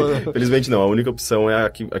mão. infelizmente não. A única opção é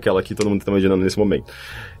aquela que todo mundo tá imaginando nesse momento.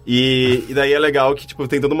 E daí é legal que, tipo,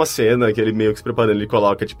 tem toda uma cena que ele meio que se preparando, ele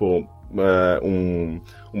coloca, tipo,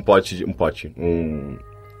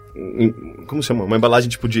 como se chama? Uma embalagem,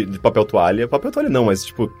 tipo, de papel toalha. Papel toalha não, mas,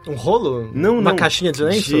 tipo... Um rolo? Não, Uma caixinha de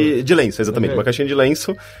lenço? De lenço, exatamente. Ok. Uma caixinha de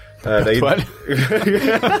lenço. Daí... Toalha?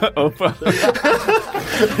 Opa.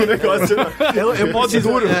 O negócio... Eu preciso,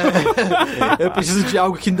 eu preciso de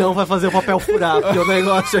algo que não vai fazer o papel furar, porque o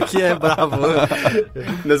negócio aqui é bravo.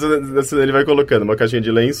 Nessa ele vai colocando uma caixinha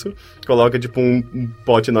de lenço, coloca, tipo, um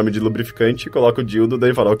pote enorme de lubrificante, coloca o dildo,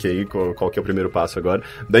 daí fala, ok, qual que é o primeiro passo agora?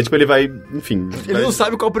 Daí, tipo, ele vai, enfim... Ele não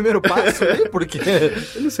sabe qual é o primeiro passo, né? Porque...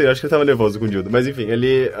 Eu não sei, eu acho que ele tava nervoso com o dildo. Mas, enfim,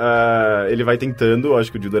 ele vai tentando, eu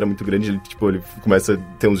acho que o dildo era muito grande, ele começa a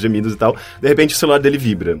ter uns gemidos e tal. De repente, o celular dele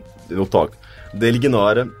vibra, ele toca. Daí ele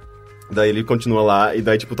ignora, daí ele continua lá, e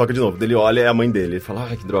daí, tipo, toca de novo. Daí ele olha, é a mãe dele, ele fala,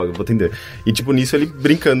 que droga, vou atender. E, tipo, nisso ele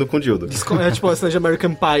brincando com o dildo. É tipo uma cena de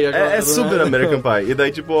American Pie agora. É super American Pie. E daí,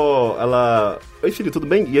 tipo, ela... Oi, filho, tudo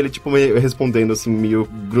bem? E ele, tipo, meio respondendo, assim, meio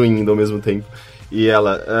grunhindo ao mesmo tempo. E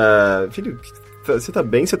ela, filho... Você tá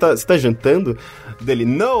bem? Você tá jantando? Dele,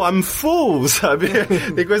 no, I'm full, sabe?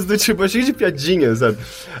 Tem coisa do tipo, é cheio de piadinha, sabe?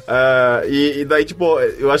 E daí, tipo,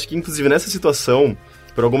 eu acho que, inclusive, nessa situação,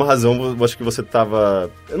 por alguma razão, eu acho que você tava...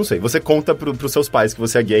 Eu não sei, você conta pros seus pais que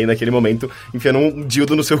você é gay naquele momento, enfiando um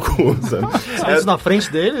dildo no seu cu, sabe? Isso na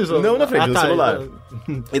frente deles? Ou... Não na frente, no celular.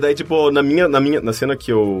 E daí, tipo, na cena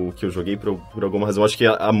que eu joguei, por alguma razão, acho que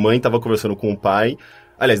a mãe tava conversando com o pai.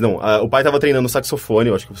 Aliás, não, o pai tava treinando saxofone,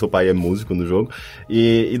 eu acho que o seu pai é músico no jogo.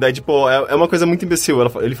 E daí, tipo, é uma coisa muito imbecil.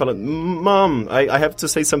 Ele fala, Mom, I have to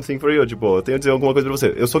say something for you. Tipo, eu tenho que dizer alguma coisa pra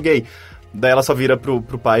você. Eu sou gay. Daí ela só vira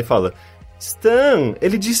pro pai e fala... Stan,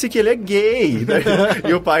 ele disse que ele é gay.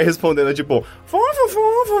 E o pai respondendo, tipo...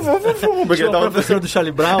 Porque ele tava... o professor do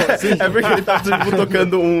Charlie Brown, assim? É porque ele tava, tipo,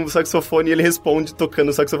 tocando um saxofone e ele responde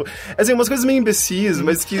tocando saxofone. Assim, umas coisas meio imbecis,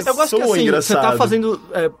 mas que eu gosto soam que, assim, engraçado. Você tá fazendo...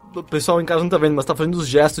 o pessoal em casa não tá vendo, mas tá fazendo os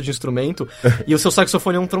gestos de instrumento e o seu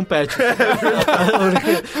saxofone é um trompete.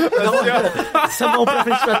 Essa mão pra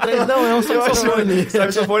frente e pra trás, não, é um saxofone. O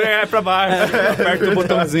saxofone é pra baixo, aperta o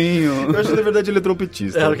botãozinho. Eu acho que, na verdade, ele é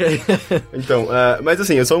trompetista. Ok. Então, mas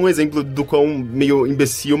assim, é só um exemplo do quão meio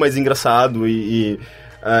imbecil, mas engraçado e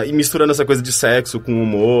misturando essa coisa de sexo com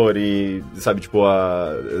humor e, sabe, tipo,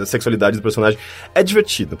 a sexualidade do personagem. É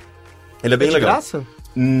divertido. Ele é bem legal. De graça?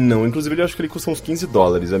 Não, inclusive eu acho que ele custa uns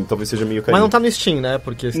 $15, talvez seja meio carinho. Mas não tá no Steam, né?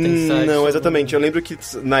 Porque você tem sexo. Não, exatamente. Eu lembro que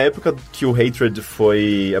na época que o Hatred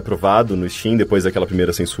foi aprovado no Steam, depois daquela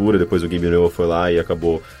primeira censura, depois o Gabe Newell foi lá e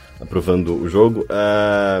acabou aprovando o jogo,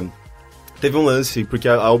 teve um lance, porque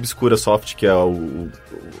a Obscura Soft, que é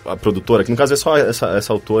a produtora, que no caso é só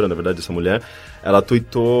essa autora, na verdade, essa mulher, ela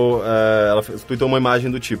tweetou uma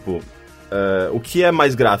imagem do tipo, o que é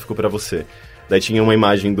mais gráfico pra você? Daí tinha uma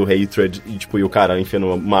imagem do Hatred e o cara enfiando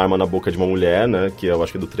uma arma na boca de uma mulher, né, que eu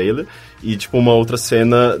acho que é do trailer, e, tipo, uma outra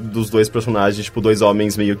cena dos dois personagens, tipo, dois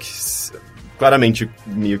homens meio que... Claramente,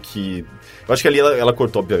 meio que... Eu acho que ali ela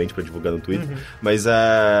cortou, obviamente, pra divulgar no Twitter, mas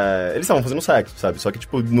eles estavam fazendo sexo, sabe? Só que,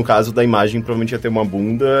 tipo, no caso da imagem, provavelmente ia ter uma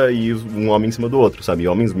bunda e um homem em cima do outro, sabe? E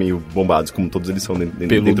homens meio bombados, como todos eles são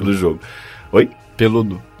dentro do jogo. Oi?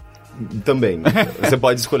 Peludo. Também. Você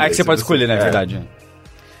pode escolher. É que você pode escolher, né? É verdade.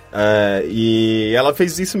 E ela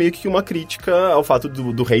fez isso meio que uma crítica ao fato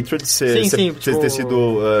do Hatred ter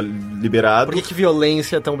sido liberado. Por que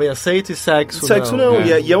violência é tão bem aceita e sexo não?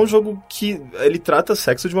 E é um jogo que ele trata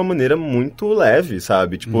sexo de uma maneira muito leve,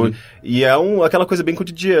 sabe? Tipo, e é aquela coisa bem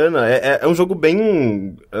cotidiana. É um jogo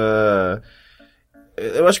bem...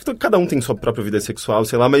 eu acho que cada um tem sua própria vida sexual,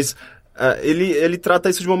 sei lá, mas... ele trata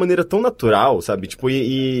isso de uma maneira tão natural, sabe? Tipo,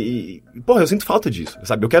 porra, eu sinto falta disso,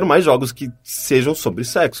 sabe? Eu quero mais jogos que sejam sobre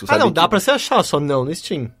sexo, sabe? Não, dá pra você achar, só não no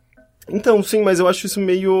Steam. Então, sim, mas eu acho isso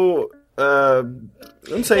meio...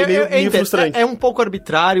 eu não sei, meio frustrante. É um pouco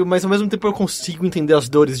arbitrário, mas ao mesmo tempo eu consigo entender as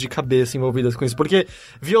dores de cabeça envolvidas com isso, porque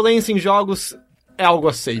violência em jogos... é algo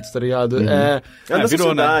aceito, tá ligado? É na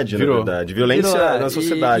sociedade, né? Na verdade. Violência na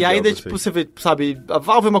sociedade. E aí, tipo, você vê, sabe, a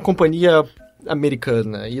Valve é uma companhia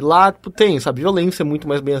americana, e lá, tipo, tem, sabe, violência é muito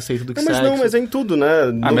mais bem aceita do que sexo. Mas é em tudo, né?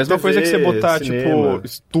 A mesma coisa que você botar, cinema. tipo,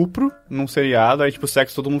 estupro num seriado, aí, tipo,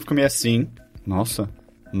 sexo, todo mundo fica meio assim. Nossa,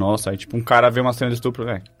 aí, tipo, um cara vê uma cena de estupro,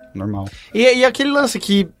 normal. E aquele lance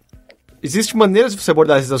que existe maneiras de você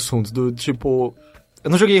abordar esses assuntos, do tipo...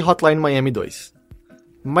 Eu não joguei Hotline Miami 2.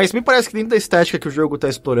 Mas me parece que dentro da estética que o jogo tá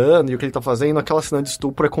explorando e o que ele tá fazendo, aquela cena de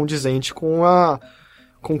estupro é condizente com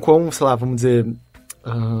quão, sei lá, vamos dizer...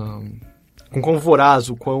 com quão voraz,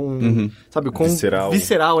 o quão, sabe, o quão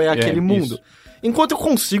visceral é aquele mundo. Isso. Enquanto eu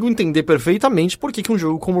consigo entender perfeitamente por que um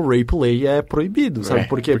jogo como Replay é proibido, sabe?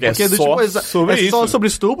 Porque é só sobre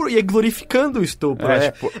estupro e é glorificando o estupro.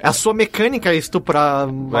 É a sua mecânica é estuprar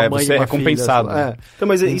uma mãe e uma recompensado. Filha. Então,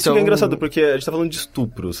 mas isso que é engraçado, porque a gente tá falando de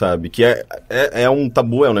estupro, sabe? Que é um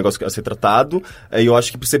tabu, é um negócio a ser tratado, e eu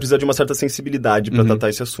acho que você precisa de uma certa sensibilidade pra tratar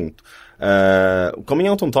esse assunto. O Coming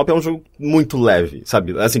Out on Top é um jogo muito leve,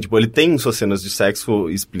 sabe? Assim, tipo, ele tem suas cenas de sexo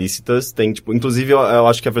explícitas, tem, tipo, inclusive eu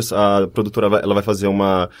acho que a produtora ela vai fazer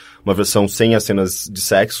uma versão sem as cenas de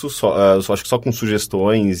sexo, acho que só com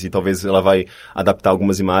sugestões, e talvez ela vai adaptar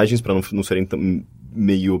algumas imagens pra não serem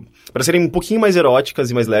para serem um pouquinho mais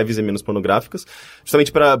eróticas e mais leves e menos pornográficas,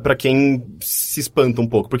 justamente pra quem se espanta um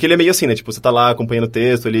pouco. Porque ele é meio assim, né? Tipo, você tá lá acompanhando o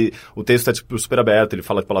texto, o texto é tipo super aberto, ele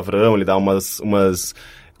fala de palavrão, ele dá umas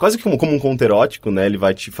quase que como um conto erótico, né? Ele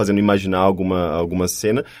vai te fazendo imaginar alguma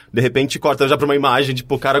cena. De repente, corta já pra uma imagem,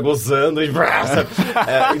 tipo, o cara gozando e...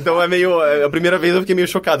 então é meio... A primeira vez eu fiquei meio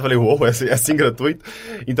chocado. Falei, uou, é assim gratuito?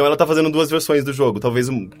 Então ela tá fazendo 2 versões do jogo. Talvez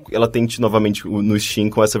ela tente novamente no Steam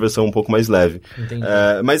com essa versão um pouco mais leve. Entendi.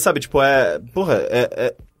 Mas, sabe, tipo, é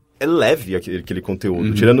leve aquele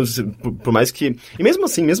conteúdo. Tirando, por mais que... E mesmo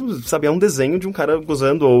assim, sabe, é um desenho de um cara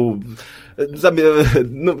gozando ou... Sabe,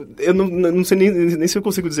 eu não sei nem se eu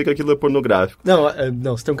consigo dizer que aquilo é pornográfico.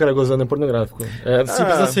 Não, se tem um cara gozando é pornográfico. É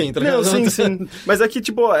simples assim, tá ligado? Não, sim. Mas é que,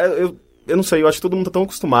 tipo, eu não sei, eu acho que todo mundo tá tão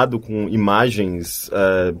acostumado com imagens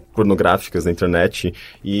pornográficas na internet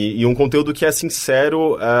e um conteúdo que é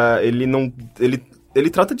sincero, ele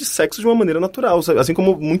trata de sexo de uma maneira natural, sabe? Assim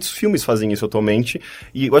como muitos filmes fazem isso atualmente,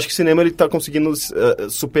 e eu acho que o cinema ele tá conseguindo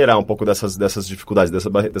superar um pouco dessas dificuldades,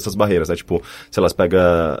 dessas barreiras, né? Tipo, sei lá, você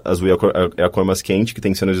pega Azul é a Cor Mais Quente, que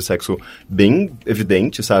tem cenas de sexo bem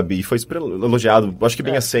evidentes, sabe? E foi super elogiado, eu acho que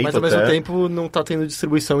bem aceito até. Mas ao mesmo tempo não tá tendo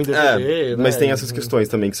distribuição em DVD, né? Mas tem essas questões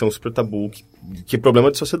também que são super tabu, que é problema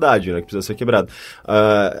de sociedade, né? Que precisa ser quebrado.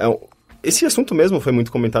 Esse assunto mesmo foi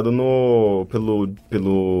muito comentado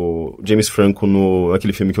pelo James Franco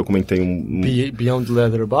naquele filme que eu comentei. Beyond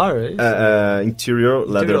Leather Bar, é isso? Interior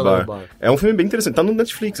Leather Bar. É um filme bem interessante. Tá no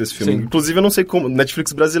Netflix esse filme. Sim. Inclusive, eu não sei como...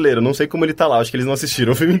 Netflix brasileiro. Não sei como ele tá lá. Acho que eles não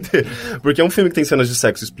assistiram o filme inteiro. Porque é um filme que tem cenas de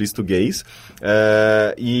sexo explícito gays.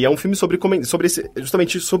 E é um filme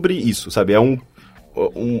justamente sobre isso, sabe? É um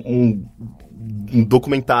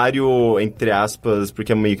documentário, entre aspas,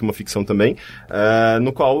 porque é meio que uma ficção também,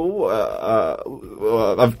 no qual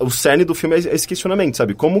o cerne do filme é esse questionamento,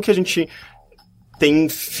 sabe? Como que a gente tem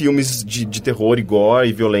filmes de terror e gore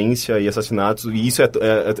e violência e assassinatos, e isso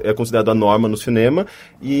é considerado a norma no cinema,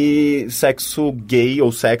 e sexo gay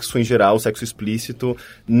ou sexo em geral, sexo explícito,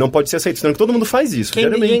 não pode ser aceito, senão que todo mundo faz isso,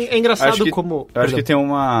 geralmente. É engraçado como... Eu acho que tem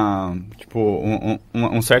uma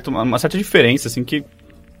certa diferença, assim, que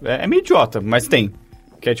é meio idiota, mas tem.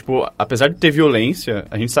 Que é, tipo, apesar de ter violência,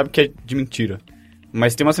 a gente sabe que é de mentira.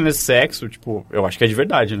 Mas tem uma cena de sexo, tipo, eu acho que é de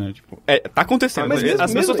verdade, né? Tipo, tá acontecendo. Mas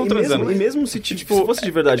as pessoas estão transando. E mesmo se fosse de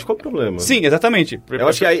verdade, qual o problema? Sim, exatamente. Eu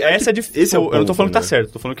acho que essa é difícil. Eu não tô falando que tá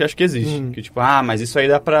certo, tô falando que acho que existe. Que, tipo, mas isso aí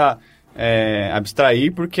dá pra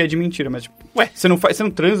abstrair porque é de mentira. Mas, tipo, você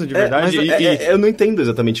não transa de verdade? Eu não entendo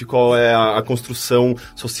exatamente qual é a construção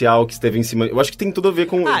social que esteve em cima. Eu acho que tem tudo a ver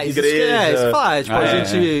com igreja. Isso faz. Tipo, a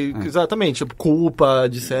gente... Exatamente. Tipo, culpa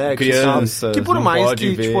de sexo. Crianças. Que por mais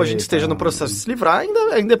que tipo, a gente esteja no processo de se livrar,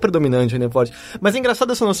 ainda é predominante, ainda é forte. Mas é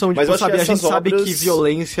engraçado essa noção de, tipo, sabe, a gente sabe que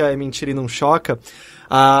violência é mentira e não choca.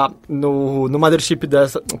 No Mothership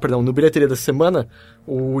no Bilheteria dessa semana,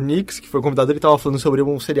 o Nix, que foi o convidado, ele tava falando sobre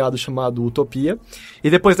um seriado chamado Utopia, e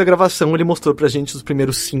depois da gravação ele mostrou pra gente os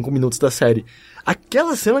primeiros 5 minutos da série.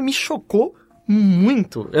 Aquela cena me chocou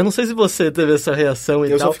muito. Eu não sei se você teve essa reação e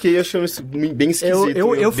tal. Eu só fiquei achando isso bem esquisito.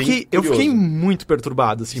 Eu fiquei muito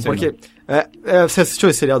perturbado, assim, porque... você assistiu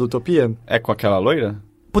esse seriado Utopia? É com aquela loira?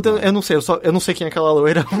 Puta, eu não sei, eu não sei quem é aquela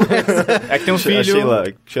loira, mas... É que tem um filho...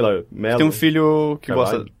 Sheila Mello. Tem um filho que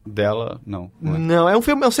gosta dela. Não, é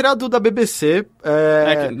um seriado da BBC.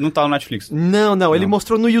 Que não tá no Netflix. Não, ele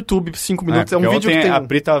mostrou no YouTube 5 minutos. É um vídeo que tem... A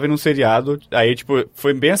Pri tava vendo um seriado, aí, tipo,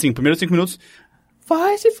 foi bem assim, primeiros 5 minutos...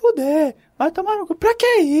 Vai se fuder, vai tomar no cu, pra que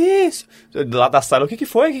isso? Lá da sala, o que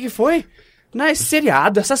foi? Não, esse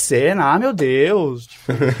seriado, essa cena, meu Deus.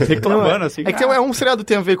 Tipo, reclamando, assim. É que é um seriado que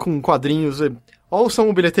tem a ver com quadrinhos... Ouçam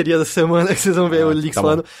o Bilheteria da semana que vocês vão ver o Leaks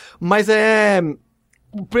falando. Mas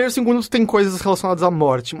o primeiro 5 minutos tem coisas relacionadas à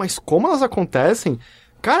morte. Mas como elas acontecem,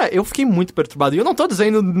 Cara, eu fiquei muito perturbado. E eu não tô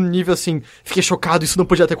dizendo no nível assim, fiquei chocado, isso não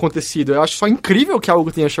podia ter acontecido. Eu acho só incrível que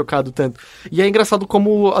algo tenha chocado tanto. E é engraçado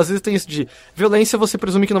como, às vezes, tem isso de violência, você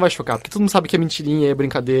presume que não vai chocar, porque todo mundo sabe que é mentirinha, é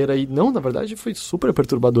brincadeira. E não, na verdade, foi super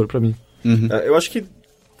perturbador pra mim. Eu acho que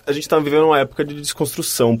a gente tá vivendo uma época de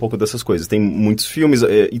desconstrução um pouco dessas coisas. Tem muitos filmes,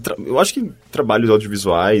 eu acho que trabalhos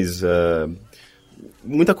audiovisuais...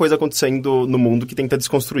 muita coisa acontecendo no mundo que tenta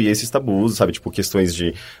desconstruir esses tabus, sabe? Tipo, questões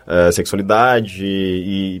de sexualidade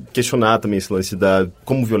e questionar também esse lance da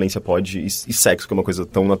como violência pode e sexo, que é uma coisa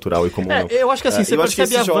tão natural e comum. Eu acho que assim, você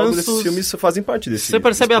percebe avanços... Esses filmes fazem parte desse... Você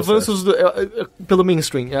percebe avanços pelo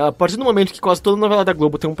mainstream. A partir do momento que quase toda novela da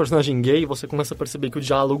Globo tem um personagem gay, você começa a perceber que o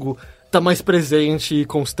diálogo tá mais presente e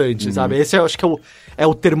constante, sabe? Esse eu acho que é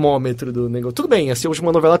o termômetro do negócio. Tudo bem, assim, hoje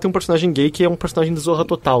uma novela tem um personagem gay que é um personagem de Zorra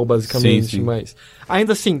Total, basicamente, sim. Mas...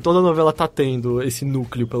 ainda assim, toda novela tá tendo esse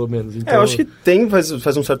núcleo, pelo menos. Então... eu acho que tem faz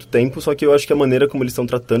um certo tempo, só que eu acho que a maneira como eles estão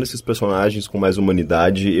tratando esses personagens com mais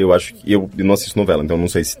humanidade, eu acho que... Eu não assisto novela, então não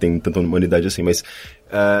sei se tem tanta humanidade assim, mas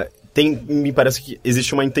me parece que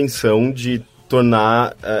existe uma intenção de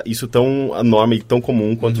tornar isso tão enorme e tão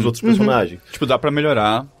comum quanto os outros personagens. Tipo, dá pra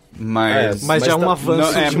melhorar, mas já é um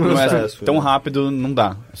avanço. Não é tão rápido, não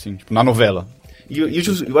dá, assim, tipo, na novela. E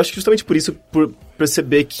eu acho que justamente por isso, por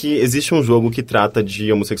perceber que existe um jogo que trata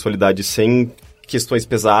de homossexualidade sem questões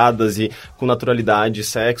pesadas e com naturalidade,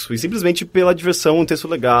 sexo, e simplesmente pela diversão, um texto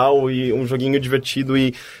legal e um joguinho divertido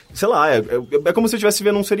e, sei lá, é como se eu estivesse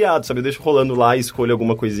vendo um seriado, sabe? Eu deixo rolando lá, escolho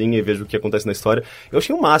alguma coisinha e vejo o que acontece na história. Eu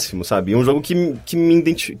achei o máximo, sabe? É um jogo que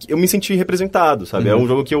eu me senti representado, sabe? É um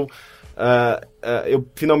jogo que eu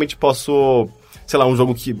finalmente posso... sei lá,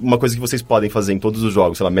 uma coisa que vocês podem fazer em todos os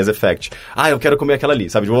jogos, sei lá, Mass Effect. Eu quero comer aquela ali,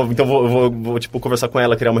 sabe? Então vou tipo, conversar com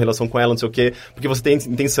ela, criar uma relação com ela, não sei o quê, porque você tem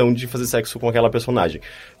intenção de fazer sexo com aquela personagem.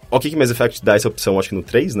 Ok que Mass Effect dá essa opção, acho que no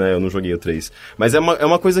 3, né? Eu não joguei o 3. Mas é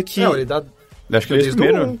uma coisa que... ele dá... Acho que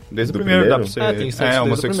desde o primeiro dá pra ser tem sexo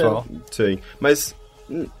homossexual. Sei. Mas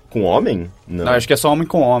com homem? Não. Acho que é só homem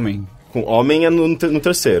com homem. Com homem é no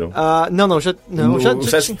terceiro.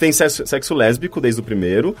 Já tem sexo lésbico desde o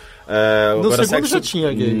primeiro. No agora segundo já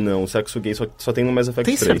tinha gay. Não, sexo gay só tem no Mass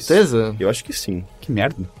Effect 3. Tem certeza? Eu acho que sim. Que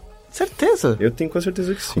merda. Certeza? Eu tenho com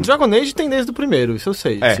certeza que sim. O Dragon Age tem desde o primeiro, isso eu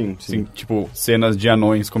sei. Sim. Tipo, cenas de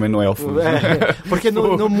anões comendo elfos. Porque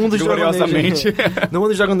no mundo de Dragon Age... no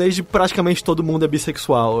mundo de Dragon Age, praticamente todo mundo é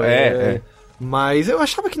bissexual. Mas eu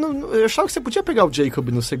achava que você podia pegar o Jacob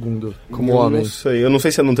no segundo, como homem. Eu não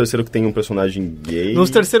sei se é no terceiro que tem um personagem gay. No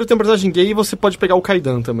terceiro tem um personagem gay e você pode pegar o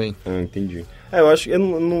Kaidan também. Entendi. Eu acho que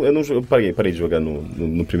eu parei de jogar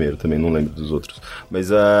no primeiro também, não lembro dos outros.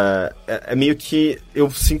 Mas é meio que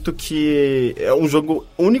eu sinto que é um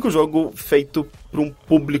único jogo feito para um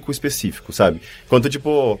público específico, sabe? Enquanto,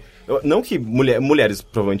 tipo... Não que mulheres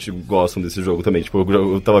provavelmente gostam desse jogo também. Tipo,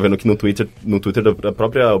 eu tava vendo aqui no Twitter da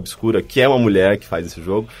própria Obscura, que é uma mulher que faz esse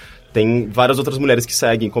jogo, tem várias outras mulheres que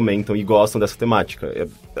seguem, comentam e gostam dessa temática.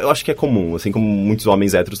 Eu acho que é comum, assim como muitos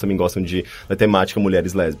homens héteros também gostam da temática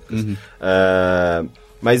mulheres lésbicas.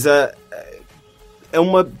 Mas é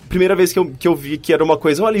uma primeira vez que eu vi que era uma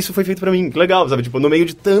coisa, olha, isso foi feito pra mim, que legal, sabe? Tipo, no meio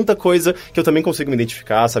de tanta coisa que eu também consigo me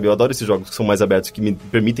identificar, sabe? Eu adoro esses jogos que são mais abertos, que me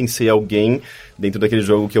permitem ser alguém dentro daquele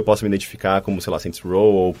jogo que eu possa me identificar, como, sei lá, Saints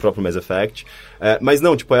Row ou o próprio Mass Effect. Mas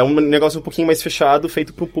não, tipo, é um negócio um pouquinho mais fechado,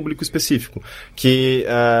 feito pra um público específico, que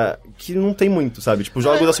não tem muito, sabe? Tipo,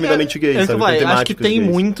 jogos assumidamente gays, sabe? Acho que tem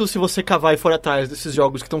muito se você cavar e for atrás desses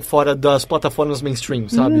jogos que estão fora das plataformas mainstream,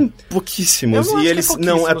 sabe? Pouquíssimos. E eles,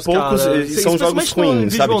 poucos, são jogos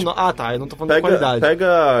ruins, sabe? Tipo, eu não tô falando de qualidade.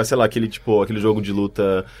 Pega, sei lá, aquele jogo de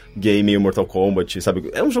luta gay meio Mortal Kombat, sabe?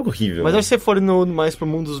 É um jogo horrível. Mas acho que se você for mais pro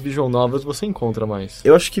mundo dos visual novels, você encontra mais.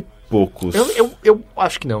 Eu acho que poucos. Eu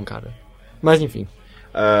acho que não, cara. Mas enfim.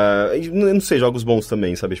 Eu não sei, jogos bons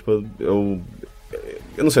também, sabe? Tipo, eu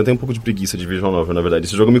não sei, eu tenho um pouco de preguiça de visual novel, na verdade.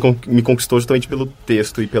 Esse jogo me conquistou justamente pelo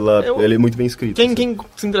texto e ele é muito bem escrito. Quem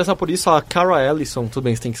se interessar por isso, a Cara Ellison, tudo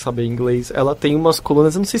bem, você tem que saber inglês, ela tem umas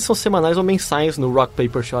colunas, eu não sei se são semanais ou mensais no Rock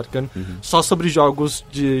Paper Shotgun, só sobre jogos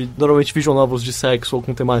normalmente visual novels de sexo ou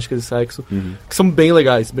com temática de sexo, que são bem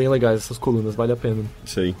legais essas colunas, vale a pena.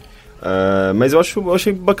 Sei. Mas eu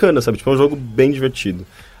achei bacana, sabe? Tipo, é um jogo bem divertido.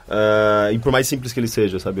 E por mais simples que ele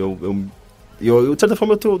seja, sabe? De certa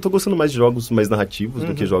forma, eu tô gostando mais de jogos mais narrativos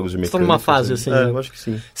do que jogos de mecânica. Você tá numa fase assim, né? Eu acho que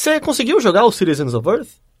sim. Você conseguiu jogar o Citizens of Earth?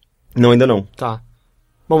 Não, ainda não. Tá.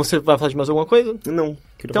 Bom, você vai falar de mais alguma coisa? Não.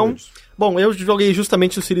 Então, bom, eu joguei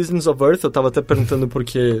justamente o Citizens of Earth, eu tava até perguntando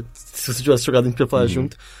porque se você tivesse jogado a gente ia falar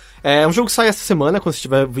junto. É um jogo que sai essa semana, quando você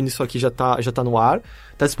estiver ouvindo isso aqui já tá no ar.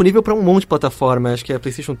 Tá disponível pra um monte de plataforma, acho que é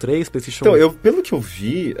PlayStation 3, PlayStation... Então, pelo que eu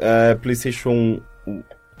vi, PlayStation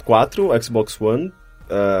 4, Xbox One,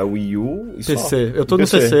 Wii U e PC. só. Eu tô no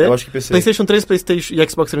PC. Eu acho que PC. PlayStation 3, PlayStation e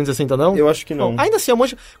Xbox 360 não? Eu acho que não. Bom, ainda assim, é um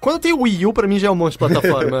monte... Quando tem o Wii U, pra mim já é um monte de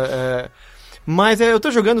plataforma. Mas eu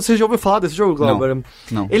tô jogando, você já ouviu falar desse jogo, Glauber?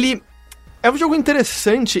 Não. Ele é um jogo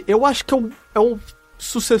interessante, eu acho que é o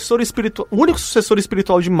sucessor espiritual, o único sucessor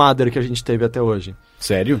espiritual de Mother que a gente teve até hoje.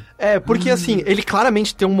 Sério? Porque assim, ele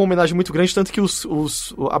claramente tem uma homenagem muito grande, tanto que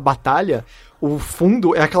a batalha, o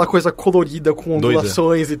fundo é aquela coisa colorida com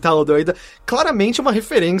ondulações e tal, doida. Claramente uma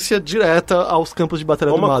referência direta aos campos de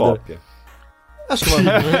batalha do Mother. Cópia. Acho que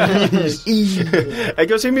uma... É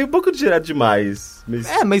que eu achei meio pouco direto demais.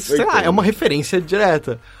 Mas sei lá, é uma referência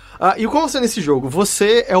direta. E como você nesse jogo?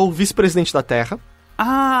 Você é o vice-presidente da Terra.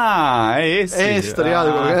 Ah, é esse. É esse, tá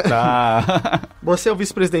ligado? Tá. Você é o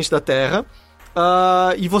vice-presidente da Terra.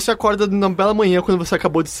 E você acorda na bela manhã quando você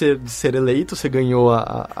acabou de ser eleito, você ganhou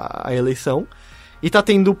a eleição. E tá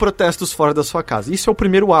tendo protestos fora da sua casa. Isso é o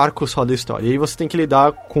primeiro arco só da história. E aí você tem que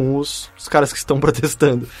lidar com os caras que estão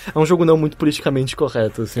protestando. É um jogo não muito politicamente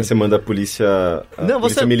correto, assim. Você manda a polícia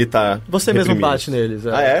militar. Você mesmo bate neles.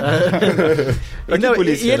 Ah, é?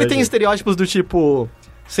 E ele tem estereótipos do tipo...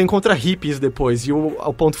 Você encontra hippies depois, e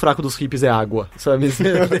o ponto fraco dos hippies é água, sabe?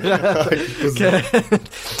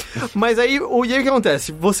 Mas aí, o que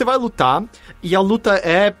acontece? Você vai lutar, e a luta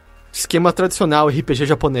é esquema tradicional, RPG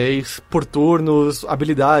japonês, por turnos,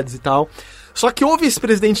 habilidades e tal. Só que o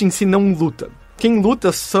vice-presidente em si não luta. Quem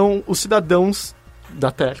luta são os cidadãos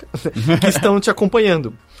da Terra que estão te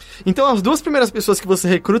acompanhando. Então as duas primeiras pessoas que você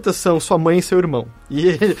recruta são sua mãe e seu irmão. E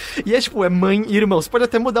é tipo, é mãe e irmão. Você pode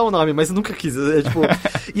até mudar o nome, mas eu nunca quis.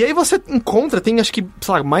 E aí você encontra, tem acho que,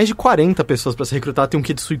 sei lá, mais de 40 pessoas pra se recrutar. Tem um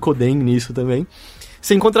kit Suikoden nisso também.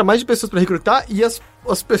 Você encontra mais de pessoas pra recrutar e as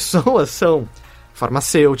pessoas são...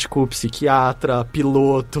 farmacêutico, psiquiatra,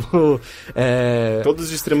 piloto, todos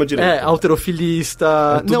de extrema direita.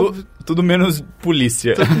 halterofilista... Tudo menos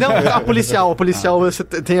polícia. Não, a policial, você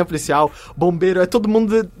tem a policial, bombeiro, é todo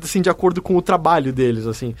mundo, assim, de acordo com o trabalho deles,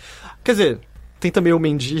 assim. Quer dizer, tem também o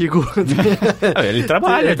mendigo. Ele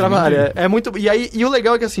trabalha. Ele trabalha. É muito... E o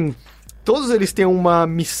legal é que, assim, todos eles têm uma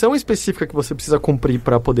missão específica que você precisa cumprir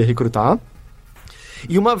pra poder recrutar.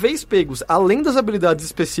 E uma vez pegos, além das habilidades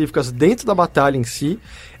específicas dentro da batalha em si,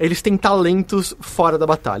 eles têm talentos fora da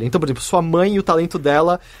batalha. Então, por exemplo, sua mãe e o talento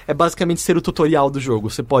dela é basicamente ser o tutorial do jogo.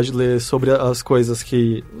 Você pode ler sobre as coisas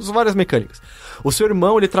as várias mecânicas. O seu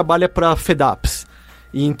irmão, ele trabalha pra FedAps.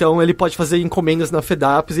 E então ele pode fazer encomendas na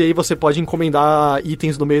FedAps e aí você pode encomendar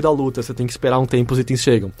itens no meio da luta. Você tem que esperar um tempo, os itens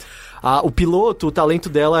chegam. O piloto, o talento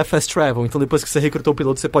dela é fast travel. Então depois que você recrutou o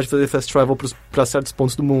piloto, você pode fazer fast travel pra certos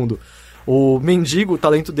pontos do mundo. O mendigo, o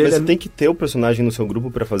talento dele... Mas você tem que ter o personagem no seu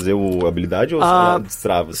grupo pra fazer a habilidade ou ela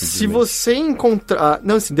destrava? Se você encontrar...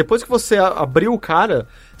 Não, assim, depois que você abriu o cara,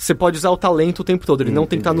 você pode usar o talento o tempo todo. Ele não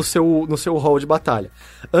tem que estar no seu hall de batalha.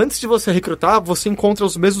 Antes de você recrutar, você encontra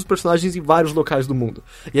os mesmos personagens em vários locais do mundo.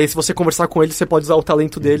 E aí, se você conversar com ele, você pode usar o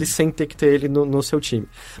talento dele sem ter que ter ele no seu time.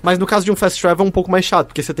 Mas no caso de um fast travel é um pouco mais chato,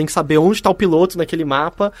 porque você tem que saber onde está o piloto naquele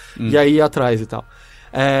mapa e aí ir atrás e tal.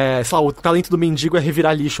 Sei lá, o talento do mendigo é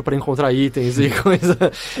revirar lixo pra encontrar itens e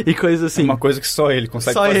coisa assim. Uma coisa que só ele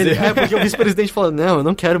consegue fazer. Só ele. Porque o vice-presidente fala, não, eu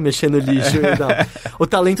não quero mexer no lixo e tal. O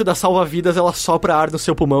talento da salva-vidas, ela sopra ar no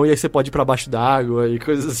seu pulmão e aí você pode ir pra baixo d'água e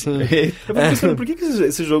coisas assim. Eu fico pensando, por que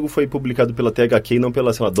esse jogo foi publicado pela THQ e não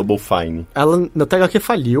pela, sei lá, Double Fine? Na THQ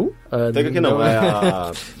faliu. THQ não, é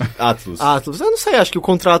a Atlus. Atlus, eu não sei, acho que o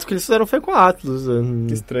contrato que eles fizeram foi com a Atlus.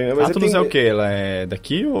 Que estranho. Mas Atlus é o quê? Ela é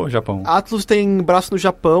daqui ou Japão? Atlus tem braço no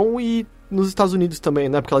Japão e nos Estados Unidos também,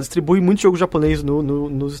 né? Porque ela distribui muito jogo japonês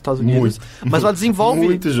nos Estados Unidos. Mas ela desenvolve...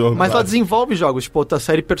 muito jogo. Mas ela desenvolve jogos. Tipo, a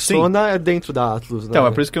série Persona é dentro da Atlus, né? Então, é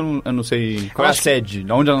por isso que eu não sei qual é a sede,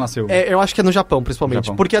 de onde ela nasceu. Eu acho que é no Japão,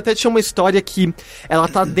 principalmente. Porque até tinha uma história que ela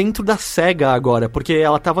tá dentro da SEGA agora, porque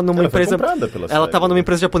ela tava numa empresa... Ela tava numa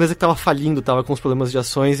empresa japonesa que tava falindo, tava com os problemas de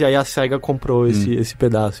ações, e aí a SEGA comprou esse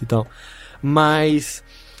pedaço e tal. Mas...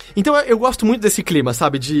 Então eu gosto muito desse clima,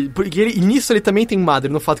 sabe? Porque nisso ele também tem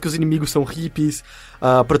Mother, no fato que os inimigos são hippies,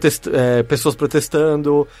 pessoas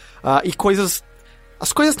protestando, e coisas...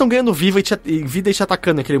 As coisas estão ganhando vida e te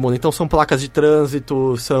atacando naquele mundo. Então são placas de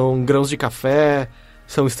trânsito, são grãos de café,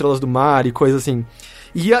 são estrelas do mar e coisas assim.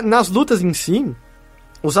 E nas lutas em si,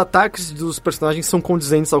 os ataques dos personagens são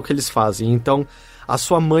condizentes ao que eles fazem. Então... A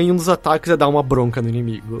sua mãe, um dos ataques é dar uma bronca no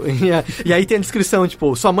inimigo. E aí tem a descrição,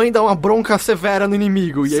 tipo, sua mãe dá uma bronca severa no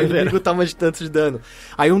inimigo. E aí o inimigo toma de tanto de dano.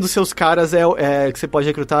 Aí um dos seus caras que você pode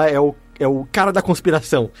recrutar é é o cara da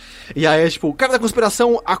conspiração. E aí é tipo, o cara da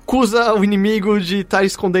conspiração acusa o inimigo de estar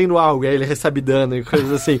escondendo algo, e aí ele recebe dano e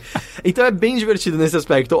coisas assim. Então é bem divertido nesse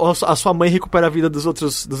aspecto. A sua mãe recupera a vida dos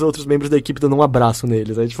outros membros da equipe dando um abraço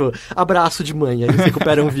neles. Aí tipo, abraço de mãe, aí eles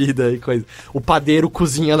recuperam vida e coisa. O padeiro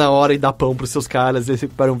cozinha na hora e dá pão pros seus caras, e eles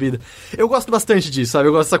recuperam vida. Eu gosto bastante disso, sabe?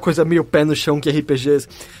 Eu gosto dessa coisa meio pé no chão que RPGs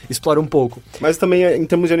exploram um pouco. Mas também, em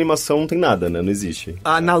termos de animação, não tem nada, né? Não existe.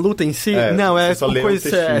 Na luta em si? Não, é você só lê coisa...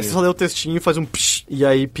 Você só lê o textinho, faz um psh, e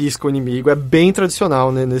aí pisca o inimigo. É bem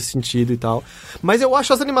tradicional, né, nesse sentido e tal. Mas eu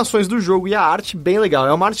acho as animações do jogo e a arte bem legal.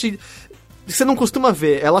 É uma arte que você não costuma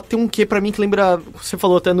ver. Ela tem um quê pra mim que lembra... Você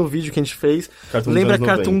falou até no vídeo que a gente fez. Lembra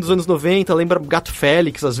Cartoon dos anos 90, lembra Gato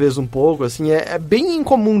Félix, às vezes, um pouco. Assim, é bem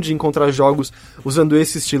incomum de encontrar jogos usando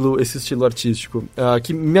esse estilo artístico,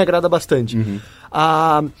 que me agrada bastante.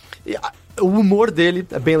 O humor dele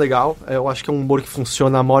é bem legal. Eu acho que é um humor que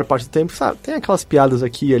funciona a maior parte do tempo. Sabe? Tem aquelas piadas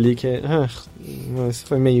aqui e ali que isso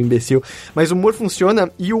foi meio imbecil. Mas o humor funciona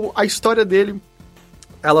e a história dele,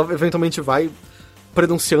 ela eventualmente vai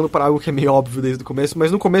prenunciando para algo que é meio óbvio desde o começo.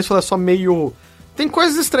 Mas no começo ela é só meio... Tem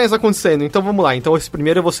coisas estranhas acontecendo, então vamos lá. Então esse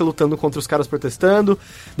primeiro é você lutando contra os caras protestando.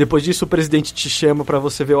 Depois disso o presidente te chama pra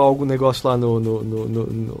você ver algum negócio lá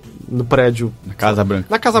no prédio. Na Casa Branca.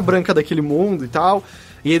 Na Casa Branca daquele mundo e tal.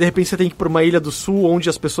 E aí de repente você tem que ir pra uma ilha do sul onde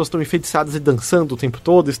as pessoas estão enfeitiçadas e dançando o tempo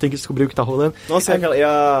todo. E você tem que descobrir o que tá rolando. Nossa,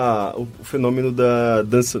 o fenômeno da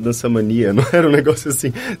dança-mania, não era um negócio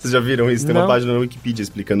assim? Vocês já viram isso? Tem uma página na Wikipedia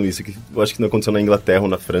explicando isso, que eu acho que não aconteceu na Inglaterra ou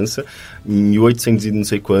na França, em 1800 e não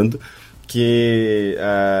sei quando. Que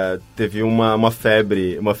teve uma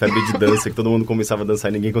febre de dança que todo mundo começava a dançar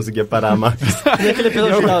e ninguém conseguia parar mais.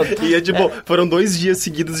 Foram 2 dias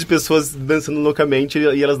seguidos de pessoas dançando loucamente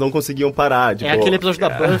e elas não conseguiam parar. É aquele episódio da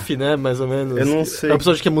Buffy, né? Mais ou menos. Eu não sei. É um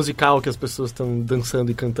episódio que é musical, que as pessoas estão dançando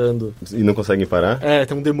e cantando. E não conseguem parar?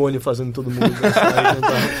 Tem um demônio fazendo todo mundo dançar e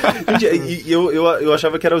cantar. Eu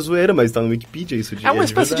achava que era zoeira, mas tá no Wikipedia isso. É uma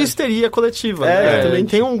espécie de histeria coletiva. Também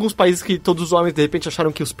tem alguns países que todos os homens de repente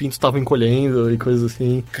acharam que os pintos estavam encolhendo e coisas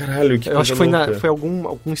assim. Caralho, que eu acho que foi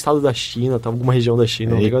algum estado da China, alguma região da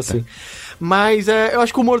China, um negócio assim. Mas eu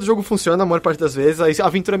acho que o humor do jogo funciona a maior parte das vezes, a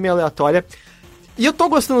aventura é meio aleatória. E eu tô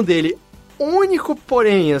gostando dele. O único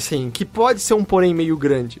porém, assim, que pode ser um porém meio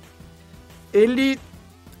grande, ele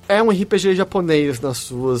é um RPG japonês nas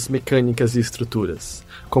suas mecânicas e estruturas.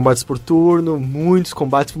 Combates por turno, muitos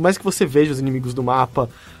combates, por mais que você veja os inimigos do mapa,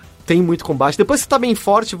 tem muito combate. Depois você tá bem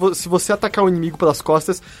forte, se você atacar o inimigo pelas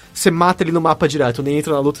costas, você mata ele no mapa direto, nem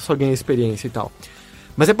entra na luta, só ganha experiência e tal.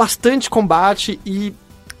 Mas é bastante combate e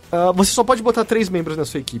você só pode botar 3 membros na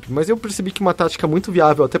sua equipe. Mas eu percebi que uma tática muito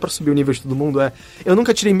viável, até pra subir o nível de todo mundo, eu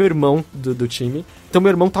nunca tirei meu irmão do time, então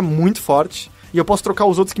meu irmão tá muito forte, e eu posso trocar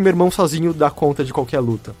os outros que meu irmão sozinho dá conta de qualquer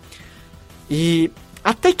luta. E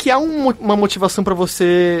até que há uma motivação pra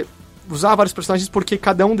você usar vários personagens, porque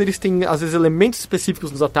cada um deles tem, às vezes, elementos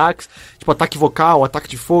específicos nos ataques, tipo ataque vocal, ataque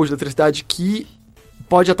de fogo, de eletricidade, que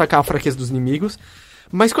pode atacar a fraqueza dos inimigos.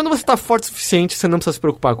 Mas quando você tá forte o suficiente, você não precisa se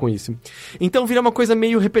preocupar com isso. Então vira uma coisa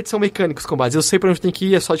meio repetição mecânica os combates. Eu sei pra onde tem que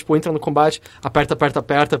ir, é só, tipo, entra no combate, aperta,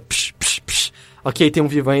 psh, psh, psh. Ok, tem um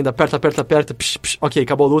vivo ainda, aperta, psh, psh. Ok,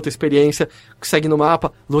 acabou a luta, experiência, segue no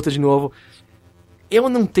mapa, luta de novo. Eu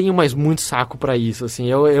não tenho mais muito saco pra isso, assim,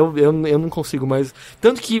 eu não consigo mais.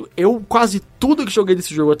 Tanto que quase tudo que joguei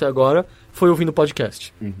desse jogo até agora foi ouvindo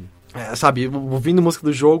podcast. Sabe, ouvindo música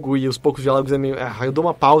do jogo e os poucos diálogos é meio... eu dou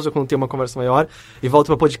uma pausa quando tem uma conversa maior e volto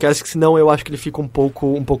pra podcast, que senão eu acho que ele fica um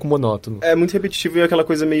pouco monótono. É muito repetitivo e é aquela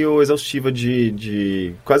coisa meio exaustiva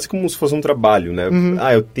de quase como se fosse um trabalho, né?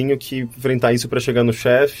 Eu tenho que enfrentar isso pra chegar no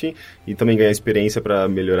chefe e também ganhar experiência pra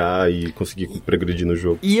melhorar e conseguir progredir no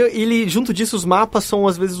jogo. E ele, junto disso, os mapas são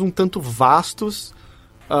às vezes um tanto vastos.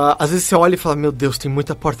 Às vezes você olha e fala, meu Deus, tem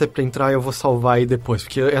muita porta pra entrar, eu vou salvar aí depois,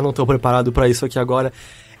 porque eu não tô preparado pra isso aqui agora.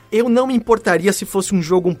 Eu não me importaria se fosse um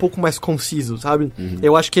jogo um pouco mais conciso, sabe?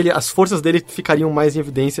 Eu acho que as forças dele ficariam mais em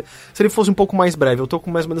evidência se ele fosse um pouco mais breve. Eu tô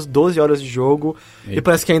com mais ou menos 12 horas de jogo e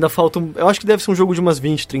parece que ainda faltam... Eu acho que deve ser um jogo de umas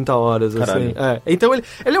 20, 30 horas, assim. Então ele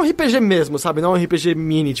é um RPG mesmo, sabe? Não é um RPG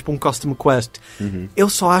mini, tipo um Custom Quest. Eu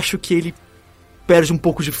só acho que ele perde um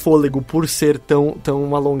pouco de fôlego por ser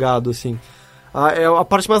tão alongado, assim. A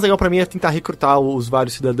parte mais legal pra mim é tentar recrutar os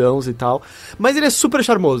vários cidadãos e tal. Mas ele é super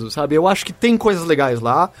charmoso, sabe? Eu acho que tem coisas legais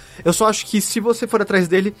lá. Eu só acho que se você for atrás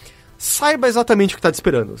dele, saiba exatamente o que tá te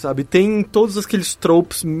esperando, sabe? Tem todos aqueles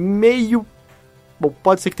tropes meio... Bom,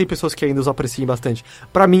 pode ser que tem pessoas que ainda os apreciem bastante.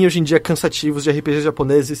 Pra mim, hoje em dia, cansativos de RPGs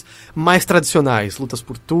japoneses mais tradicionais. Lutas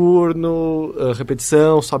por turno,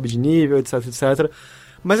 repetição, sobe de nível, etc, etc.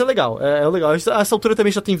 Mas é legal, é legal. A essa altura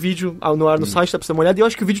também já tem vídeo no ar no site, dá pra você dar uma olhada. E eu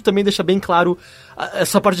acho que o vídeo também deixa bem claro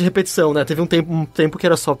essa parte de repetição, né? Teve um tempo que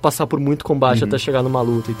era só passar por muito combate até chegar numa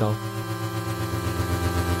luta e tal.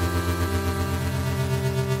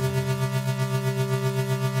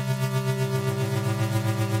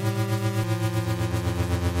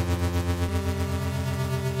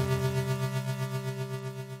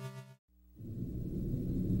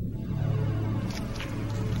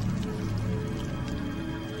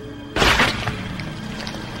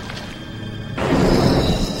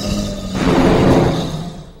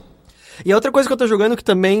 E a outra coisa que eu tô jogando, que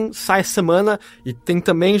também sai essa semana, e tem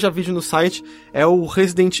também já vídeo no site, é o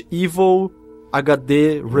Resident Evil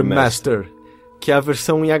HD Remaster. Que é a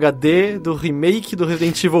versão em HD do remake do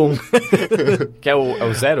Resident Evil 1. Que é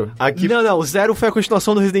o Zero? Aqui, Não, o Zero foi a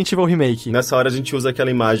continuação do Resident Evil Remake. nessa hora a gente usa aquela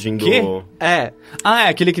imagem do... Quê? É. Ah, é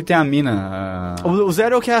aquele que tem a mina. O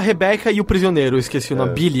Zero é o que é a Rebeca e o prisioneiro, eu esqueci o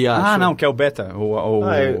nome, Billy, acho. Ah, não, que é o Beta.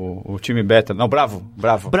 O time Beta. Não, Bravo.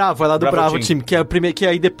 Bravo, é lá do Bravo Team, que é a primeira, que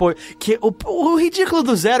aí depois... Que o ridículo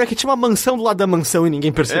do Zero é que tinha uma mansão do lado da mansão e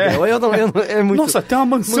ninguém percebeu. É muito... Nossa, tem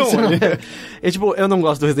uma mansão ali. Tipo, eu não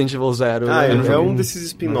gosto do Resident Evil Zero. É um desses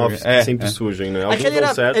spin-offs que sempre surgem, né? É que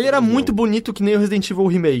ele era muito bonito que nem o Resident Evil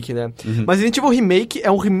Remake, né? Mas Resident Evil Remake é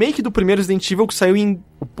um remake do primeiro Resident Evil que saiu em...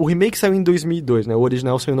 O remake saiu em 2002, né? O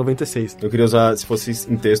original saiu em 96. Eu queria usar, se fosse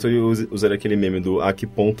em texto, eu usaria aquele meme do a que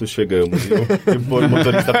ponto chegamos. E pôr o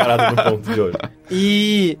motorista parado no ponto de hoje.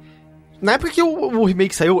 E... Na época que o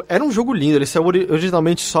remake saiu, era um jogo lindo. Ele saiu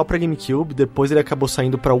originalmente só pra GameCube, depois ele acabou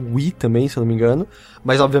saindo pra Wii também, se eu não me engano.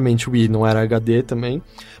 Mas, obviamente, o Wii não era HD também.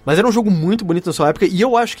 Mas era um jogo muito bonito na sua época, e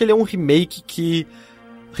eu acho que ele é um remake que...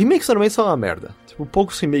 Remakes normalmente são uma merda. Tipo,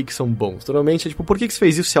 poucos remakes são bons. Normalmente é tipo, por que você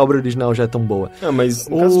fez isso se a obra original já é tão boa? Mas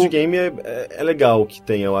no caso de game é legal que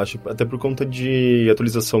tenha, eu acho, até por conta de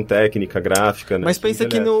atualização técnica, gráfica, né? Mas pensa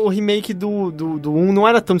que no remake do 1 não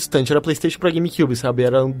era tão distante, era PlayStation pra GameCube, sabe?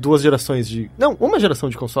 Eram 2 gerações de... Não, uma geração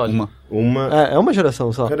de console. Uma. É uma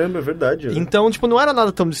geração só. Caramba, é verdade. Né? Então, tipo, não era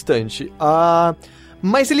nada tão distante.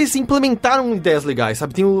 Mas eles implementaram ideias legais,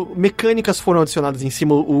 sabe? Mecânicas foram adicionadas em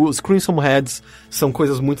cima, os Crimson Heads são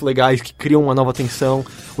coisas muito legais que criam uma nova tensão.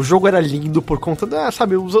 O jogo era lindo por conta da,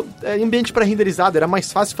 sabe, ambiente pré-renderizado, era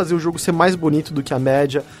mais fácil fazer o jogo ser mais bonito do que a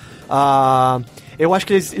média. Eu acho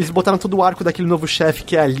que eles botaram todo o arco daquele novo chefe,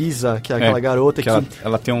 que é a Lisa, que é aquela garota que... Ela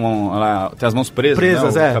tem ela tem as mãos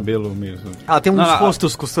presas, né? O cabelo mesmo. Ela tem uns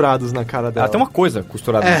rostos costurados na cara dela. Ela tem uma coisa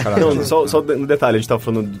costurada na cara dela. Só um detalhe, a gente tava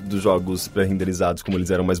falando dos jogos pré-renderizados, como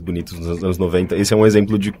eles eram mais bonitos nos anos 90. Esse é um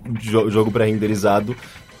exemplo de jogo pré-renderizado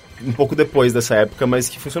um pouco depois dessa época, mas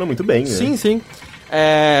que funciona muito bem, né? Sim, sim.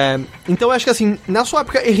 Então eu acho que assim, na sua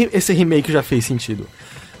época esse remake já fez sentido.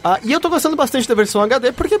 E eu tô gostando bastante da versão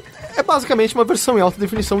HD, porque é basicamente uma versão em alta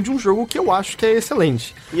definição de um jogo que eu acho que é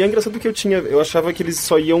excelente. E é engraçado que eu achava que eles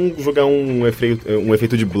só iam jogar um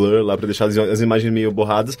efeito de blur lá pra deixar as imagens meio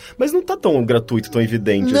borradas, mas não tá tão gratuito, tão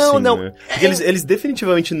evidente assim, né? Porque eles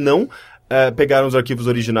definitivamente não... pegaram os arquivos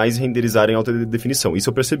originais e renderizaram em alta definição. Isso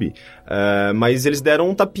eu percebi. Mas eles deram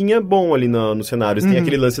um tapinha bom ali no cenário. Tem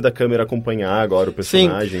aquele lance da câmera acompanhar agora o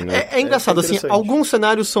personagem, sim. Né? É engraçado, assim, alguns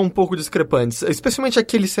cenários são um pouco discrepantes. Especialmente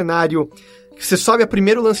aquele cenário que você sobe a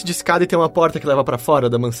primeiro lance de escada e tem uma porta que leva pra fora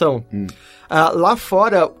da mansão. Lá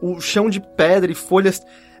fora, o chão de pedra e folhas...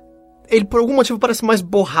 Ele, por algum motivo, parece mais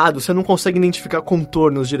borrado, você não consegue identificar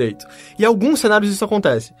contornos direito. E em alguns cenários isso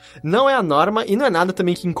acontece. Não é a norma e não é nada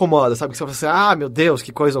também que incomoda, sabe? Que você fala assim, meu Deus,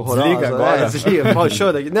 que coisa horrorosa. Desliga agora. Desliga,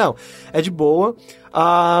 show daqui. Não, é de boa.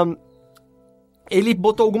 Ele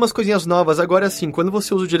botou algumas coisinhas novas. Agora, assim, quando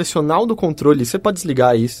você usa o direcional do controle, você pode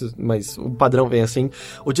desligar isso, mas o padrão vem assim.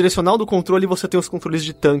 O direcional do controle, você tem os controles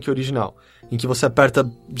de tanque original, em que você aperta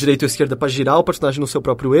direita ou esquerda pra girar o personagem no seu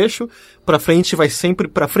próprio eixo, pra frente vai sempre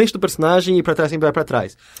pra frente do personagem e pra trás sempre vai pra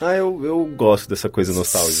trás. Eu gosto dessa coisa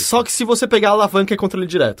nostálgica. Só que se você pegar a alavanca é controle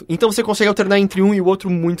direto. Então você consegue alternar entre um e o outro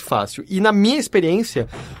muito fácil. E na minha experiência,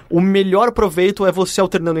 o melhor proveito é você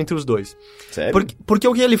alternando entre os dois. Sério? Porque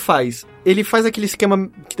o que ele faz? Ele faz aquele esquema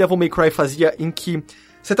que Devil May Cry fazia, em que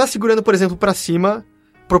você tá segurando, por exemplo, pra cima,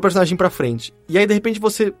 pro personagem pra frente. E aí, de repente,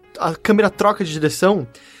 a câmera troca de direção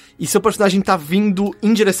e seu personagem tá vindo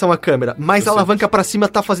em direção à câmera, mas a alavanca pra cima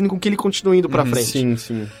tá fazendo com que ele continue indo pra frente. Sim,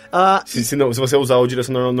 sim. Se você usar o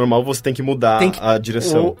direção normal, você tem que mudar a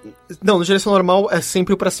direção. Não, no direção normal é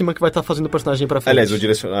sempre o pra cima que vai estar fazendo o personagem pra frente.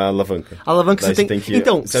 Aliás, a alavanca. A alavanca você tem que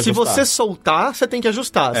Então, se você soltar, você tem que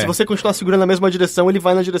ajustar. Se você continuar segurando na mesma direção, ele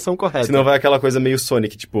vai na direção correta. Senão vai aquela coisa meio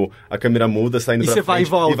Sonic, tipo, a câmera muda, sai indo pra frente. E você vai e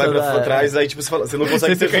volta. E vai pra trás, aí tipo, você não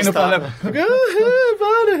consegue se ajustar.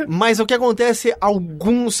 Mas o que acontece,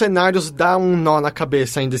 alguns cenários cenários dá um nó na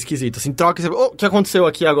cabeça ainda esquisito. Assim, troca e você... o que aconteceu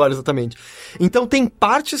aqui agora exatamente? Então tem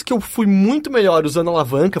partes que eu fui muito melhor usando a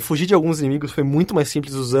alavanca, fugir de alguns inimigos foi muito mais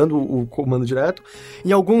simples usando o comando direto.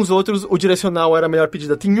 Em alguns outros, o direcional era a melhor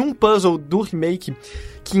pedida. Tem um puzzle do remake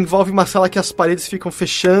que envolve uma sala que as paredes ficam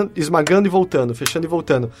fechando, esmagando e voltando, fechando e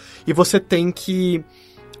voltando. E você tem que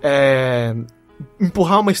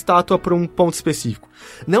empurrar uma estátua para um ponto específico.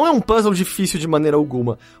 Não é um puzzle difícil de maneira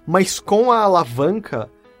alguma, mas com a alavanca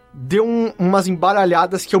deu umas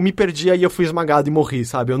embaralhadas que eu me perdi, aí eu fui esmagado e morri,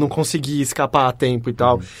 sabe? Eu não consegui escapar a tempo e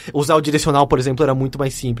tal. Usar o direcional, por exemplo, era muito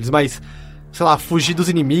mais simples, mas... sei lá, fugir dos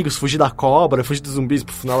inimigos, fugir da cobra, fugir dos zumbis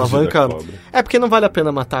na alavanca. É porque não vale a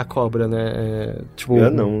pena matar a cobra, né? Tipo.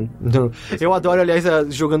 Não. Eu adoro, aliás,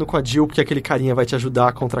 jogando com a Jill, porque aquele carinha vai te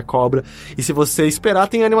ajudar contra a cobra. E se você esperar,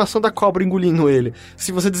 tem a animação da cobra engolindo ele.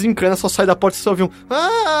 Se você desencana, só sai da porta e só ouve um.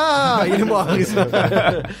 Ah! E ele morre.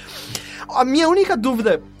 A minha única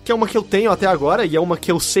dúvida, que é uma que eu tenho até agora, e é uma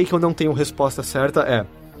que eu sei que eu não tenho resposta certa, é.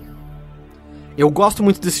 Eu gosto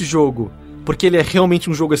muito desse jogo. Porque ele é realmente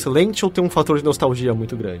um jogo excelente ou tem um fator de nostalgia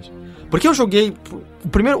muito grande? Porque eu joguei... o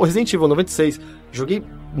primeiro, o Resident Evil 96, joguei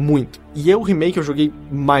muito. E o remake eu joguei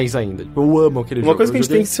mais ainda. Eu amo aquele jogo. Uma coisa que a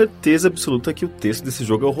gente tem certeza absoluta é que o texto desse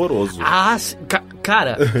jogo é horroroso. Ah,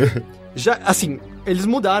 cara... já, assim, eles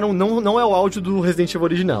mudaram, não é o áudio do Resident Evil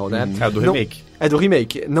original, né? É do remake. É do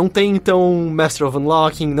remake. Não tem, então, Master of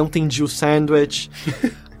Unlocking, não tem Jill Sandwich.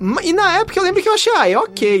 E na época eu lembro que eu achei, é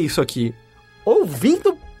ok isso aqui.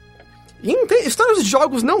 Ouvindo... histórias de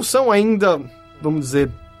jogos não são ainda, vamos dizer,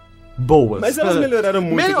 boas. Mas elas melhoraram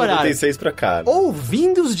muito de 96 pra cá.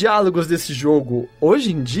 Ouvindo os diálogos desse jogo,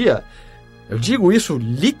 hoje em dia, eu digo isso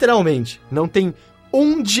literalmente, não tem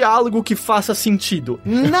um diálogo que faça sentido.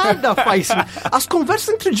 Nada faz sentido. As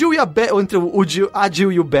conversas entre Jill e a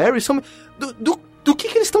Jill e o Barry são... Do que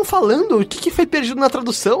eles estão falando? O que foi perdido na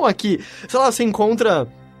tradução aqui? Sei lá, você encontra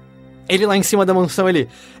ele lá em cima da mansão, ele...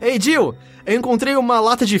 Ei, Jill... eu encontrei uma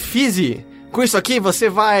lata de Fizzy. Com isso aqui, você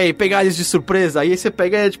vai pegar eles de surpresa. Aí você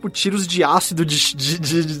pega, tipo, tiros de ácido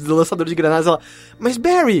de lançador de granadas. Ela, mas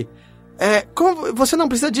Barry, como você não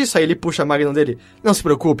precisa disso? Aí ele puxa a Magnum dele. Não se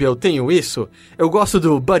preocupe, eu tenho isso. Eu gosto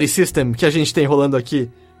do Buddy System que a gente tem rolando aqui.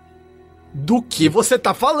 Do que você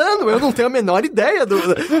tá falando? Eu não tenho a menor ideia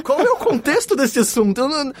qual é o contexto desse assunto.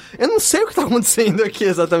 Eu não sei o que tá acontecendo aqui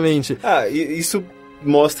exatamente. Isso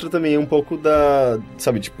mostra também um pouco da...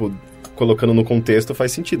 sabe, tipo... colocando no contexto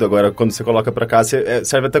faz sentido. Agora, quando você coloca pra cá,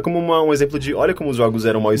 serve até como um exemplo de olha como os jogos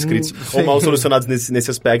eram mal escritos ou mal solucionados nesse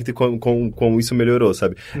aspecto e como isso melhorou,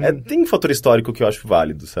 sabe? Tem um fator histórico que eu acho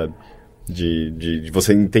válido, sabe? De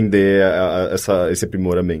você entender esse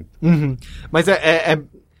aprimoramento. Mas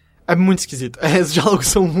é muito esquisito. Os diálogos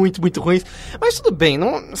são muito, muito ruins. Mas tudo bem,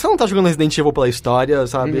 você não tá jogando Resident Evil pela história,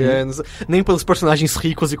 sabe? Nem pelos personagens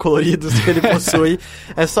ricos e coloridos que ele possui.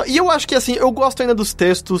 E eu acho que, assim, eu gosto ainda dos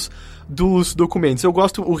textos dos documentos.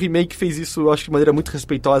 O remake fez isso, eu acho, de maneira muito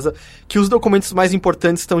respeitosa, que os documentos mais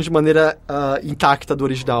importantes estão de maneira intacta do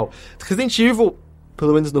original. Resident Evil,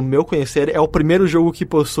 pelo menos no meu conhecer, é o primeiro jogo que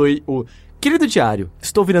possui o querido diário,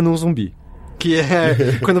 estou virando um zumbi. Que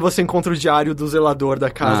é quando você encontra o diário do zelador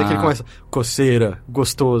da casa, que ele começa, coceira,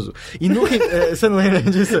 gostoso. E no... você não lembra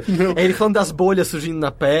disso? Não. É ele falando das bolhas surgindo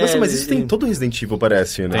na pele. Nossa, mas isso tem todo Resident Evil,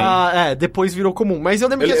 parece, né? Depois virou comum. Mas eu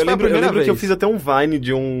lembro que essa foi a primeira vez. Eu lembro que eu fiz até um Vine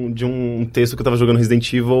de um texto que eu tava jogando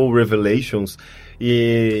Resident Evil Revelations.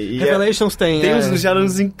 Revelations tem uns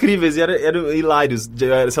diálogos incríveis e eram hilários.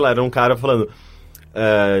 Sei lá, era um cara falando...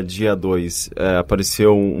 dia 2,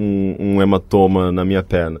 apareceu um hematoma na minha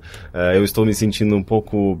perna. Eu estou me sentindo um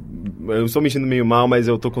pouco... eu estou me sentindo meio mal, mas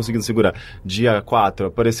eu estou conseguindo segurar. Dia 4,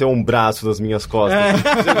 apareceu um braço nas minhas costas.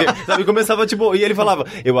 Sabe, começava tipo... e ele falava,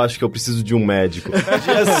 eu acho que eu preciso de um médico.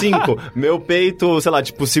 Dia 5, meu peito, sei lá,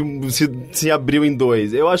 tipo, se abriu em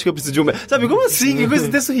 2. Eu acho que eu preciso de um médico. Sabe, como assim? Que coisa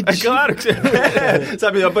desse ridículo. Claro que...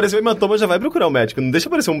 sabe, apareceu um hematoma, já vai procurar um médico. Não deixa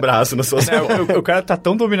aparecer um braço na sua... o cara tá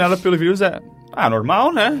tão dominado pelo vírus,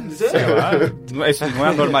 normal, né? Sei lá. Isso não é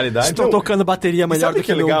a normalidade. Estou tocando bateria melhor do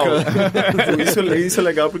que legal? nunca. Isso é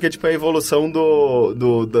legal porque tipo, é a evolução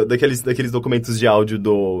daqueles documentos de áudio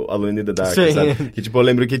do Alone in the Dark, sabe? Que tipo, eu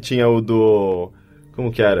lembro que tinha o do...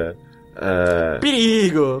 como que era?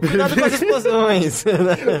 Perigo! Cuidado com as explosões!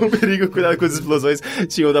 O perigo, cuidado com as explosões.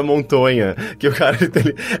 Tinha o da Montonha, que o cara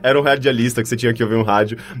ele era um radialista, que você tinha que ouvir um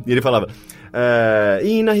rádio, e ele falava...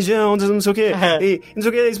 e na região, não sei o quê, e não sei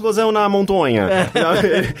o quê, explosão na montanha.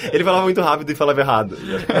 Ele falava muito rápido e falava errado.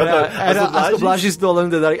 As dublagens do Alone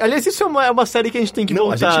in the Dark. Aliás, isso é uma série que a gente tem que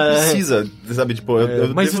voltar. A gente precisa, sabe, tipo,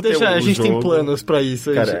 mas isso deixa, a gente tem planos pra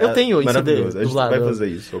isso. Cara, eu tenho em CD. A gente vai fazer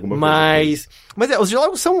isso, alguma coisa. Mas os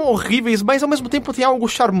diálogos são horríveis, mas ao mesmo tempo tem algo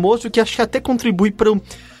charmoso que acho que até contribui pro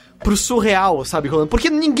surreal, sabe, rolando? Porque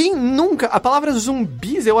ninguém nunca... A palavra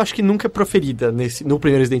zumbis eu acho que nunca é proferida no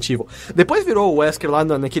primeiro Resident Evil. Depois virou o Wesker lá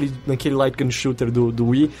naquele light gun shooter do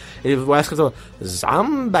Wii. O Wesker falou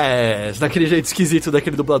zombies, daquele jeito esquisito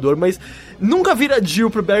daquele dublador, mas nunca vira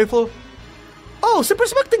Jill pro Barry e falou: oh, você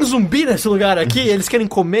percebeu que tem zumbi nesse lugar aqui? Eles querem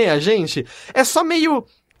comer a gente? É só meio...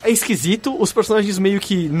 É esquisito, os personagens meio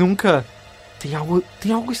que nunca... Tem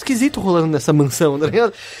algo esquisito rolando nessa mansão, tá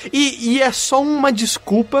ligado? E é só uma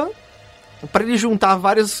desculpa pra ele juntar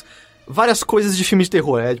várias coisas de filme de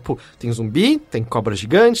terror. É tipo, tem zumbi, tem cobra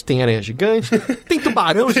gigante, tem aranha gigante, tem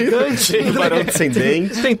tubarão gigante. Tem tubarão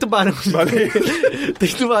descendente. Tem tubarão gigante. Tem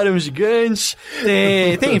tubarão gigante.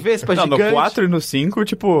 Tem vespa gigante. No 4 e no 5,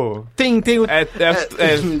 tipo... Tem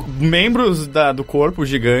membros do corpo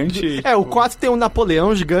gigante. O 4 tem o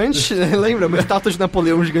Napoleão gigante. Lembra? Uma estátua de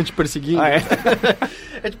Napoleão gigante perseguindo.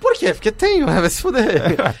 Por quê? Porque tem, vai se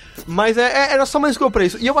fuder. Mas era só uma desculpa pra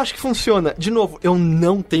isso. E eu acho que funciona. De novo, eu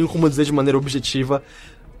não tenho como dizer de maneira objetiva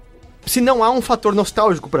se não há um fator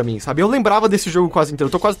nostálgico pra mim, sabe? Eu lembrava desse jogo quase inteiro.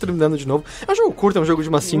 Eu tô quase terminando de novo. É um jogo curto, é um jogo de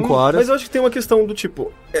umas 5 horas. Mas eu acho que tem uma questão do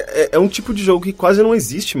tipo... É um tipo de jogo que quase não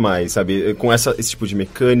existe mais, sabe? Com esse tipo de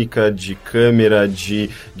mecânica, de câmera, de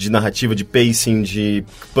narrativa, de pacing, de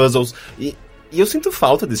puzzles... E eu sinto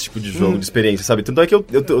falta desse tipo de jogo, de experiência, sabe? Tanto é que eu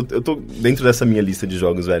tô dentro dessa minha lista de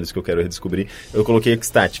jogos velhos que eu quero redescobrir. Eu coloquei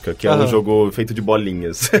Ecstatica, que é um jogo feito de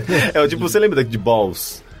bolinhas. Tipo, você lembra de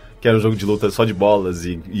Balls? Que era um jogo de luta só de bolas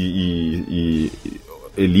e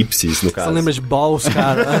elipses, no caso. Você lembra de Balls,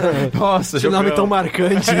 cara? Nossa, que nome tão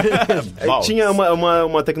marcante. Tinha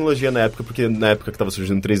uma tecnologia na época, porque na época que tava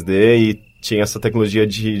surgindo 3D e tinha essa tecnologia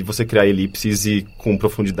de você criar elipses e com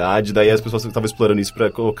profundidade, daí as pessoas estavam explorando isso pra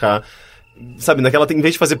colocar... Sabe, em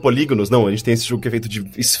vez de fazer polígonos, não, a gente tem esse jogo que é feito de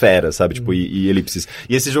esferas, sabe, tipo, e elipses.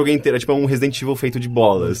 E esse jogo inteiro é tipo um Resident Evil feito de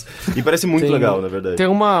bolas. E parece muito legal, na verdade. Tem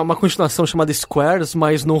uma continuação chamada Squares,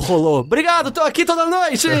 mas não rolou. Obrigado, tô aqui toda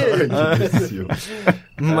noite!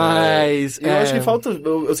 Mas... Eu acho que falta...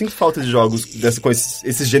 Eu sinto falta de jogos com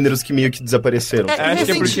esses gêneros que meio que desapareceram.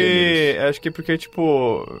 Acho que é porque,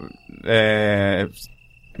 tipo...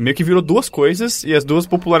 meio que virou duas coisas e as duas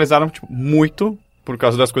popularizaram, tipo, muito... Por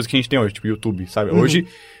causa das coisas que a gente tem hoje, tipo YouTube, sabe? Hoje,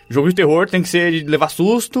 jogo de terror tem que ser de levar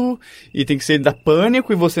susto e tem que ser dar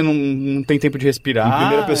pânico e você não tem tempo de respirar. Em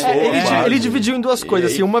primeira pessoa. Ele dividiu em duas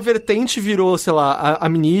coisas, assim. Uma vertente virou, sei lá, a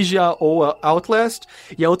Amnesia ou a Outlast,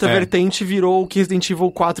 e a outra vertente virou o que Resident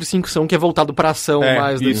Evil 4 e 5 são, que é voltado pra ação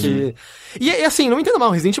mais do que... E assim, não me entenda mal,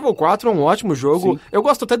 Resident Evil 4 é um ótimo jogo. Sim. Eu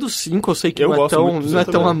gosto até do 5, eu sei que não é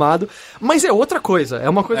tão amado. Mas é outra coisa, é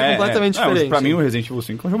uma coisa completamente diferente. Pra mim, o Resident Evil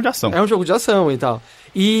 5 é um jogo de ação. É um jogo de ação e tal.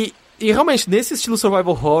 E realmente, nesse estilo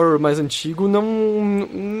survival horror mais antigo,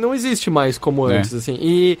 não existe mais como antes, assim.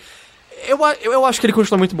 E eu acho que ele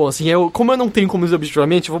continua muito bom, assim. Como eu não tenho como dizer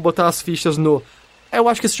objetivamente, eu vou botar as fichas no... Eu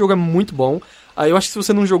acho que esse jogo é muito bom. Eu acho que se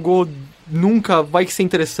você não jogou, nunca vai ser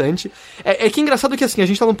interessante. É que é engraçado que, assim, a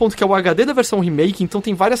gente tá num ponto que é o HD da versão remake, então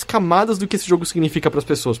tem várias camadas do que esse jogo significa pras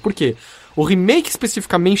pessoas. Por quê? O remake,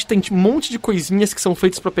 especificamente, tem um monte de coisinhas que são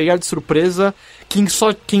feitas pra pegar de surpresa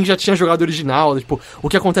quem já tinha jogado original. Tipo, o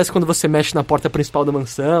que acontece quando você mexe na porta principal da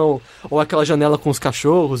mansão, ou aquela janela com os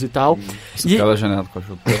cachorros e tal. Aquela janela com o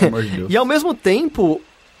cachorro, pelo amor de Deus. E, ao mesmo tempo,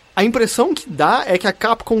 a impressão que dá é que a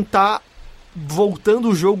Capcom tá voltando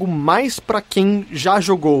o jogo mais pra quem já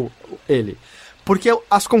jogou ele. Porque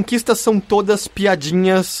as conquistas são todas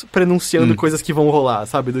piadinhas prenunciando coisas que vão rolar,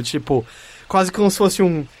 sabe? Do tipo, quase como se fosse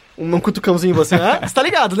um cutucãozinho em você. Você tá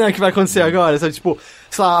ligado, né? O que vai acontecer agora? Sabe? Tipo,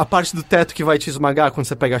 sei lá, a parte do teto que vai te esmagar quando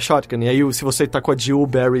você pega a shotgun. E aí, se você tá com a Jill, o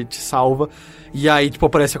Barry te salva. E aí, tipo,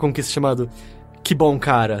 aparece a conquista chamada... Que bom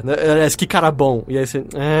cara. Que cara bom. E aí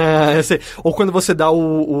você... Ou quando você dá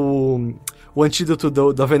o antídoto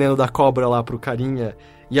do veneno da cobra lá pro carinha,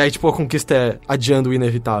 e aí, tipo, a conquista é adiando o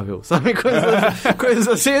inevitável, sabe? Coisas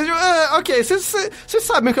assim. Tipo, ok, vocês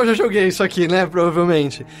sabem que eu já joguei isso aqui, né?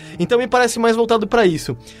 Provavelmente. Então me parece mais voltado pra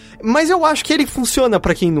isso. Mas eu acho que ele funciona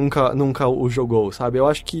pra quem nunca o jogou, sabe? Eu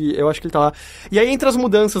acho que ele tá lá. E aí, entre as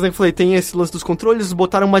mudanças, né, que eu falei, tem esse lance dos controles,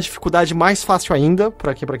 botaram uma dificuldade mais fácil ainda,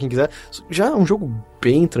 pra quem quiser. Já é um jogo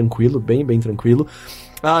bem tranquilo, bem tranquilo.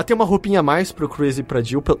 Tem uma roupinha a mais pro Chris e pra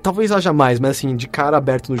Jill. Talvez haja mais, mas assim, de cara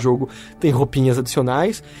aberto no jogo tem roupinhas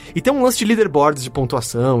adicionais. E tem um lance de leaderboards de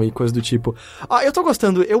pontuação e coisa do tipo. Eu tô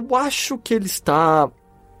gostando. Eu acho que ele está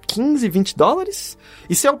 $15, $20.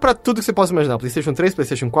 Isso é pra tudo que você possa imaginar. PlayStation 3,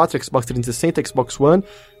 PlayStation 4, Xbox 360, Xbox One,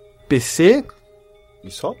 PC... E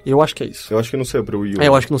só? Eu acho que é isso. Eu acho que não saiu pra Wii U.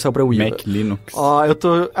 Eu acho que não saiu pra Wii U. Mac Linux.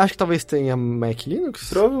 Acho que talvez tenha Mac Linux.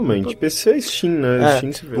 Provavelmente. PC é Steam, né?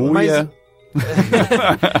 Steam se vê. Mas... eu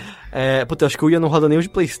acho que o Uia não roda nem o de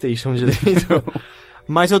PlayStation direito.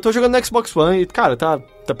 Mas eu tô jogando no Xbox One e, cara, tá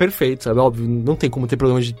perfeito, sabe? Óbvio, não tem como ter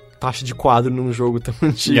problema de taxa de quadro num jogo tão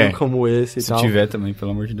antigo como esse e tal. Se tiver também, pelo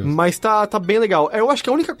amor de Deus. Mas tá bem legal. Eu acho que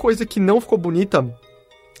a única coisa que não ficou bonita...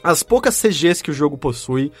 As poucas CGs que o jogo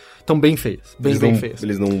possui estão bem feias. Bem feias.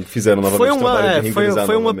 Eles não fizeram novamente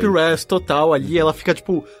foi um up-res total ali. Ela fica,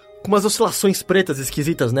 tipo, com umas oscilações pretas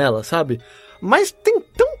esquisitas nela, sabe? Mas tem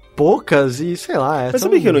tão poucas e, sei lá... Mas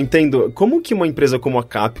sabe que eu não entendo? Como que uma empresa como a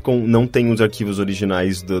Capcom não tem os arquivos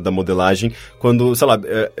originais da modelagem quando, sei lá,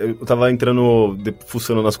 eu tava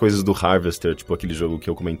fuçando nas coisas do Harvester, tipo aquele jogo que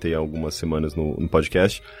eu comentei há algumas semanas no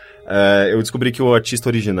podcast. Eu descobri que o artista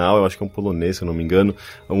original, eu acho que é um polonês, se eu não me engano,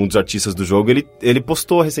 um dos artistas do jogo, ele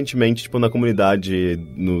postou recentemente, tipo, na comunidade,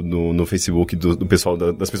 no Facebook do pessoal,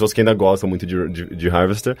 das pessoas que ainda gostam muito de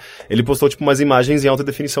Harvester, ele postou, tipo, umas imagens em alta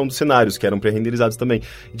definição dos cenários, que eram pré-renderizados também.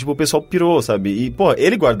 E, tipo, o pessoal pirou, sabe? E, pô,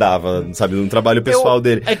 ele guardava, sabe, no trabalho pessoal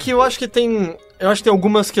dele. É que eu acho que tem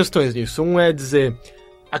algumas questões nisso. Um é dizer,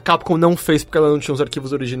 a Capcom não fez porque ela não tinha os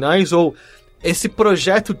arquivos originais, ou... Esse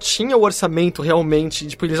projeto tinha o orçamento realmente,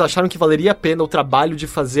 tipo, eles acharam que valeria a pena o trabalho de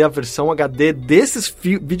fazer a versão HD desses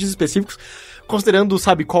vídeos específicos, considerando,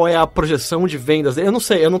 sabe, qual é a projeção de vendas. Eu não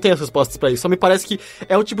sei, eu não tenho as respostas pra isso. Só me parece que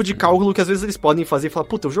é o tipo de cálculo que às vezes eles podem fazer e falar,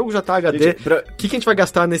 puta, o jogo já tá HD, o que a gente vai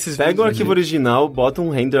gastar nesses vídeos? Pega o arquivo original, bota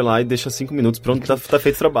um render lá e deixa 5 minutos, pronto, tá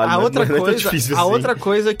feito o trabalho. Outra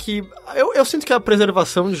coisa que... Eu sinto que a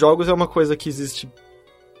preservação de jogos é uma coisa que existe...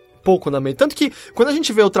 pouco na mente. Tanto que, quando a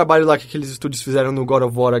gente vê o trabalho lá que aqueles estúdios fizeram no God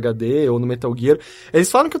of War HD ou no Metal Gear,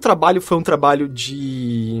 eles falam que o trabalho foi um trabalho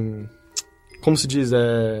de... Como se diz?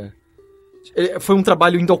 Foi um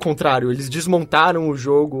trabalho indo ao contrário. Eles desmontaram o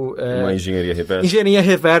jogo... Uma engenharia reversa. Engenharia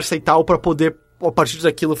reversa e tal, pra poder, a partir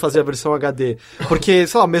daquilo, fazer a versão HD. Porque,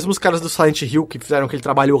 sei lá, mesmo os caras do Silent Hill, que fizeram aquele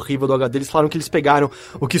trabalho horrível do HD, eles falaram que eles pegaram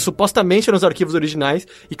o que supostamente eram os arquivos originais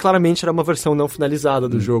e claramente era uma versão não finalizada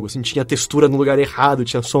do jogo. Assim, tinha textura no lugar errado,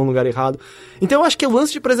 tinha som no lugar errado. Então eu acho que o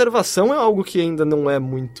lance de preservação é algo que ainda não é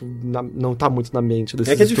muito... não tá muito na mente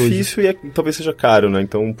desses estúdios. É difícil e talvez seja caro, né?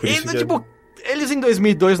 Então, por isso tipo... Eles em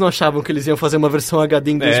 2002 não achavam que eles iam fazer uma versão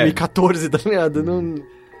HD em 2014, tá ligado? Não...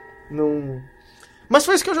 Mas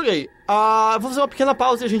foi isso que eu joguei. Vou fazer uma pequena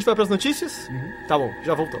pausa e a gente vai pras notícias? Tá bom,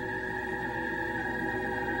 já voltamos.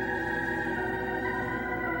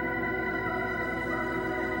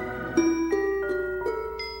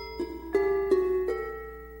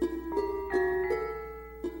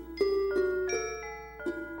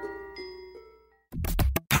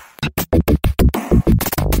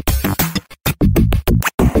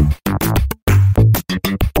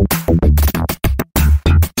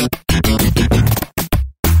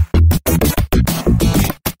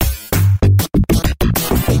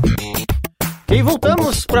 E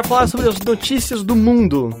voltamos para falar sobre as notícias do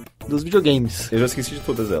mundo dos videogames. Eu já esqueci de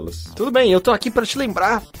todas elas. Tudo bem, eu tô aqui para te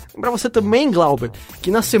lembrar você também, Glauber, que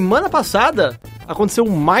na semana passada aconteceu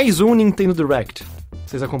mais um Nintendo Direct.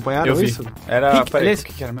 Vocês acompanharam isso? Era...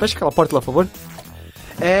 Fecha aquela porta lá, por favor.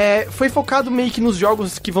 Foi focado meio que nos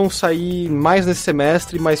jogos que vão sair mais nesse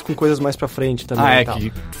semestre, mas com coisas mais pra frente também.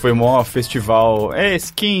 Que foi um festival,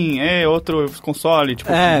 skin, outro console,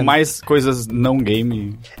 tipo, mais coisas não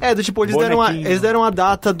game. Do tipo, eles deram a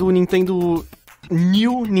data do Nintendo...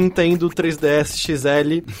 New Nintendo 3DS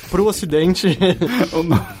XL pro ocidente.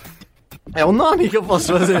 É o nome que eu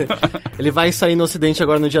posso fazer. Ele vai sair no ocidente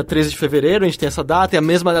agora no dia 13 de fevereiro, a gente tem essa data, é a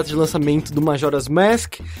mesma data de lançamento do Majora's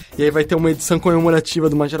Mask, e aí vai ter uma edição comemorativa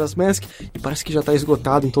do Majora's Mask, e parece que já tá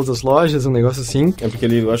esgotado em todas as lojas, um negócio assim. Porque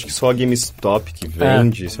eu acho que só a GameStop que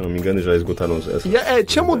vende, se eu não me engano, já esgotaram essa.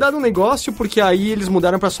 Tinha mudado um negócio, porque aí eles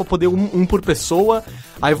mudaram pra só poder um por pessoa,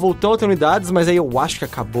 aí voltou a ter unidades, mas aí eu acho que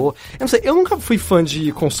acabou. Eu não sei, eu nunca fui fã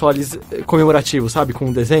de consoles comemorativos, sabe,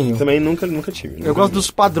 com desenho. Também nunca tive. Eu gosto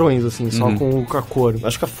dos padrões, assim, só com a cor.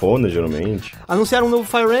 Acho cafona, geralmente. Anunciaram um novo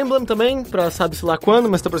Fire Emblem também, pra sabe-se lá quando,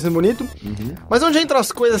 mas tá parecendo bonito. Mas onde entram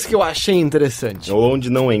as coisas que eu achei interessante? Ou onde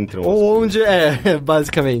não entram. Ou onde,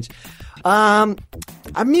 basicamente.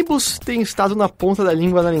 Amiibos tem estado na ponta da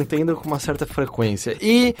língua da Nintendo com uma certa frequência.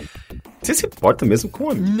 E Você se importa mesmo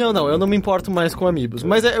com amigos? Não, eu não me importo mais com Amiibos.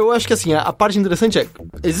 Mas eu acho que assim, a parte interessante é,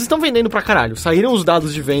 eles estão vendendo pra caralho. Saíram os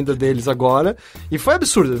dados de venda deles agora, e foi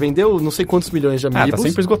absurdo. Vendeu não sei quantos milhões de Amiibos. Tá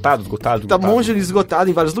sempre esgotado. Tá um monte de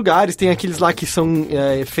esgotado em vários lugares. Tem aqueles lá que são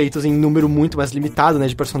feitos em número muito mais limitado, né?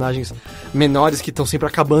 De personagens menores que estão sempre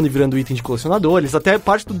acabando e virando item de colecionadores. Até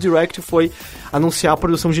parte do Direct foi anunciar a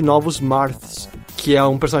produção de novos Marths, que é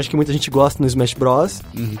um personagem que muita gente gosta no Smash Bros.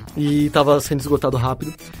 E tava sendo esgotado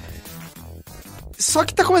rápido. Só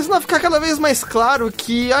que tá começando a ficar cada vez mais claro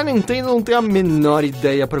que a Nintendo não tem a menor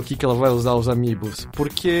ideia para o que ela vai usar os Amiibos.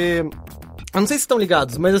 Porque, eu não sei se estão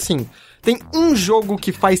ligados, mas assim, tem um jogo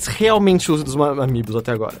que faz realmente uso dos Amiibos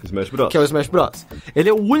até agora. Smash Bros. Que é o Smash Bros. Ele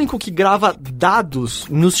é o único que grava dados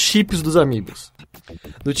nos chips dos Amiibos.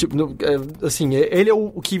 Do tipo, assim, ele é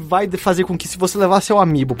o que vai fazer com que se você levar seu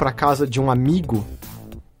Amiibo pra casa de um amigo,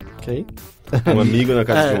 ok? Um amigo na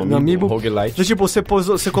casa de um amigo. Roguelite. Tipo, você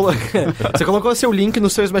colocou seu Link no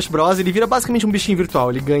seu Smash Bros, ele vira basicamente um bichinho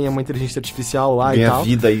virtual. Ele ganha uma inteligência artificial lá e tal. Ganha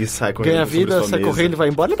vida e sai correndo. Ganha vida, sai correndo, ele vai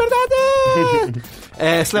embora. Liberdade!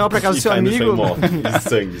 Se levar pra casa do seu amigo...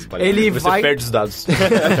 sangue espalhado. Ele Você perde os dados.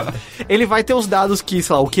 Ele vai ter os dados que,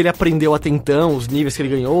 sei lá, o que ele aprendeu até então, os níveis que ele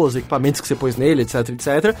ganhou, os equipamentos que você pôs nele, etc,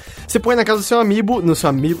 etc. Você põe na casa do seu amigo...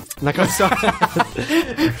 Na casa do seu...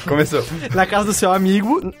 Começou. Na casa do seu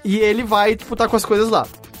amigo, e ele vai, tipo, tá com as coisas lá.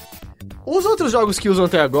 Os outros jogos que usam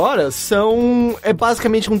até agora é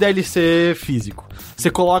basicamente um DLC físico. Você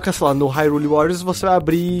coloca, sei lá, no Hyrule Warriors, você vai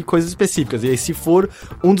abrir coisas específicas. E aí, se for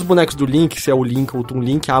um dos bonecos do Link, se é o Link ou o Toon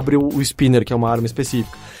Link, abre o Spinner, que é uma arma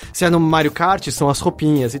específica. Se é no Mario Kart, são as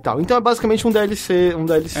roupinhas e tal. Então é basicamente um DLC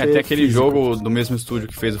tem aquele físico. jogo do mesmo estúdio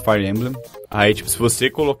que fez o Fire Emblem. Aí, tipo, se você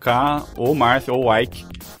colocar ou o Marth ou o Ike,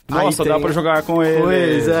 nossa, dá pra jogar com ele.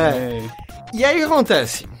 Pois é. E aí o que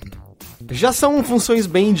acontece? Já são funções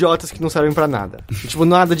bem idiotas que não servem pra nada. Tipo,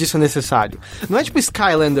 nada disso é necessário. Não é tipo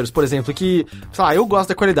Skylanders, por exemplo, que, sei lá, eu gosto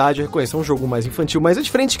da qualidade, eu reconheço, é um jogo mais infantil, mas é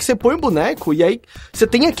diferente que você põe um boneco e aí você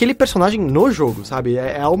tem aquele personagem no jogo, sabe?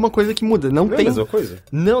 É uma coisa que muda. Não tem... É a mesma coisa?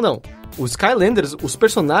 Não. Os Skylanders, os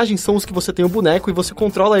personagens são os que você tem o boneco e você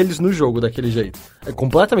controla eles no jogo daquele jeito. É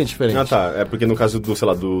completamente diferente. Ah, tá. É porque no caso do, sei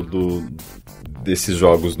lá, desses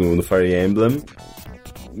jogos no Fire Emblem...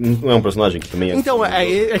 Não é um personagem que também é... Então,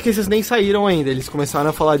 é que esses nem saíram ainda, eles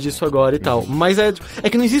começaram a falar disso agora e tal. Mas é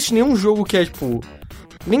que não existe nenhum jogo que é, tipo...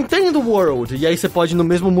 Nintendo World, e aí você pode no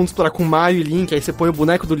mesmo mundo explorar com Mario e Link, aí você põe o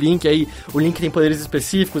boneco do Link, aí o Link tem poderes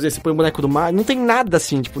específicos, aí você põe o boneco do Mario, não tem nada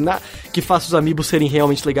assim, tipo, que faça os Amiibos serem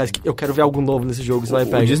realmente legais, que eu quero ver algo novo nesse jogo, você vai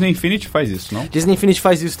pegar. O Disney Infinity faz isso, não? Disney Infinity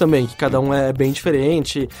faz isso também, que cada um é bem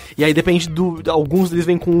diferente, e aí depende alguns deles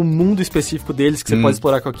vêm com um mundo específico deles, que você pode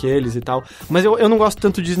explorar com aqueles e tal, mas eu não gosto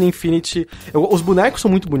tanto do Disney Infinity, os bonecos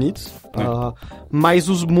são muito bonitos, mas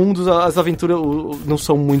os mundos, as aventuras não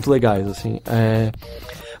são muito legais, assim,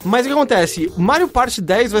 Mas o que acontece? Mario Party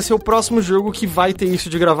 10 vai ser o próximo jogo que vai ter isso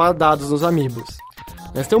de gravar dados nos Amiibos.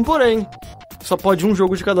 Mas tem um porém. Só pode um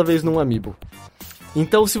jogo de cada vez num Amiibo.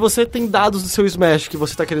 Então, se você tem dados do seu Smash que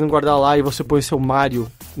você tá querendo guardar lá e você põe o seu Mario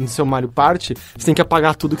no seu Mario Party, você tem que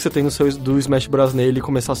apagar tudo que você tem do Smash Bros. Nele e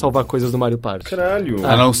começar a salvar coisas do Mario Party. Caralho.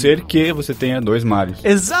 A não ser que você tenha 2 Marios.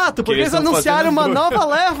 Exato, porque eles anunciaram uma nova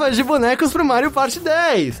leva de bonecos pro Mario Party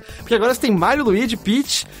 10. Porque agora você tem Mario, Luigi,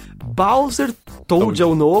 Peach, Bowser, Toad é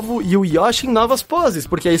o novo e o Yoshi em novas poses,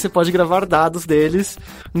 porque aí você pode gravar dados deles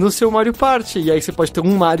no seu Mario Party, e aí você pode ter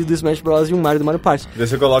um Mario do Smash Bros. E um Mario do Mario Party. Daí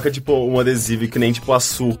você coloca, tipo, um adesivo que nem, tipo,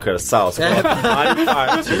 açúcar, sal, você coloca Mario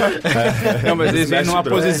Party. Não, mas eles vêm numa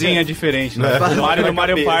posezinha diferente, né? O Mario do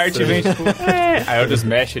Mario Party vem, tipo... Aí o do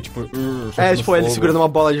Smash é, tipo... tipo, ele segurando uma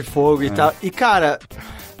bola de fogo e tal. E, cara...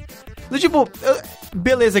 Tipo,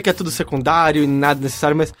 beleza que é tudo secundário e nada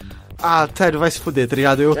necessário, mas... sério, vai se fuder, tá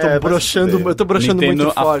ligado? Eu tô broxando Nintendo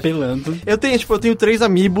muito forte. Apelando. Eu tenho 3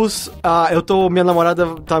 Amiibos, minha namorada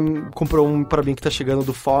comprou um pra mim que tá chegando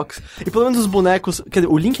do Fox, e pelo menos os bonecos, quer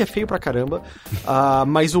dizer, o Link é feio pra caramba,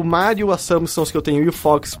 mas o Mario, a Samus são os que eu tenho, e o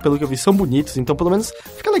Fox, pelo que eu vi, são bonitos, então pelo menos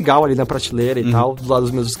fica legal ali na prateleira e tal, do lado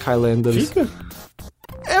dos meus Skylanders. Fica?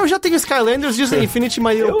 Eu já tenho Skylanders, Disney Infinity e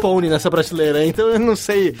My Little Pony nessa prateleira, então eu não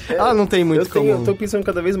sei. Ela não tem muito como... Eu tô pensando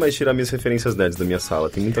cada vez mais tirar minhas referências nerds da minha sala.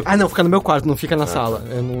 Tem muita coisa. Não, fica no meu quarto, não fica na sala.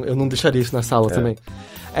 Eu não deixaria isso na sala também.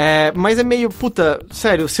 Mas é meio,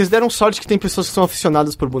 sério, vocês deram sorte que tem pessoas que são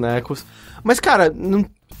aficionadas por bonecos. Mas, cara, não...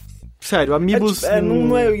 Sério, Amiibos...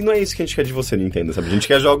 Não é isso que a gente quer de você, Nintendo, sabe? A gente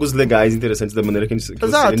quer jogos legais, interessantes, da maneira que a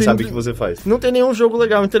gente sabe que você faz. Não tem nenhum jogo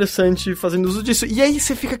legal, interessante, fazendo uso disso. E aí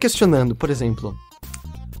você fica questionando, por exemplo...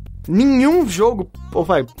 Nenhum jogo,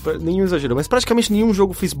 nenhum exagero, mas praticamente nenhum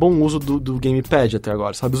jogo fez bom uso do Gamepad até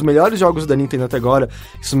agora, sabe? Os melhores jogos da Nintendo até agora,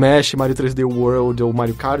 Smash, Mario 3D World ou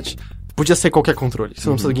Mario Kart, Podia ser qualquer controle, você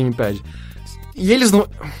não precisa do gamepad. E eles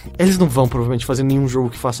não vão provavelmente fazer nenhum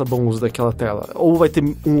jogo que faça bom uso daquela tela. Ou vai ter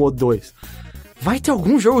um ou dois. Vai ter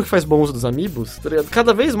algum jogo que faz bom uso dos amiibos?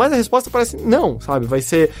 Cada vez mais a resposta parece não, sabe? Vai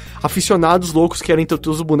ser aficionados loucos que querem ter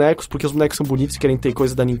os bonecos, porque os bonecos são bonitos e querem ter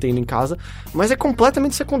coisa da Nintendo em casa. Mas é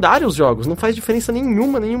completamente secundário os jogos. Não faz diferença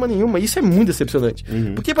nenhuma. Isso é muito decepcionante.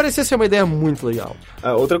 Porque parecia ser uma ideia muito legal.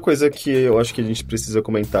 Outra coisa que eu acho que a gente precisa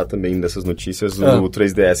comentar também dessas notícias, o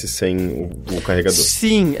 3DS sem o carregador.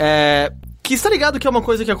 Sim, que está ligado que é uma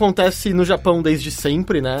coisa que acontece no Japão desde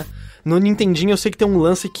sempre, né? No Nintendinho eu sei que tem um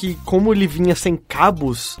lance que, como ele vinha sem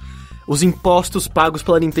cabos, os impostos pagos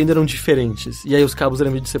pela Nintendo eram diferentes. E aí os cabos eram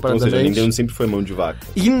vendidos separadamente. Ou seja, a Nintendo sempre foi mão de vaca.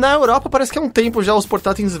 E na Europa parece que há um tempo já os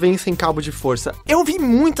portáteis vêm sem cabo de força. Eu vi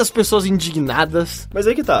muitas pessoas indignadas. Mas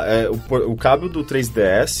aí que tá, o cabo do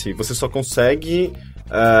 3DS você só consegue...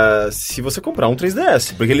 se você comprar um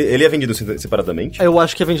 3DS, porque ele é vendido separadamente. Eu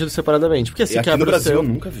acho que é vendido separadamente, porque assim, aqui no Brasil eu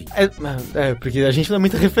nunca vi. Porque a gente não é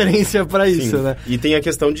muita referência pra isso, né? E tem a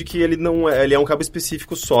questão de que ele é um cabo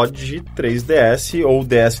específico só de 3DS ou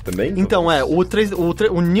DS também. Então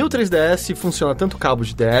o New 3DS funciona tanto cabo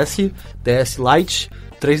de DS, DS Lite,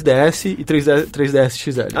 3DS e 3DS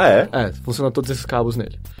XL. Funciona todos esses cabos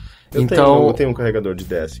nele. Eu tenho um carregador de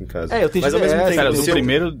DS em casa. Eu tenho mas de ao mesmo DS. tempo... Cara, do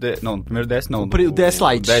primeiro DS não. O DS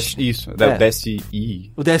Lite. O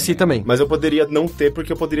DSi. O DSi também. Mas eu poderia não ter,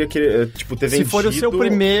 porque eu poderia querer, ter vendido... Se for o seu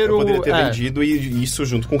primeiro... Eu poderia ter vendido e isso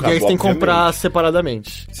junto com o cabo, E aí você tem que comprar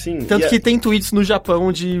separadamente. Sim. Tanto que tem tweets no Japão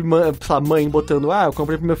de mãe botando, eu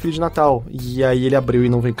comprei pro meu filho de Natal. E aí ele abriu e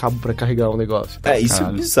não vem cabo pra carregar o negócio. Isso é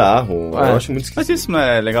bizarro. Eu acho muito esquisito. Mas isso não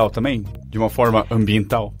é legal também? De uma forma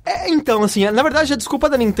ambiental? Então, assim, na verdade a desculpa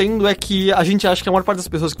da Nintendo é que a gente acha que a maior parte das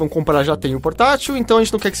pessoas que vão comprar já tem o portátil, então a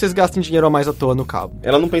gente não quer que vocês gastem dinheiro a mais à toa no cabo.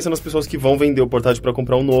 Ela não pensa nas pessoas que vão vender o portátil pra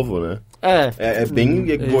comprar um novo, né? É bem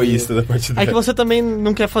egoísta da parte dela. É que você também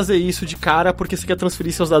não quer fazer isso de cara porque você quer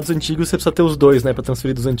transferir seus dados antigos, você precisa ter os dois, né? Pra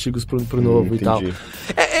transferir dos antigos pro novo e tal.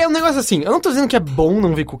 É um negócio assim, eu não tô dizendo que é bom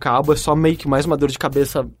não vir com o cabo, é só meio que mais uma dor de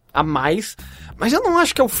cabeça a mais, mas eu não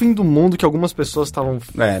acho que é o fim do mundo que algumas pessoas estavam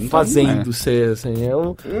fazendo ser, assim,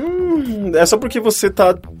 é só porque você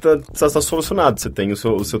tá solucionado, você tem o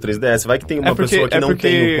seu 3DS, vai que tem uma pessoa que não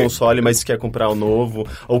tem o console, mas quer comprar o novo,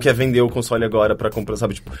 ou quer vender o console agora pra comprar,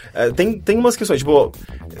 sabe, tipo, tem umas questões, tipo,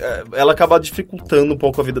 ela acaba dificultando um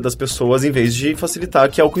pouco a vida das pessoas, em vez de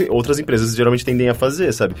facilitar, que é o que outras empresas geralmente tendem a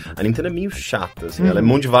fazer, sabe, a Nintendo é meio chata, assim, ela é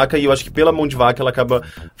mão de vaca, e eu acho que pela mão de vaca ela acaba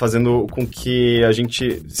fazendo com que a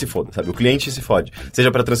gente se foda, sabe, o cliente se fode,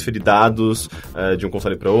 seja pra transferir dados de um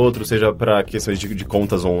console pra outro, seja pra questões de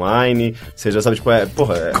contas online, seja, sabe, tipo,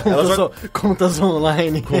 contas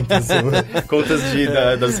online. Contas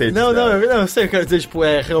das redes. Não, eu sei, eu quero dizer, tipo,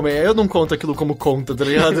 realmente, eu não conto aquilo como conta, tá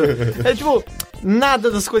ligado? É tipo, nada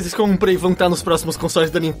das coisas que eu comprei vão estar nos próximos consoles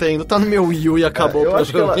da Nintendo, tá no meu Wii U e acabou. Eu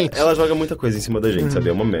acho que ela joga muita coisa em cima da gente, sabe,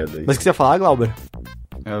 é uma merda. Mas o que você ia falar, Glauber?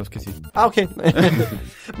 Eu esqueci. Ok.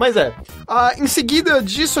 Mas em seguida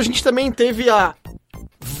disso, a gente também teve a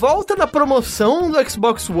volta da promoção do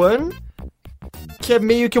Xbox One, que é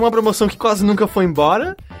meio que uma promoção que quase nunca foi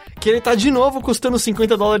embora, que ele tá de novo custando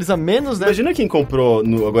 $50 a menos, né? Imagina quem comprou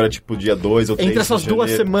agora, tipo, dia 2 ou 3 entre essas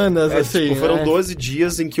 2 semanas, assim. Tipo, foram 12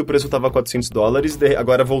 dias em que o preço tava $400,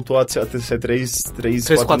 agora voltou a ser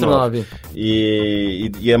 349.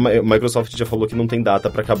 E a Microsoft já falou que não tem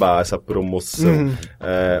data pra acabar essa promoção.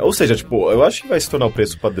 Ou seja, tipo, eu acho que vai se tornar o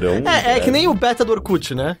preço padrão. É que nem o beta do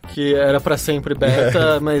Orkut, né? Que era pra sempre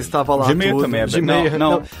beta, mas tava lá Gmail tudo. também é beta. Gmail,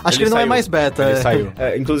 não, acho que ele não é mais beta. Ele saiu.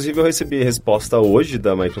 Inclusive, eu recebi resposta hoje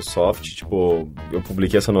da Microsoft, tipo, eu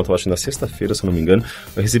publiquei essa nota, eu acho, na sexta-feira, se eu não me engano.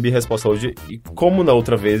 Eu recebi resposta hoje, e como na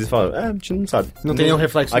outra vez, eles falaram, a gente não sabe. Não tem nenhum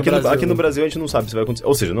reflexo no Brasil. Aqui no Brasil a gente não sabe se vai acontecer.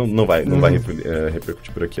 Ou seja, não vai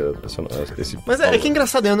repercutir por aqui esse... Mas é que é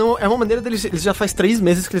engraçado, é uma maneira deles, eles já faz 3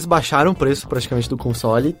 meses que eles baixaram o preço praticamente do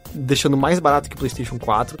console, deixando mais barato que o PlayStation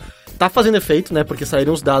 4. Tá fazendo efeito, né, porque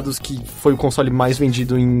saíram os dados que foi o console mais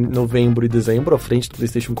vendido em novembro e dezembro, à frente do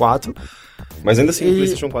PlayStation 4. Mas ainda assim, o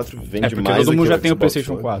PlayStation 4 vende porque mais todo mundo já tem o Xbox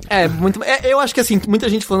PlayStation One. 4. Eu acho que assim, muita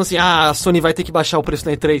gente falando assim, a Sony vai ter que baixar o preço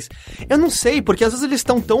na E3. Eu não sei, porque às vezes eles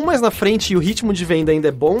estão tão mais na frente e o ritmo de venda ainda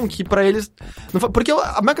é bom que pra eles... Porque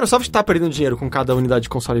a Microsoft tá perdendo dinheiro com cada unidade de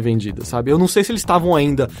console vendida, sabe? Eu não sei se eles estavam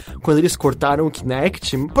ainda, quando eles cortaram o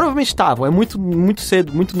Kinect, provavelmente estavam, é muito, muito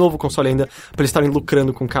cedo, muito novo o console ainda, pra eles estarem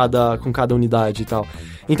lucrando com cada cada unidade e tal.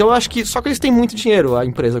 Então eu acho que, só que eles têm muito dinheiro, a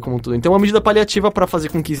empresa como um todo. Então é uma medida paliativa para fazer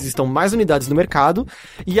com que existam mais unidades no mercado,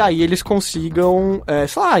 e aí eles consigam,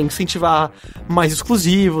 sei lá, incentivar mais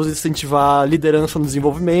exclusivos, incentivar liderança no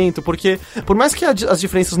desenvolvimento, porque por mais que as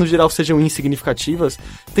diferenças no geral sejam insignificativas,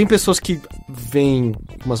 tem pessoas que veem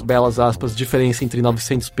umas belas aspas, diferença entre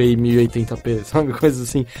 900p e 1080p, sabe? Coisas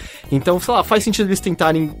assim. Então, sei lá, faz sentido eles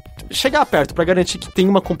tentarem chegar perto pra garantir que tem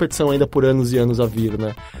uma competição ainda por anos e anos a vir,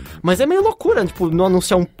 né? Mas é meio loucura, tipo, não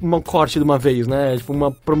anunciar um corte de uma vez, né? Tipo,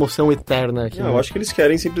 uma promoção eterna. Não, eu acho que eles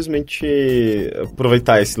querem simplesmente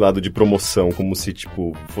aproveitar esse lado de promoção, como se,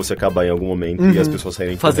 tipo, fosse acabar em algum momento e as pessoas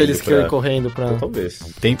saírem fazer eles correndo pra... Então, talvez.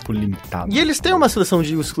 Tempo limitado. E eles têm uma seleção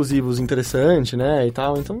de exclusivos interessante, né, e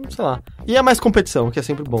tal, então, sei lá. E é mais competição, que é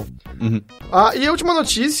sempre bom. E a última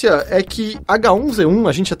notícia é que H1Z1,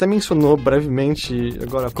 a gente até mencionou brevemente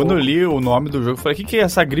agora há Quando eu li o nome do jogo, eu falei, o que é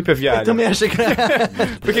essa gripe aviária? Eu também achei que era...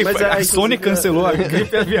 Porque a Sony cancelou a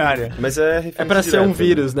gripe aviária. Mas é pra ser um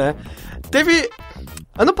vírus, né? Teve...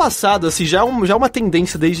 Ano passado, assim, já é uma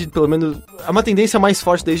tendência desde, pelo menos, é uma tendência mais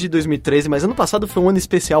forte desde 2013, mas ano passado foi um ano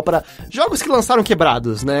especial para jogos que lançaram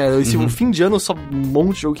quebrados, né? O fim de ano só um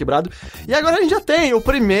monte de jogo quebrado. E agora a gente já tem o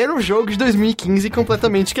primeiro jogo de 2015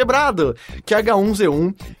 completamente quebrado, que é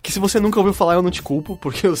H1Z1, que se você nunca ouviu falar eu não te culpo,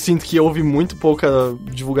 porque eu sinto que houve muito pouca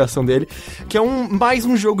divulgação dele, que é mais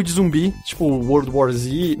um jogo de zumbi, tipo World War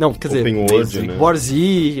Z, não, quer dizer, Open World, né? War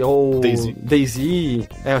Z ou DayZ.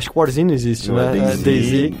 Acho que War Z não existe, Não, né?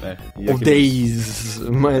 DayZ. Ou Days.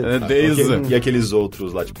 E aqueles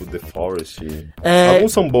outros lá, tipo The Forest. É...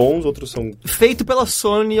 Alguns são bons, outros são... Feito pela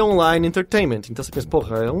Sony Online Entertainment. Então você pensa,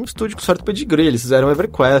 porra, é um estúdio com certo pedigree. Eles fizeram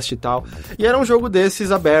EverQuest e tal. E era um jogo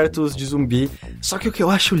desses abertos de zumbi. Só que o que eu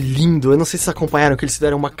acho lindo, eu não sei se vocês acompanharam, que eles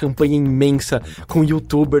fizeram uma campanha imensa com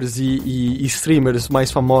youtubers e streamers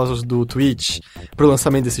mais famosos do Twitch pro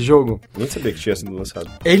lançamento desse jogo. Nem sabia que tinha sido lançado.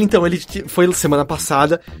 Ele foi semana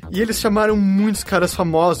passada e eles chamaram muitos caras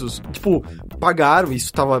famosos, tipo, pagaram,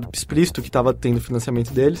 isso tava explícito que tava tendo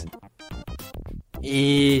financiamento deles.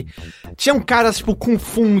 E tinham caras, tipo, com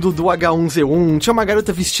fundo do H1Z1, tinha uma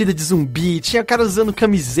garota vestida de zumbi, tinha caras usando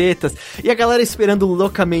camisetas, e a galera esperando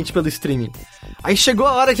loucamente pelo streaming. Aí chegou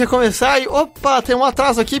a hora que ia começar e, opa, tem um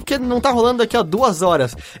atraso aqui porque não tá rolando daqui a 2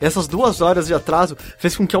 horas. Essas 2 horas de atraso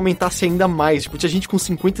fez com que aumentasse ainda mais. Tipo, tinha gente com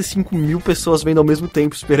 55 mil pessoas vendo ao mesmo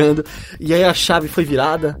tempo, esperando. E aí a chave foi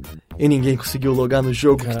virada e ninguém conseguiu logar no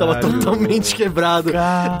jogo, que tava totalmente quebrado.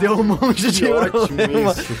 Deu um monte de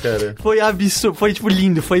problema. Isso, cara. Foi absurdo, foi tipo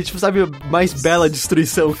lindo, foi tipo, sabe, mais bela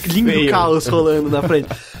destruição. Lindo caos rolando na frente.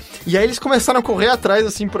 E aí eles começram a correr atrás,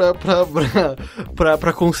 assim, pra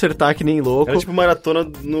consertar que nem louco. Era tipo maratona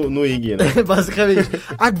no IG, né? Basicamente.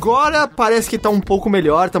 Agora parece que tá um pouco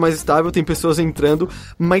melhor, tá mais estável, tem pessoas entrando,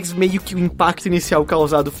 mas meio que o impacto inicial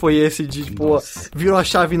causado foi esse de, tipo, virou a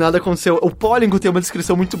chave e nada aconteceu. O Polygon tem uma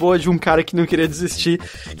descrição muito boa de um cara que não queria desistir,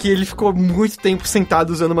 que ele ficou muito tempo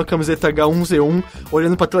sentado usando uma camiseta H1Z1,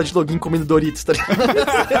 olhando pra tela de login comendo Doritos, tá ligado?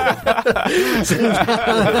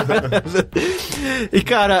 E,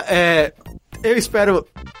 cara, eu espero...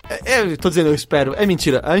 tô dizendo eu espero, é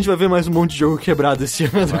mentira. A gente vai ver mais um monte de jogo quebrado esse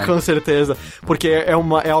ano, com certeza. Porque é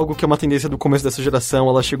algo que é uma tendência do começo dessa geração,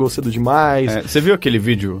 ela chegou cedo demais. Você viu aquele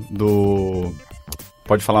vídeo do...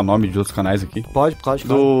 Pode falar nome de outros canais aqui? Pode, claro.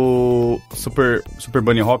 Do Super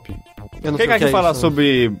Bunny Hop? Eu não Quem sei é que fala isso,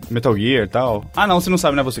 sobre Metal Gear e tal? Ah, não, você não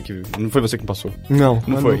sabe, não é você que viu. Não foi você que passou. Não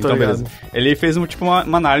foi, tô então ligado. beleza. Ele fez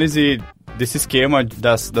uma análise desse esquema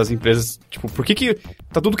das empresas, tipo, por que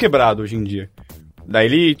tá tudo quebrado hoje em dia? Daí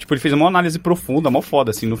ele fez uma análise profunda, mó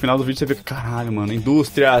foda, assim. No final do vídeo você vê que, caralho, mano,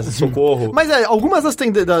 indústrias, socorro. Mas algumas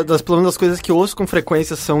pelo menos das coisas que eu ouço com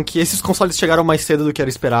frequência são que esses consoles chegaram mais cedo do que era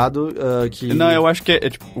esperado. Não, eu acho que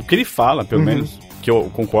tipo, o que ele fala, pelo menos, que eu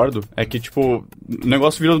concordo, é que, tipo, o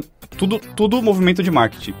negócio virou tudo movimento de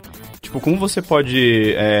marketing. Tipo, como você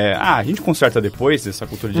pode... a gente conserta depois, essa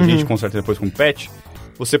cultura de a gente conserta depois com patch,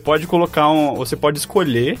 você pode você pode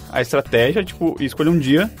escolher a estratégia, tipo, e escolher um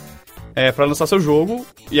dia pra lançar seu jogo,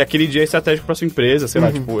 e aquele dia é estratégico pra sua empresa, sei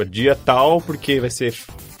lá, tipo, dia tal, porque vai ser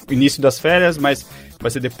início das férias, mas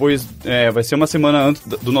vai ser depois, vai ser uma semana antes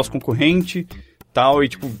do nosso concorrente, tal, e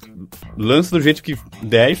tipo, lança do jeito que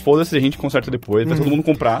der e foda-se, a gente conserta depois, pra todo mundo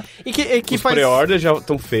comprar. E que os pré-orders já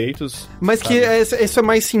estão feitos. Mas sabe? Que isso é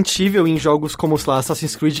mais sentível em jogos como, sei lá,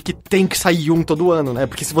 Assassin's Creed, que tem que sair um todo ano, né?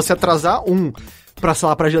 Porque se você atrasar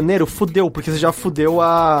pra janeiro, fudeu, porque você já fudeu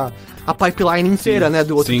a pipeline inteira, né?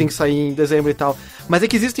 Do outro que tem que sair em dezembro e tal. Mas é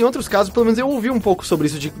que existem outros casos, pelo menos eu ouvi um pouco sobre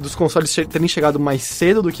isso, dos consoles terem chegado mais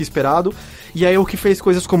cedo do que esperado, e aí o que fez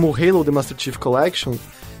coisas como o Halo The Master Chief Collection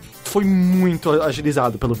foi muito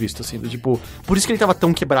agilizado, pelo visto, assim, tipo, por isso que ele tava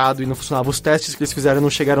tão quebrado e não funcionava. Os testes que eles fizeram não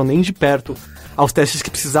chegaram nem de perto aos testes que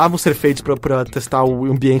precisavam ser feitos pra testar o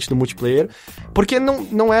ambiente do multiplayer, porque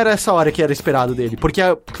não era essa hora que era esperado dele. Porque,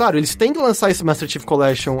 claro, eles têm que lançar esse Master Chief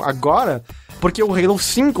Collection agora, porque o Halo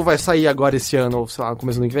 5 vai sair agora esse ano, ou sei lá, no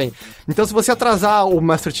começo do ano que vem. Então, se você atrasar o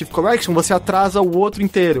Master Chief Collection, você atrasa o outro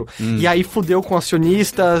inteiro. E aí fudeu com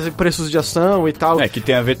acionistas, preços de ação e tal. Que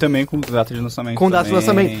tem a ver também com data de lançamento. Com data de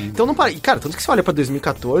lançamento. Então não para. E, cara, tanto que você olha pra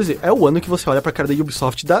 2014, é o ano que você olha pra cara da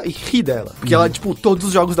Ubisoft e ri dela. Porque ela, tipo, todos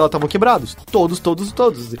os jogos dela estavam quebrados. Todos.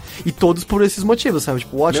 E todos por esses motivos, sabe?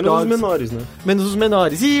 Tipo, Watch Dogs. Menos os menores, né? Menos os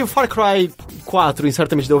menores. E o Far Cry 4, em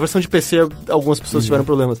certa medida. A versão de PC, algumas pessoas tiveram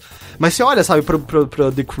problemas. Mas você olha, sabe, pro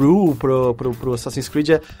The Crew, pro Assassin's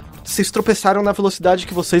Creed, vocês tropeçaram na velocidade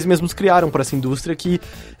que vocês mesmos criaram pra essa indústria que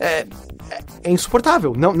é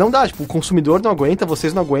insuportável. Não dá, tipo, o consumidor não aguenta,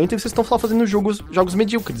 vocês não aguentam e vocês estão só fazendo jogos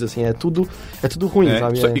medíocres, assim, é tudo ruim,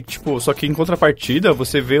 sabe? Só que em contrapartida,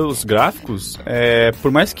 você vê os gráficos, por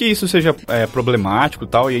mais que isso seja problemático e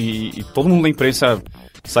tal, e todo mundo da imprensa,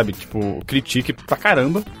 sabe, tipo, critique pra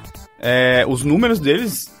caramba, os números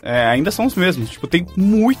deles ainda são os mesmos. Tipo, tem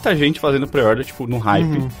muita gente fazendo pre-order, tipo, no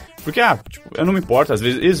hype. Porque, tipo, eu não me importo, às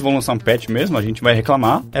vezes eles vão lançar um patch mesmo, a gente vai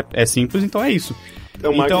reclamar, é simples, então é isso.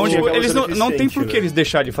 Então, tipo, eles não tem por que eles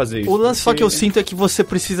deixarem de fazer isso. O lance só que eu sinto é que você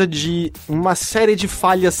precisa de uma série de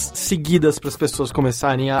falhas seguidas para as pessoas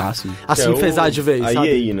começarem a se enfesar de vez, a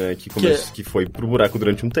sabe? EA, né, que foi pro buraco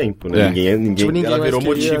durante um tempo, né? Ninguém ela virou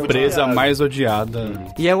motivo. Empresa mais odiada.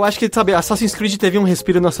 E eu acho que, sabe, Assassin's Creed teve um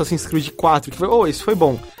respiro no Assassin's Creed 4, que foi, isso foi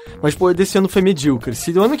bom. Mas, pô, desse ano foi medíocre.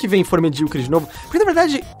 Se do ano que vem for medíocre de novo... Porque, na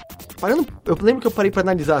verdade, eu lembro que eu parei pra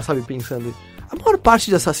analisar, sabe, pensando... A maior parte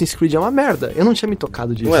de Assassin's Creed é uma merda. Eu não tinha me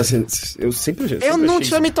tocado disso. Não é assim, eu sempre não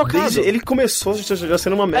tinha me tocado. Desde ele começou já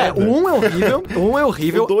sendo uma merda. O 1 é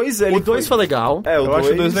horrível. O 2 foi legal. Eu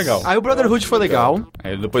acho o 2 legal. Aí o Brotherhood foi legal.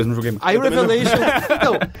 Aí depois não joguei mais. Aí o Revelation...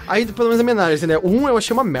 Então, aí pelo menos a minha análise, né? O 1 eu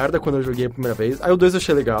achei uma merda quando eu joguei a primeira vez. Aí o 2 eu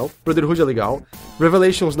achei legal. Brotherhood é legal.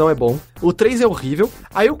 Revelations não é bom. O 3 é horrível.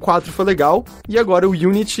 Aí o 4 foi legal. E agora o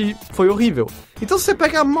Unity foi horrível. Então se você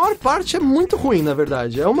pega a maior parte, é muito ruim, na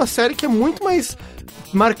verdade. É uma série que é muito mais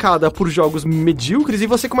marcada por jogos medíocres e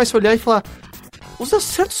você começa a olhar e falar... Os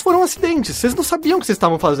acertos foram acidentes. Vocês não sabiam o que vocês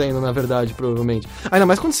estavam fazendo, na verdade, provavelmente. Ainda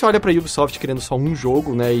mais quando você olha pra Ubisoft querendo só um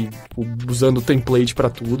jogo, né? E usando o template pra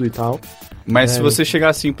tudo e tal. Mas se você chegar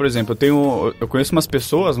assim, por exemplo, eu conheço umas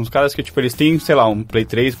pessoas, uns caras que, tipo, eles têm, sei lá, um Play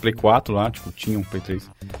 3, Play 4 lá, tipo, tinham um Play 3.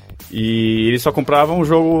 E eles só compravam um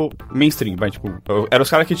jogo mainstream, vai, tipo... Eram os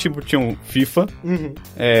caras que, tipo, tinham FIFA,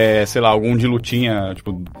 sei lá, algum de lutinha,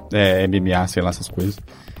 tipo, MMA, sei lá, essas coisas.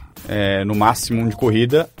 No máximo um de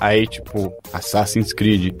corrida, aí, tipo, Assassin's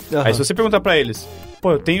Creed. Aí se você perguntar pra eles,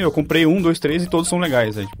 pô, eu comprei 1, 2, 3 e todos são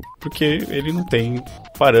legais, aí, tipo, porque ele não tem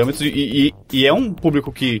parâmetros e é um público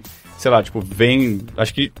que, sei lá, tipo, vem,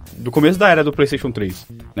 acho que do começo da era do PlayStation 3,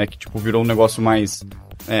 né, que, tipo, virou um negócio mais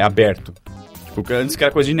aberto. Tipo, antes que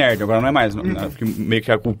era coisa de nerd, agora não é mais, porque meio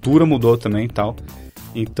que a cultura mudou também e tal.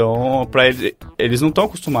 Então, pra eles não estão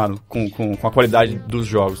acostumados com a qualidade dos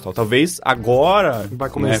jogos e tal. Talvez agora, vai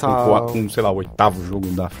começar, né, com, sei lá, o 8º jogo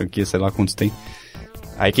da franquia, sei lá quantos tem.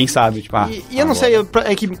 Aí quem sabe, tipo, E eu não sei,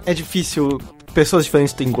 é que é difícil, pessoas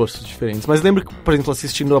diferentes têm gostos diferentes. Mas lembro que, por exemplo,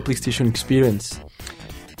 assistindo a PlayStation Experience,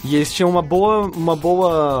 e eles tinham uma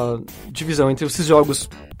boa divisão entre esses jogos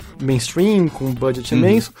mainstream, com budget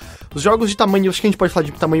imenso, os jogos de tamanho, acho que a gente pode falar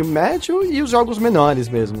de tamanho médio, e os jogos menores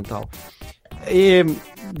mesmo e tal. E,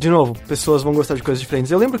 de novo, pessoas vão gostar de coisas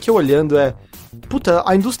diferentes. Eu lembro que eu olhando puta,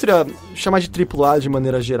 a indústria chama de AAA de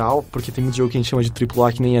maneira geral, porque tem muito jogo que a gente chama de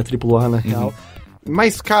AAA que nem é AAA na real.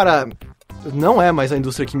 Mas, cara, não é mais a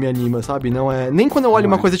indústria que me anima, sabe? Não é. Nem quando eu olho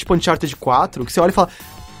uma coisa tipo Uncharted 4, que você olha e fala...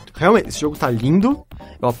 Realmente, esse jogo tá lindo,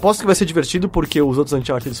 eu aposto que vai ser divertido porque os outros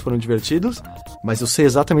Uncharted foram divertidos, mas eu sei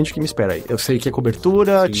exatamente o que me espera aí. Eu sei que é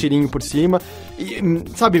cobertura, tirinho por cima, e,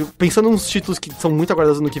 sabe, pensando nos títulos que são muito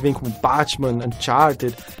aguardados no que vem, como Batman,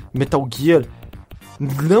 Uncharted, Metal Gear,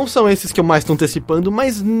 não são esses que eu mais tô antecipando,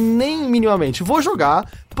 mas nem minimamente. Vou jogar,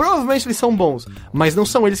 provavelmente eles são bons, mas não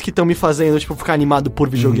são eles que estão me fazendo, tipo, ficar animado por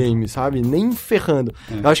videogame, sabe? Nem ferrando.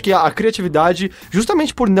 Eu acho que a criatividade,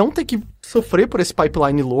 justamente por não ter que sofrer por esse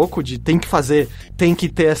pipeline louco de tem que fazer, tem que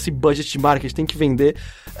ter esse budget de marketing, tem que vender,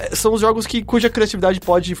 são os jogos cuja criatividade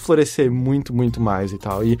pode florescer muito, muito mais e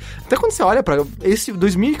tal. E até quando você olha pra... Esse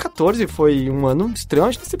 2014 foi um ano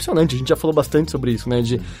extremamente decepcionante, a gente já falou bastante sobre isso, né?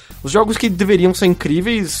 De os jogos que deveriam ser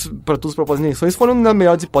incríveis pra todos os propósitos e intenções foram, na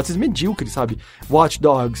melhor das hipóteses, medíocres, sabe? Watch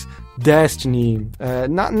Dogs, Destiny,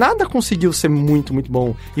 nada conseguiu ser muito, muito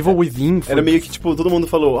bom. Evil Within foi... Era meio que, tipo, todo mundo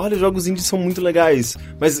falou, olha, jogos indies são muito legais,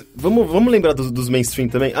 mas vamos lembrar dos mainstream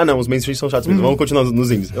também? Ah, não, os mainstream são chatos mesmo, vamos continuar nos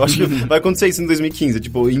indies. Eu acho que vai acontecer isso em 2015,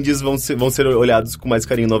 tipo, indies vão ser olhados com mais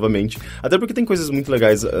carinho novamente, até porque tem coisas muito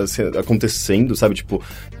legais acontecendo, sabe? Tipo,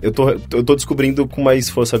 eu tô descobrindo com mais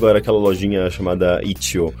força agora aquela lojinha chamada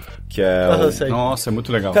Itch.io, que é... Nossa, é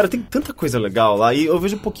muito legal. Cara, tem tanta coisa legal lá, e eu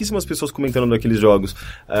vejo pouquíssimas pessoas comentando daqueles jogos.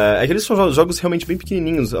 É que eles são jogos realmente bem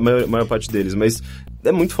pequenininhos, a maior parte deles, mas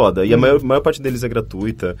é muito foda. E a maior parte deles é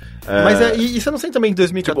gratuita. Mas e você não sei também em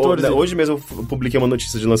 2014? Tipo, hoje mesmo eu publiquei uma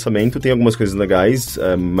notícia de lançamento, tem algumas coisas legais,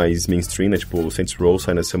 mais mainstream, né? Tipo, o Saints Row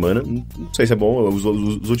sai na semana. Não sei se é bom, os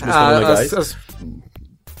últimos foram legais.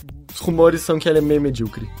 Os rumores são que ele é meio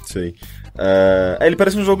medíocre. Sei. Ele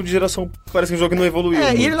parece um jogo de geração, parece um jogo que não evoluiu.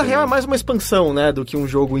 E ele na real é mais uma expansão, né, do que um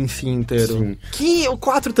jogo em si inteiro. Sim. Que o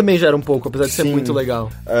 4 também já era um pouco, apesar de ser muito legal.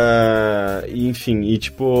 Enfim, e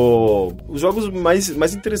tipo, os jogos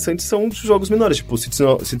mais interessantes são os jogos menores, tipo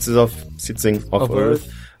Citizen of Earth.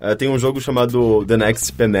 Tem um jogo chamado The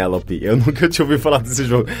Next Penelope. Eu nunca tinha ouvido falar desse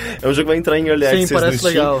jogo. É um jogo que vai entrar em Early Access parece no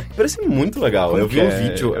Steam. Legal. Parece muito legal. Eu vi um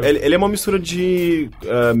vídeo. Ele é uma mistura de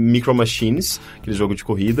Micro Machines, aquele jogo de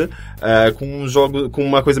corrida, com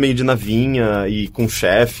uma coisa meio de navinha, e com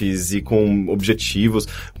chefes, e com objetivos,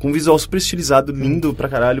 com um visual super estilizado, lindo pra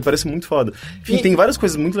caralho. Parece muito foda. Enfim, tem várias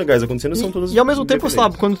coisas muito legais acontecendo, são todas... E ao mesmo tempo,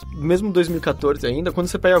 sabe, mesmo em 2014 ainda, quando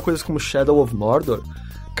você pega coisas como Shadow of Mordor...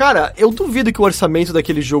 Cara, eu duvido que o orçamento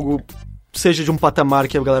daquele jogo seja de um patamar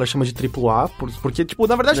que a galera chama de AAA, porque, tipo,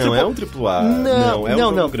 na verdade... Não, é um AAA. Não, é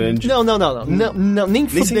um jogo grande. Não, nem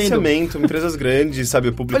fudendo. Licenciamento, empresas grandes, sabe?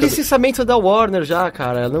 O licenciamento é da Warner já,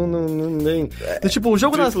 cara. Nem... Tipo, o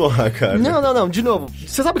jogo... AAA, cara. Não, de novo.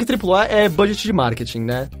 Você sabe que AAA é budget de marketing,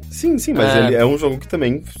 né? Sim, mas ele é um jogo que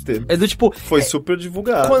também... É do tipo... Foi super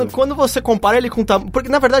divulgado. Quando você compara ele com... Porque,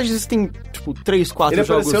 na verdade, existem, tipo, 3, 4 jogos...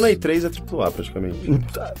 Ele apareceu na E3, é AAA, praticamente.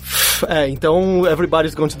 Então,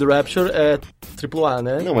 Everybody's Going to the Rapture é AAA,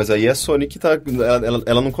 né? Não, mas aí a Sony que tá...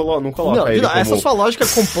 Ela não coloca ele como... Essa sua lógica é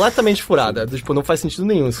completamente furada. Tipo, não faz sentido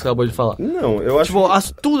nenhum isso que você acabou de falar. Não, eu acho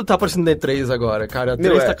que... tudo tá aparecendo na E3 agora, cara. A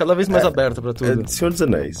E3 tá cada vez mais aberta pra tudo. É Senhor dos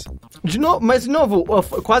Anéis. Mas, de novo,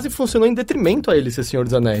 quase funcionou em detrimento a ele ser Senhor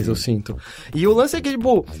dos Anéis, eu sinto. E o lance é que,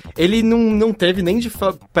 tipo, ele não teve nem de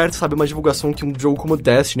perto, sabe, uma divulgação que um jogo como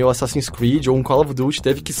Destiny, ou Assassin's Creed, ou um Call of Duty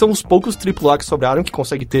teve, que são os poucos AAA que sobraram, que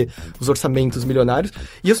conseguem ter os orçamentos milionários.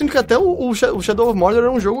 E eu sinto que até o Shadow of Mordor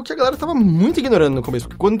era um jogo que a galera tava muito ignorando no começo.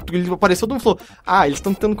 Porque quando ele apareceu, todo mundo falou, eles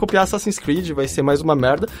estão tentando copiar Assassin's Creed, vai ser mais uma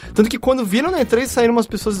merda. Tanto que quando viram na E3, saíram umas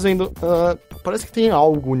pessoas dizendo, parece que tem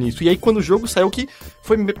algo nisso. E aí quando o jogo saiu, que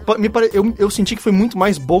foi... Eu senti que foi muito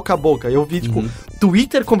mais boca a boca. Eu vi, tipo,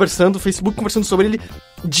 Twitter conversando, Facebook conversando sobre ele,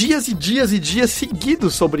 dias e dias e dias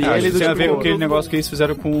seguidos sobre ele. Isso tem a ver com aquele negócio que eles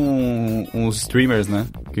fizeram com os streamers, né?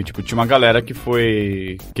 Que, tipo, tinha uma galera que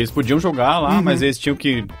foi... Que eles podiam jogar lá, mas eles tinham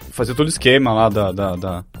que fazer todo o esquema lá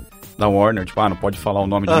da Warner. Tipo, não pode falar o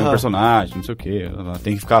nome de nenhum personagem, não sei o quê.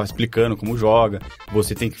 Tem que ficar explicando como joga.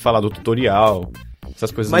 Você tem que falar do tutorial.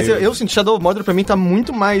 Essas coisas. Mas eu sinto Shadow of Mordor pra mim tá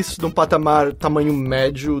muito mais num patamar tamanho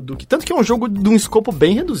médio do que... Tanto que é um jogo de um escopo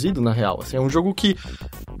bem reduzido, na real. Assim, é um jogo que...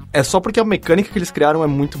 É só porque a mecânica que eles criaram é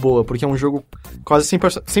muito boa. Porque é um jogo quase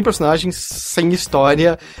sem personagens, sem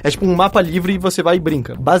história. É tipo um mapa livre e você vai e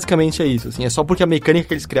brinca. Basicamente é isso, assim. É só porque a mecânica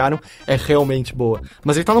que eles criaram é realmente boa.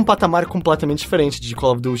 Mas ele tá num patamar completamente diferente de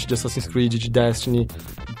Call of Duty, de Assassin's Creed, de Destiny.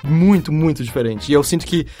 Muito, muito diferente. E eu sinto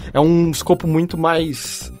que é um escopo muito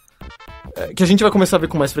mais... que a gente vai começar a ver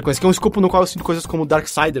com mais frequência, que é um escopo no qual eu sinto coisas como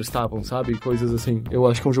Darksiders estavam, sabe? Coisas assim. Eu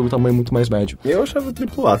acho que é um jogo de tamanho muito mais médio. Eu achava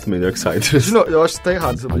AAA também, Darksiders. Não, eu acho que tá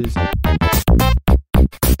errado sobre isso.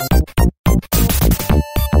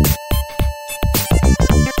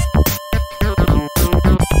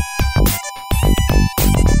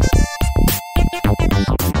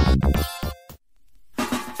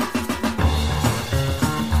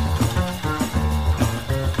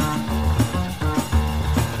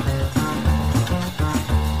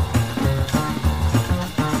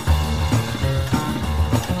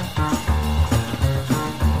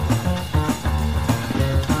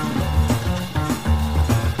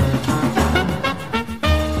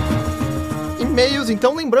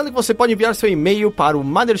 Então, lembrando que você pode enviar seu e-mail para o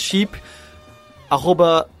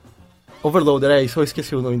mothership@overloader, é isso, eu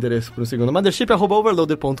esqueci o endereço por um segundo,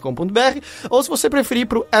 mothership@overloader.com.br, ou se você preferir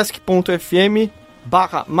para o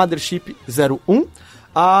ask.fm/mothership01.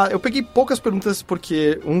 Eu peguei poucas perguntas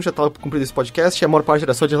porque já estava cumprido esse podcast, e a maior parte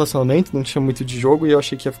era só de relacionamento, não tinha muito de jogo, e eu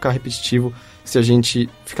achei que ia ficar repetitivo se a gente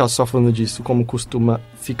ficasse só falando disso, como costuma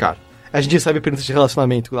ficar. A gente recebe perguntas de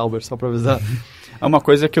relacionamento, Glauber, só pra avisar. É uma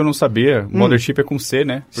coisa que eu não sabia. Mothership é com C,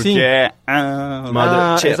 né? Porque Sim. é...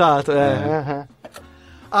 Exato,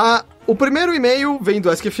 o primeiro e-mail vem do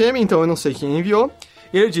AskFM, então eu não sei quem enviou.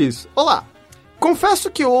 E ele diz: Olá,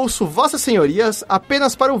 confesso que eu ouço vossas senhorias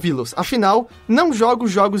apenas para ouvi-los. Afinal, não jogo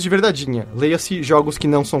jogos de verdadeinha. Leia-se jogos que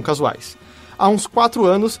não são casuais. Há uns 4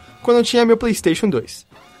 anos, quando eu tinha meu PlayStation 2.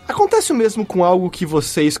 Acontece o mesmo com algo que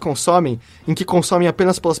vocês consomem, em que consomem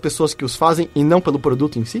apenas pelas pessoas que os fazem e não pelo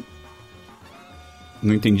produto em si?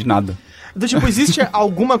 Não entendi nada. Do tipo, existe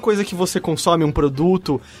alguma coisa que você consome, um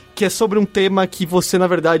produto, que é sobre um tema que você, na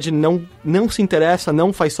verdade, não se interessa,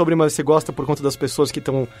 não faz sobre, mas você gosta por conta das pessoas que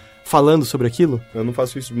estão falando sobre aquilo? Eu não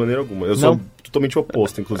faço isso de maneira alguma. Eu sou totalmente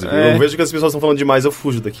oposto, inclusive. Eu vejo que as pessoas estão falando demais, eu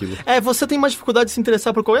fujo daquilo. Você tem mais dificuldade de se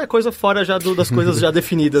interessar por qualquer coisa fora já das coisas já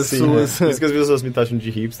definidas suas. Por isso que as pessoas me taxam de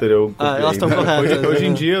hipster, eu elas estão corretas. Hoje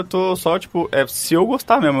em dia eu tô só, tipo, se eu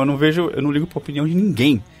gostar mesmo, eu não ligo pra opinião de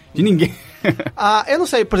ninguém. De ninguém. Eu não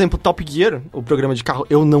sei, por exemplo, Top Gear, o programa de carro,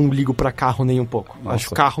 eu não ligo pra carro nem um pouco. Nossa.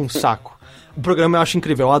 Acho carro um saco. O programa eu acho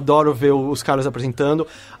incrível, eu adoro ver os caras apresentando.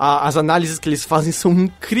 As análises que eles fazem são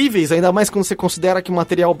incríveis, ainda mais quando você considera que o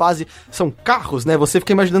material base são carros, né? Você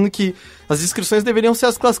fica imaginando que as descrições deveriam ser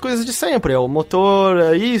aquelas coisas de sempre. O motor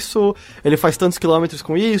é isso, ele faz tantos quilômetros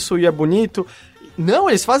com isso e é bonito. Não,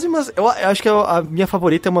 eles fazem umas... Eu acho que a minha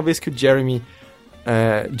favorita é uma vez que o Jeremy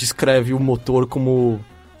descreve o motor como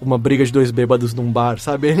uma briga de 2 bêbados num bar,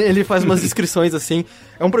 sabe? Ele faz umas descrições assim.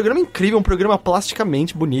 É um programa incrível, um programa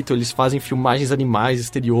plasticamente bonito. Eles fazem filmagens animais,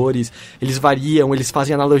 exteriores, eles variam, eles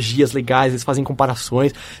fazem analogias legais, eles fazem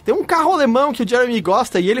comparações. Tem um carro alemão que o Jeremy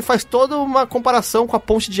gosta e ele faz toda uma comparação com a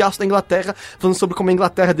ponte de aço da Inglaterra, falando sobre como a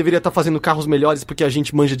Inglaterra deveria estar fazendo carros melhores porque a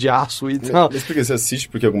gente manja de aço e tal. Mas por que você assiste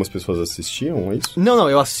porque algumas pessoas assistiam, é isso? Não,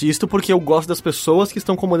 eu assisto porque eu gosto das pessoas que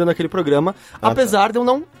estão comandando aquele programa, apesar de eu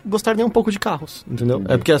não gostar nem um pouco de carros, entendeu?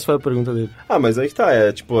 Entendi. É porque essa foi a pergunta dele. Mas aí que tá,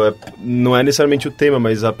 não é necessariamente o tema,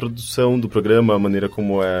 mas a produção do programa, a maneira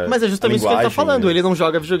como é. Mas é justamente isso que ele tá falando, né? ele não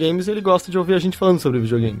joga videogames, ele gosta de ouvir a gente falando sobre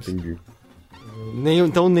videogames. Entendi.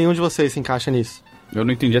 Então nenhum de vocês se encaixa nisso. Eu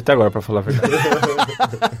não entendi até agora, pra falar a verdade.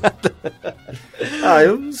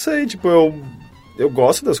 Eu não sei, tipo, eu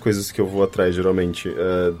gosto das coisas que eu vou atrás, geralmente.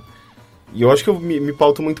 E eu acho que eu me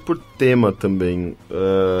pauto muito por tema também.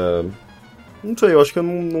 Não sei, eu acho que eu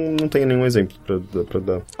não tenho nenhum exemplo pra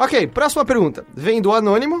dar. Ok, próxima pergunta. Vem do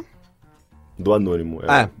Anônimo. Do Anônimo,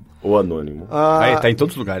 O Anônimo. Aí, tá em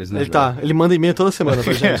todos os lugares, né? Ele manda e-mail toda semana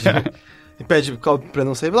pra gente. Ele pede pra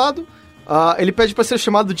não ser revelado. Ele pede pra ser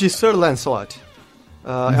chamado de Sir Lancelot.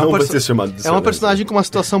 Não vai ser chamado de Sir É uma personagem com uma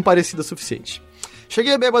situação parecida o suficiente.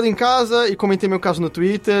 Cheguei bêbado em casa e comentei meu caso no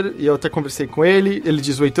Twitter, e eu até conversei com ele. Ele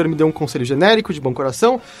diz: o Heitor me deu um conselho genérico, de bom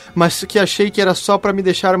coração, mas que achei que era só pra me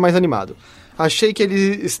deixar mais animado. Achei que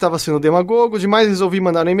ele estava sendo demagogo demais, resolvi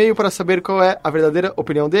mandar um e-mail para saber qual é a verdadeira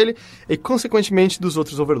opinião dele e, consequentemente, dos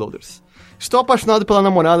outros overloaders. Estou apaixonado pela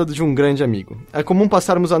namorada de um grande amigo. É comum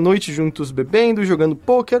passarmos a noite juntos bebendo e jogando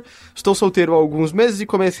poker. Estou solteiro há alguns meses e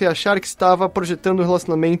comecei a achar que estava projetando o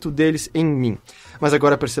relacionamento deles em mim. Mas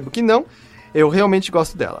agora percebo que não. Eu realmente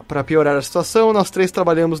gosto dela. Para piorar a situação, nós 3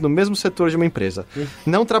 trabalhamos no mesmo setor de uma empresa.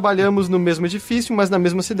 Não trabalhamos no mesmo edifício, mas na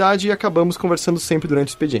mesma cidade e acabamos conversando sempre durante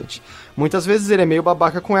o expediente. Muitas vezes ele é meio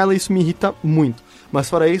babaca com ela e isso me irrita muito. Mas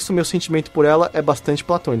fora isso, meu sentimento por ela é bastante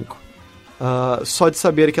platônico. Só de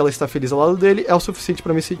saber que ela está feliz ao lado dele é o suficiente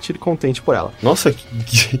para me sentir contente por ela. Nossa,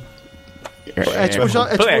 É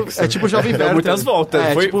tipo o Jovem Werther. Dá muitas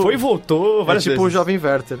voltas. Foi e voltou várias vezes. É tipo o Jovem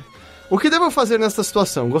Werther. O que devo fazer nesta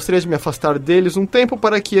situação? Gostaria de me afastar deles um tempo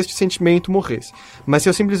para que este sentimento morresse. Mas se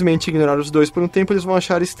eu simplesmente ignorar os dois por um tempo, eles vão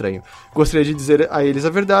achar estranho. Gostaria de dizer a eles a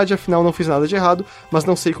verdade, afinal não fiz nada de errado, mas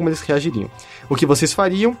não sei como eles reagiriam. O que vocês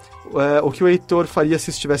fariam? O que o Heitor faria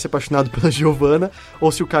se estivesse apaixonado pela Giovanna, ou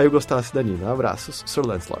se o Caio gostasse da Nina? Abraços, Sr.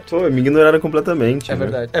 Lancelot. Pô, me ignoraram completamente. É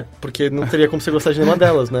verdade. Porque não teria como você gostar de nenhuma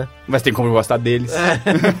delas, né? Mas tem como eu gostar deles.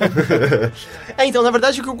 Então, na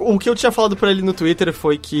verdade, o que eu tinha falado pra ele no Twitter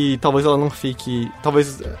foi que talvez ela não fique...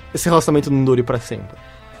 Talvez esse relacionamento não dure pra sempre.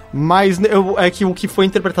 Mas é que o que foi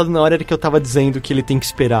interpretado na hora era que eu tava dizendo que ele tem que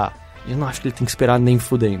esperar. Eu não acho que ele tem que esperar nem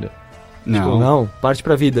fudendo. Não. Tipo, não, parte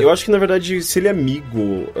pra vida. Eu acho que, na verdade, se ele é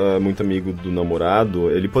amigo, muito amigo do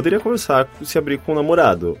namorado, ele poderia conversar, se abrir com o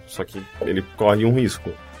namorado. Só que ele corre um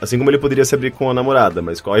risco. Assim como ele poderia se abrir com a namorada,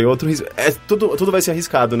 mas corre outro risco. Tudo vai ser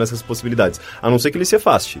arriscado nessas possibilidades. A não ser que ele se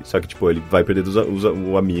afaste. Só que, tipo, ele vai perder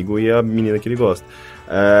o amigo e a menina que ele gosta.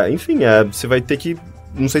 Enfim, você vai ter que...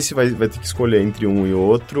 Não sei se vai ter que escolher entre um e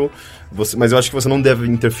outro, mas eu acho que você não deve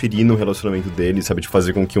interferir no relacionamento dele, sabe? De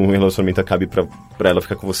fazer com que um relacionamento acabe pra ela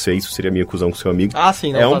ficar com você. Isso seria minha acusão com seu amigo.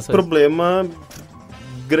 Sim, não é um problema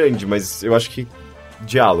grande, mas eu acho que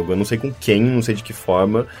diálogo. Eu não sei com quem, não sei de que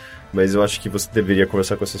forma, mas eu acho que você deveria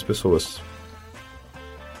conversar com essas pessoas.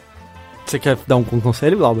 Você quer dar um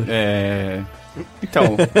conselho, Glauber?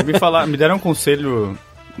 Então, me deram um conselho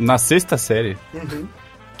na 6ª série,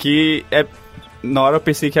 que na hora eu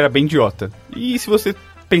pensei que era bem idiota. E se você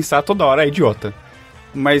pensar toda hora é idiota.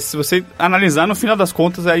 Mas se você analisar, no final das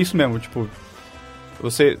contas é isso mesmo, tipo,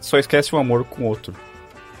 você só esquece o amor com outro.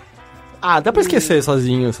 Dá pra esquecer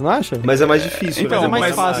sozinho, você não acha? Mas é mais difícil, então, né? é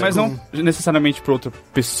mais fácil. Mas não necessariamente pra outra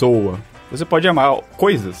pessoa. Você pode amar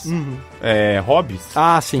coisas, hobbies,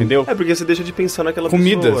 Sim. entendeu? É porque você deixa de pensar naquela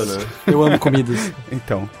Comidas. pessoa, né? Eu amo comidas.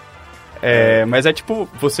 Então, mas é tipo,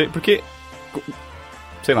 porque,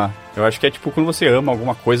 sei lá, eu acho que é tipo, quando você ama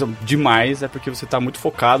alguma coisa demais, é porque você tá muito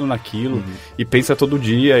focado naquilo e pensa todo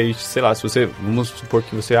dia e, sei lá, se você, vamos supor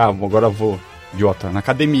que você, agora eu vou, idiota, na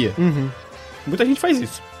academia. Muita gente faz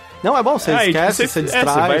isso. Não, é bom, você esquece, você distrai.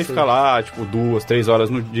 Você vai ficar lá, tipo, 2, 3 horas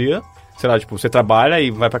no dia, sei lá, tipo, você trabalha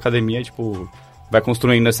e vai pra academia e, tipo, vai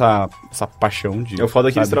construindo essa paixão de... É o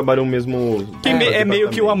foda que eles trabalham mesmo... Que é meio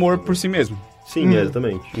que o amor por si mesmo. Sim,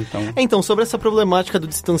 exatamente. Então, sobre essa problemática do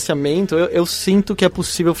distanciamento, eu sinto que é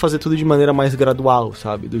possível fazer tudo de maneira mais gradual,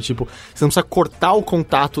 sabe? Do tipo, você não precisa cortar o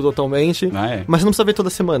contato totalmente, mas você não precisa ver toda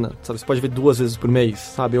semana, sabe? Você pode ver 2 vezes por mês,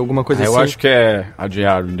 sabe? Alguma coisa assim. Eu acho que é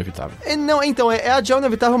adiar o inevitável. Não, então, é adiar o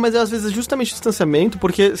inevitável, mas às vezes é justamente o distanciamento,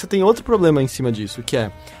 porque você tem outro problema em cima disso, que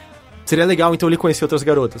é... Seria legal, então, ele conhecer outras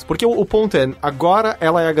garotas. Porque o ponto é, agora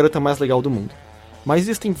ela é a garota mais legal do mundo. Mas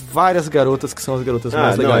existem várias garotas que são as garotas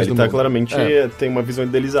mais legais do mundo. Claramente tem uma visão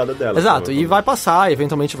idealizada dela. Exato, e vai passar,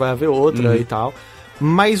 eventualmente vai haver outra e tal.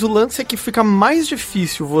 Mas o lance é que fica mais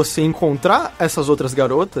difícil você encontrar essas outras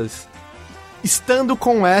garotas estando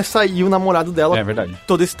com essa e o namorado dela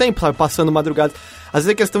todo esse tempo, sabe? Passando madrugada. Às vezes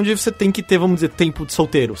é questão de você tem que ter, vamos dizer, tempo de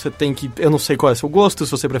solteiro. Você tem que, eu não sei qual é o seu gosto,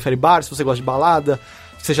 se você prefere bar, se você gosta de balada,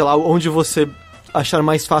 seja lá onde você achar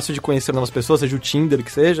mais fácil de conhecer novas pessoas, seja o Tinder,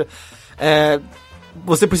 que seja.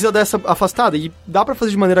 Você precisa dessa afastada, e dá pra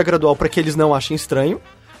fazer de maneira gradual pra que eles não achem estranho.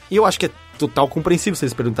 E eu acho que é total compreensível se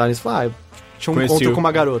eles perguntarem, você fala, tinha um encontro com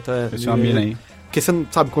uma garota. Conheci uma mina aí. Porque você,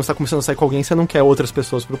 sabe, quando você tá começando a sair com alguém, você não quer outras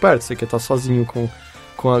pessoas por perto, você quer estar sozinho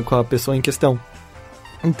com a pessoa em questão.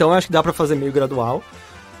 Então eu acho que dá pra fazer meio gradual.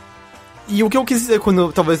 E o que eu quis dizer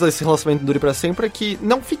quando talvez esse relacionamento dure pra sempre é que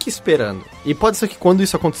não fique esperando. E pode ser que quando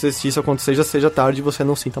isso acontecer, se isso acontecer, já seja tarde e você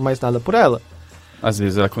não sinta mais nada por ela. Às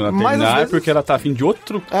vezes ela, quando ela terminar, é porque ela tá afim de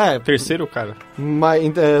outro terceiro cara.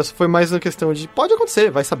 Mas foi mais uma questão de... Pode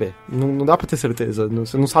acontecer, vai saber. Não dá pra ter certeza.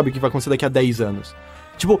 Você não sabe o que vai acontecer daqui a 10 anos.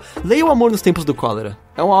 Tipo, leia O Amor nos Tempos do Cólera.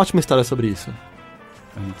 É uma ótima história sobre isso.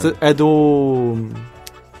 Então. É do...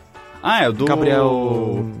 é o do...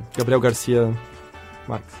 Gabriel Garcia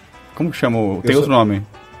Marques. Como que chama? Tem outro nome.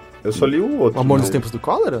 Eu só li o outro. O Amor nos Tempos do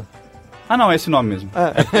Cólera? Não, é esse nome mesmo.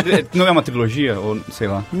 Não é uma trilogia? Ou sei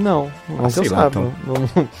lá? Não sei lá, então.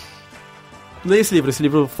 Leia esse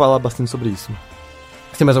livro fala bastante sobre isso.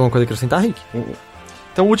 Você tem mais alguma coisa a acrescentar, Rick?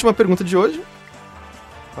 Então, a última pergunta de hoje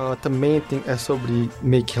também é sobre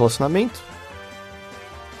meio que relacionamento.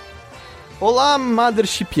 Olá,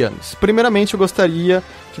 Mothershipianos. Primeiramente, eu gostaria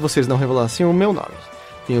que vocês não revelassem o meu nome.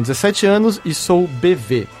 Tenho 17 anos e sou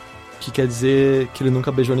BV, que quer dizer que ele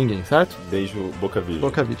nunca beijou ninguém, certo? Beijo boca virgem.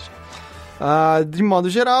 Boca virgem. De modo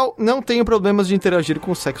geral, não tenho problemas de interagir com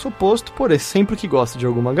o sexo oposto, porém sempre que gosto de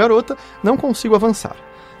alguma garota, não consigo avançar.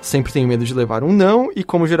 Sempre tenho medo de levar um não, e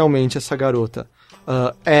como geralmente essa garota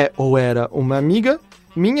é ou era uma amiga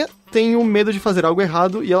minha, tenho medo de fazer algo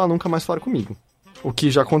errado e ela nunca mais falar comigo. O que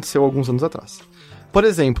já aconteceu alguns anos atrás. Por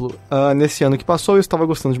exemplo, nesse ano que passou, eu estava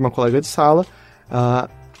gostando de uma colega de sala,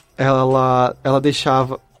 ela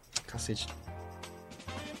deixava... Cacete.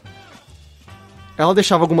 Ela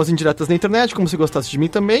deixava algumas indiretas na internet, como se gostasse de mim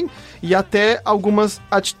também, e até algumas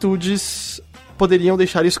atitudes poderiam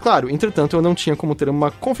deixar isso claro. Entretanto, eu não tinha como ter uma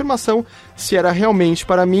confirmação se era realmente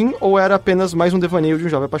para mim ou era apenas mais um devaneio de um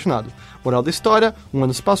jovem apaixonado. Moral da história, 1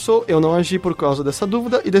 ano se passou, eu não agi por causa dessa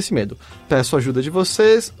dúvida e desse medo. Peço ajuda de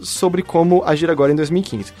vocês sobre como agir agora em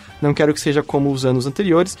 2015. Não quero que seja como os anos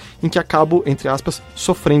anteriores, em que acabo, entre aspas,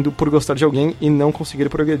 sofrendo por gostar de alguém e não conseguir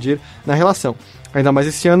progredir na relação. Ainda mais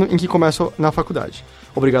esse ano em que começo na faculdade.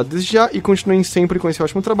 Obrigado desde já e continuem sempre com esse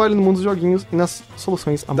ótimo trabalho no mundo dos joguinhos e nas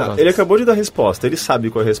soluções amorosas. Ele acabou de dar a resposta, ele sabe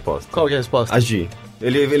qual é a resposta. Qual que é a resposta? Agir.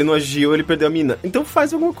 Ele não agiu, ele perdeu a mina. Então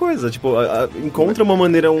faz alguma coisa, tipo, encontra uma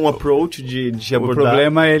maneira, um approach de abordar. O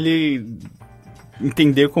problema é ele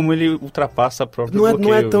entender como ele ultrapassa a própria Não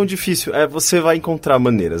bloqueio. é tão difícil. Você vai encontrar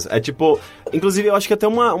maneiras. É tipo... Inclusive, eu acho que até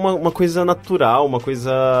uma coisa natural, uma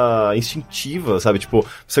coisa instintiva, sabe? Tipo,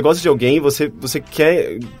 você gosta de alguém, você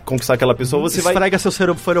quer conquistar aquela pessoa, você vai... Esfrega seus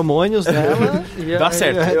feromônios nela e Dá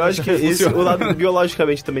certo. Eu acho que isso, o lado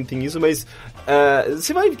biologicamente também tem isso, mas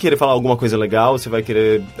você vai querer falar alguma coisa legal, você vai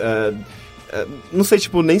querer... não sei,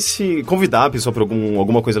 tipo, nem se convidar a pessoa pra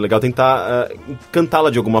alguma coisa legal, tentar cantá-la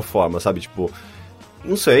de alguma forma, sabe? Tipo,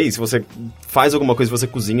 não sei, se você faz alguma coisa, você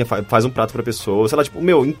cozinha, faz um prato pra pessoa, sei lá, tipo,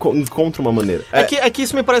 encontra uma maneira. É que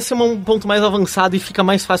isso me parece ser um ponto mais avançado e fica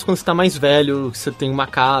mais fácil quando você tá mais velho, que você tem uma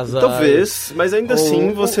casa. Talvez, mas ainda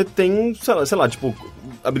assim você tem, sei lá, tipo,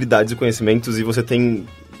 habilidades e conhecimentos e você tem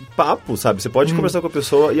papo, sabe? Você pode conversar com a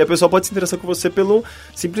pessoa e a pessoa pode se interessar com você pelo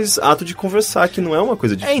simples ato de conversar, que não é uma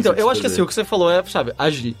coisa difícil. Então, eu de acho que fazer. assim, o que você falou é, sabe,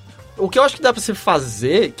 agir. O que eu acho que dá pra você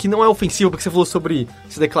fazer, que não é ofensivo, porque você falou sobre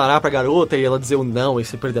se declarar pra garota e ela dizer o não e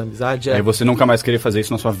você perder a amizade, Aí você nunca mais querer fazer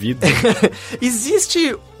isso na sua vida.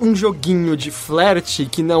 Existe um joguinho de flerte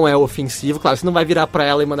que não é ofensivo, claro, você não vai virar pra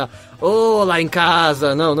ela e mandar lá em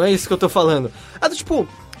casa, não é isso que eu tô falando. É do tipo,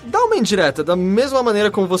 dá uma indireta, da mesma maneira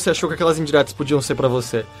como você achou que aquelas indiretas podiam ser pra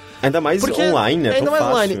você. Ainda mais Porque online, é tão ainda mais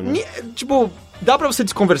fácil, online. né? Tipo, dá pra você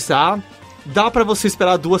desconversar, dá pra você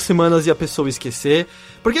esperar 2 semanas e a pessoa esquecer,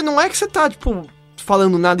 porque não é que você tá, tipo,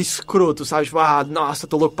 falando nada escroto, sabe? Tipo, nossa,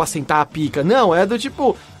 tô louco pra sentar a pica. Não, é do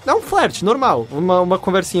tipo, dá um flerte, normal, uma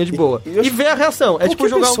conversinha de boa. E ver a reação. É tipo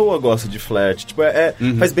jogar... a pessoa gosta de flerte? Tipo,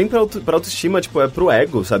 faz bem pra autoestima, tipo, é pro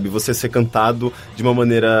ego, sabe? Você ser cantado de uma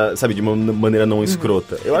maneira, sabe? De uma maneira não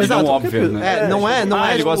escrota. Eu acho Exato. não óbvio, né? Não é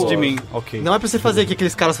ele tipo, gosta de mim, ok. Não é pra você fazer o que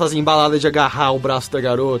aqueles caras fazem embalada de agarrar o braço da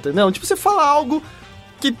garota. Não, tipo, você fala algo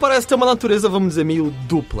que parece ter uma natureza, vamos dizer, meio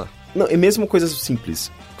dupla. Não, e mesmo coisas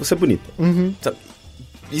simples. Você é bonita. Sabe?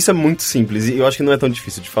 Isso é muito simples e eu acho que não é tão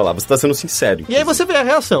difícil de falar. Você tá sendo sincero. E aí você vê a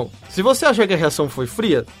reação. Se você achar que a reação foi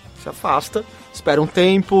fria, se afasta, espera um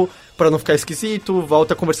tempo pra não ficar esquisito,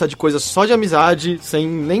 volta a conversar de coisas só de amizade, sem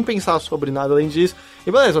nem pensar sobre nada além disso.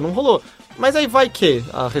 E beleza, não rolou. Mas aí vai que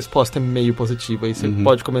a resposta é meio positiva e você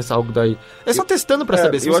pode começar algo daí. É só testando pra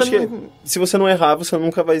saber. Eu acho que se você não errar, você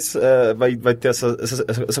nunca vai ter essa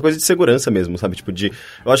coisa de segurança mesmo, sabe? Tipo,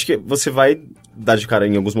 eu acho que você vai dar de cara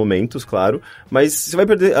em alguns momentos, claro, mas você vai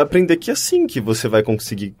aprender que é assim que você vai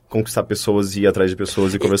conseguir conquistar pessoas e ir atrás de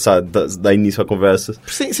pessoas e conversar, dar início a conversas.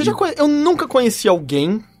 Eu nunca conheci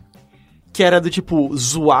alguém que era do tipo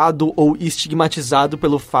zoado ou estigmatizado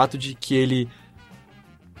pelo fato de que ele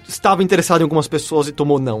estava interessado em algumas pessoas e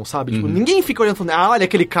tomou não, sabe? Tipo, ninguém fica olhando e falando, olha,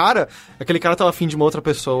 aquele cara tava afim de uma outra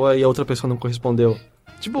pessoa e a outra pessoa não correspondeu.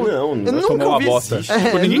 Tipo, eu nunca uma vi bosta. isso.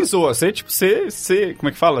 Tipo, ninguém zoa. Você, tipo, como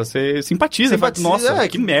é que fala? Você simpatiza. Nossa,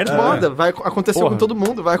 que merda. Foda, vai acontecer com todo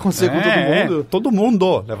mundo, vai acontecer com todo mundo. Todo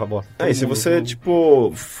mundo leva bosta. E se você,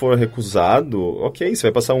 tipo, for recusado, ok, você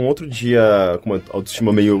vai passar um outro dia com uma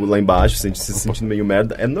autoestima meio lá embaixo, se sentindo meio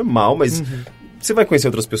merda. É normal, mas você vai conhecer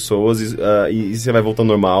outras pessoas e você vai voltar ao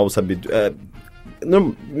normal, sabe?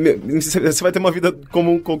 Você vai ter uma vida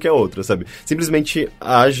como qualquer outra, sabe? Simplesmente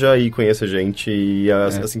haja e conheça a gente e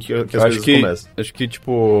assim que as coisas começam. Acho que,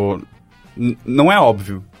 tipo, não é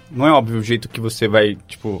óbvio. Não é óbvio o jeito que você vai,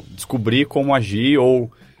 tipo, descobrir como agir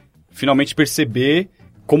ou finalmente perceber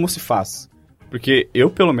como se faz. Porque eu,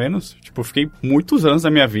 pelo menos, tipo, fiquei muitos anos da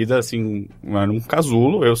minha vida, assim, era um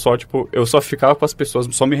casulo. Eu só ficava com as pessoas,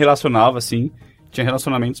 só me relacionava, assim. Tinha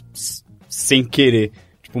relacionamentos sem querer.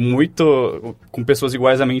 Tipo, muito... Com pessoas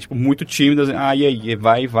iguais a mim, tipo, muito tímidas. E aí,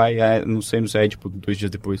 vai, não sei, aí, tipo, 2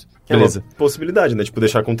 dias depois. Beleza. É uma possibilidade, né? Tipo,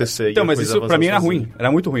 deixar acontecer. Então, mas isso pra mim era ruim.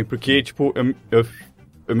 Era muito ruim, porque, tipo,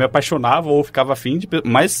 eu me apaixonava ou ficava afim de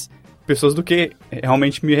mais pessoas do que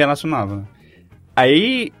realmente me relacionava.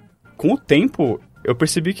 Aí, com o tempo, eu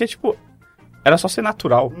percebi que, tipo, era só ser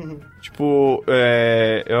natural. Tipo,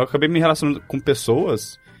 eu acabei me relacionando com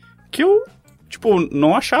pessoas que eu... Tipo,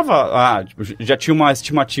 não achava... tipo, já tinha uma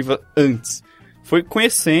estimativa antes. Foi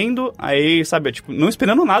conhecendo, aí, sabe, tipo, não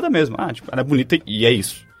esperando nada mesmo. Tipo, ela é bonita e é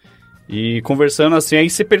isso. E conversando assim, aí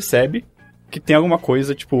você percebe que tem alguma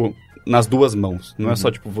coisa, tipo, nas duas mãos. Não é só,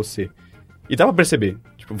 tipo, você. E dá pra perceber.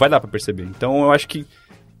 Tipo, vai dar pra perceber. Então, eu acho que,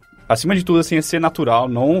 acima de tudo, assim, é ser natural.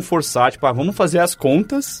 Não forçar, tipo, vamos fazer as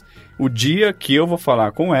contas o dia que eu vou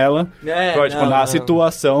falar com ela. Na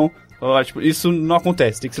situação... Tipo, isso não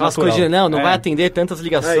acontece, tem que ser natural. Coisas, não vai atender tantas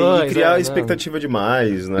ligações. E criar expectativa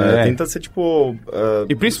demais, né? Tenta ser, tipo...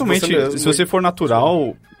 e principalmente, se você for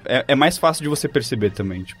natural, é mais fácil de você perceber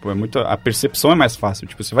também. Tipo, a percepção é mais fácil,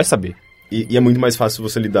 tipo, você vai saber. E é muito mais fácil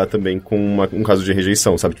você lidar também com um caso de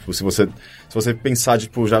rejeição, sabe? Tipo, se você pensar,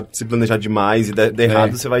 tipo, já se planejar demais e der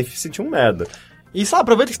errado, você vai sentir um merda. E sabe,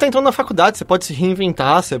 aproveita que você tá entrando na faculdade, você pode se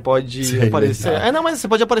reinventar, você pode aparecer... mas você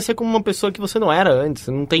pode aparecer como uma pessoa que você não era antes,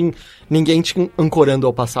 não tem ninguém te ancorando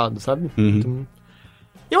ao passado, sabe? Então,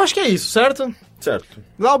 eu acho que é isso, certo? Certo.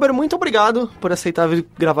 Glauber, muito obrigado por aceitar vir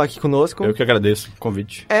gravar aqui conosco. Eu que agradeço o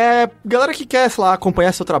convite. Galera que quer, sei lá,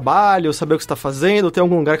 acompanhar seu trabalho, saber o que você tá fazendo, tem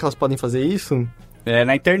algum lugar que elas podem fazer isso? É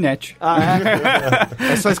na internet.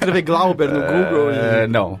 É só escrever Glauber no Google e...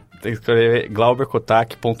 Não, tem que escrever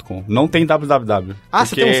glauberkotak.com. Não tem www.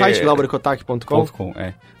 Você tem um site, glauberkotak.com?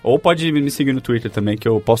 Ou pode me seguir no Twitter também, que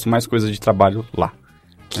eu posto mais coisas de trabalho lá.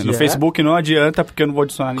 No Facebook não adianta, porque eu não vou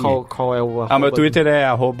adicionar ninguém. Qual é o arroba? Meu Twitter é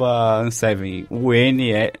 @un7.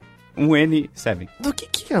 UN7. Do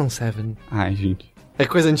que é um 7? Ai, gente. É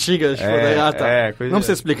coisa antiga? Tipo, coisa... Não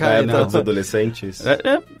precisa explicar, então. Dos adolescentes.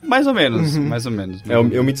 Mais ou menos, mais ou menos.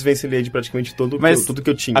 Eu me desvencilhei de praticamente tudo que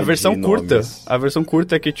eu tinha. A versão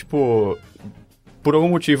curta é que, tipo, por algum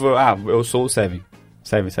motivo, eu sou o Seven.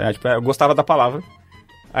 Tipo, eu gostava da palavra.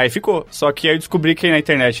 Aí ficou. Só que aí eu descobri que na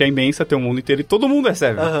internet é imensa, tem o mundo inteiro e todo mundo é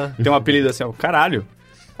Seven. Tem um apelido assim, caralho.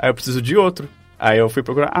 Aí eu preciso de outro. Aí eu fui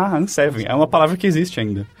procurar, Unseven. É uma palavra que existe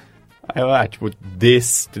ainda. Aí eu,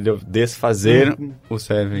 entendeu? Desfazer o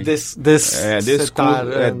Seven.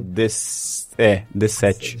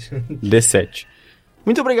 D7.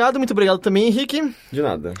 Muito obrigado também, Henrique. De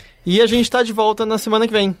nada. E a gente tá de volta na semana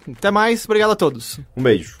que vem. Até mais, obrigado a todos. Um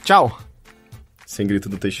beijo. Tchau. Sem grito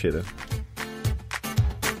do Teixeira.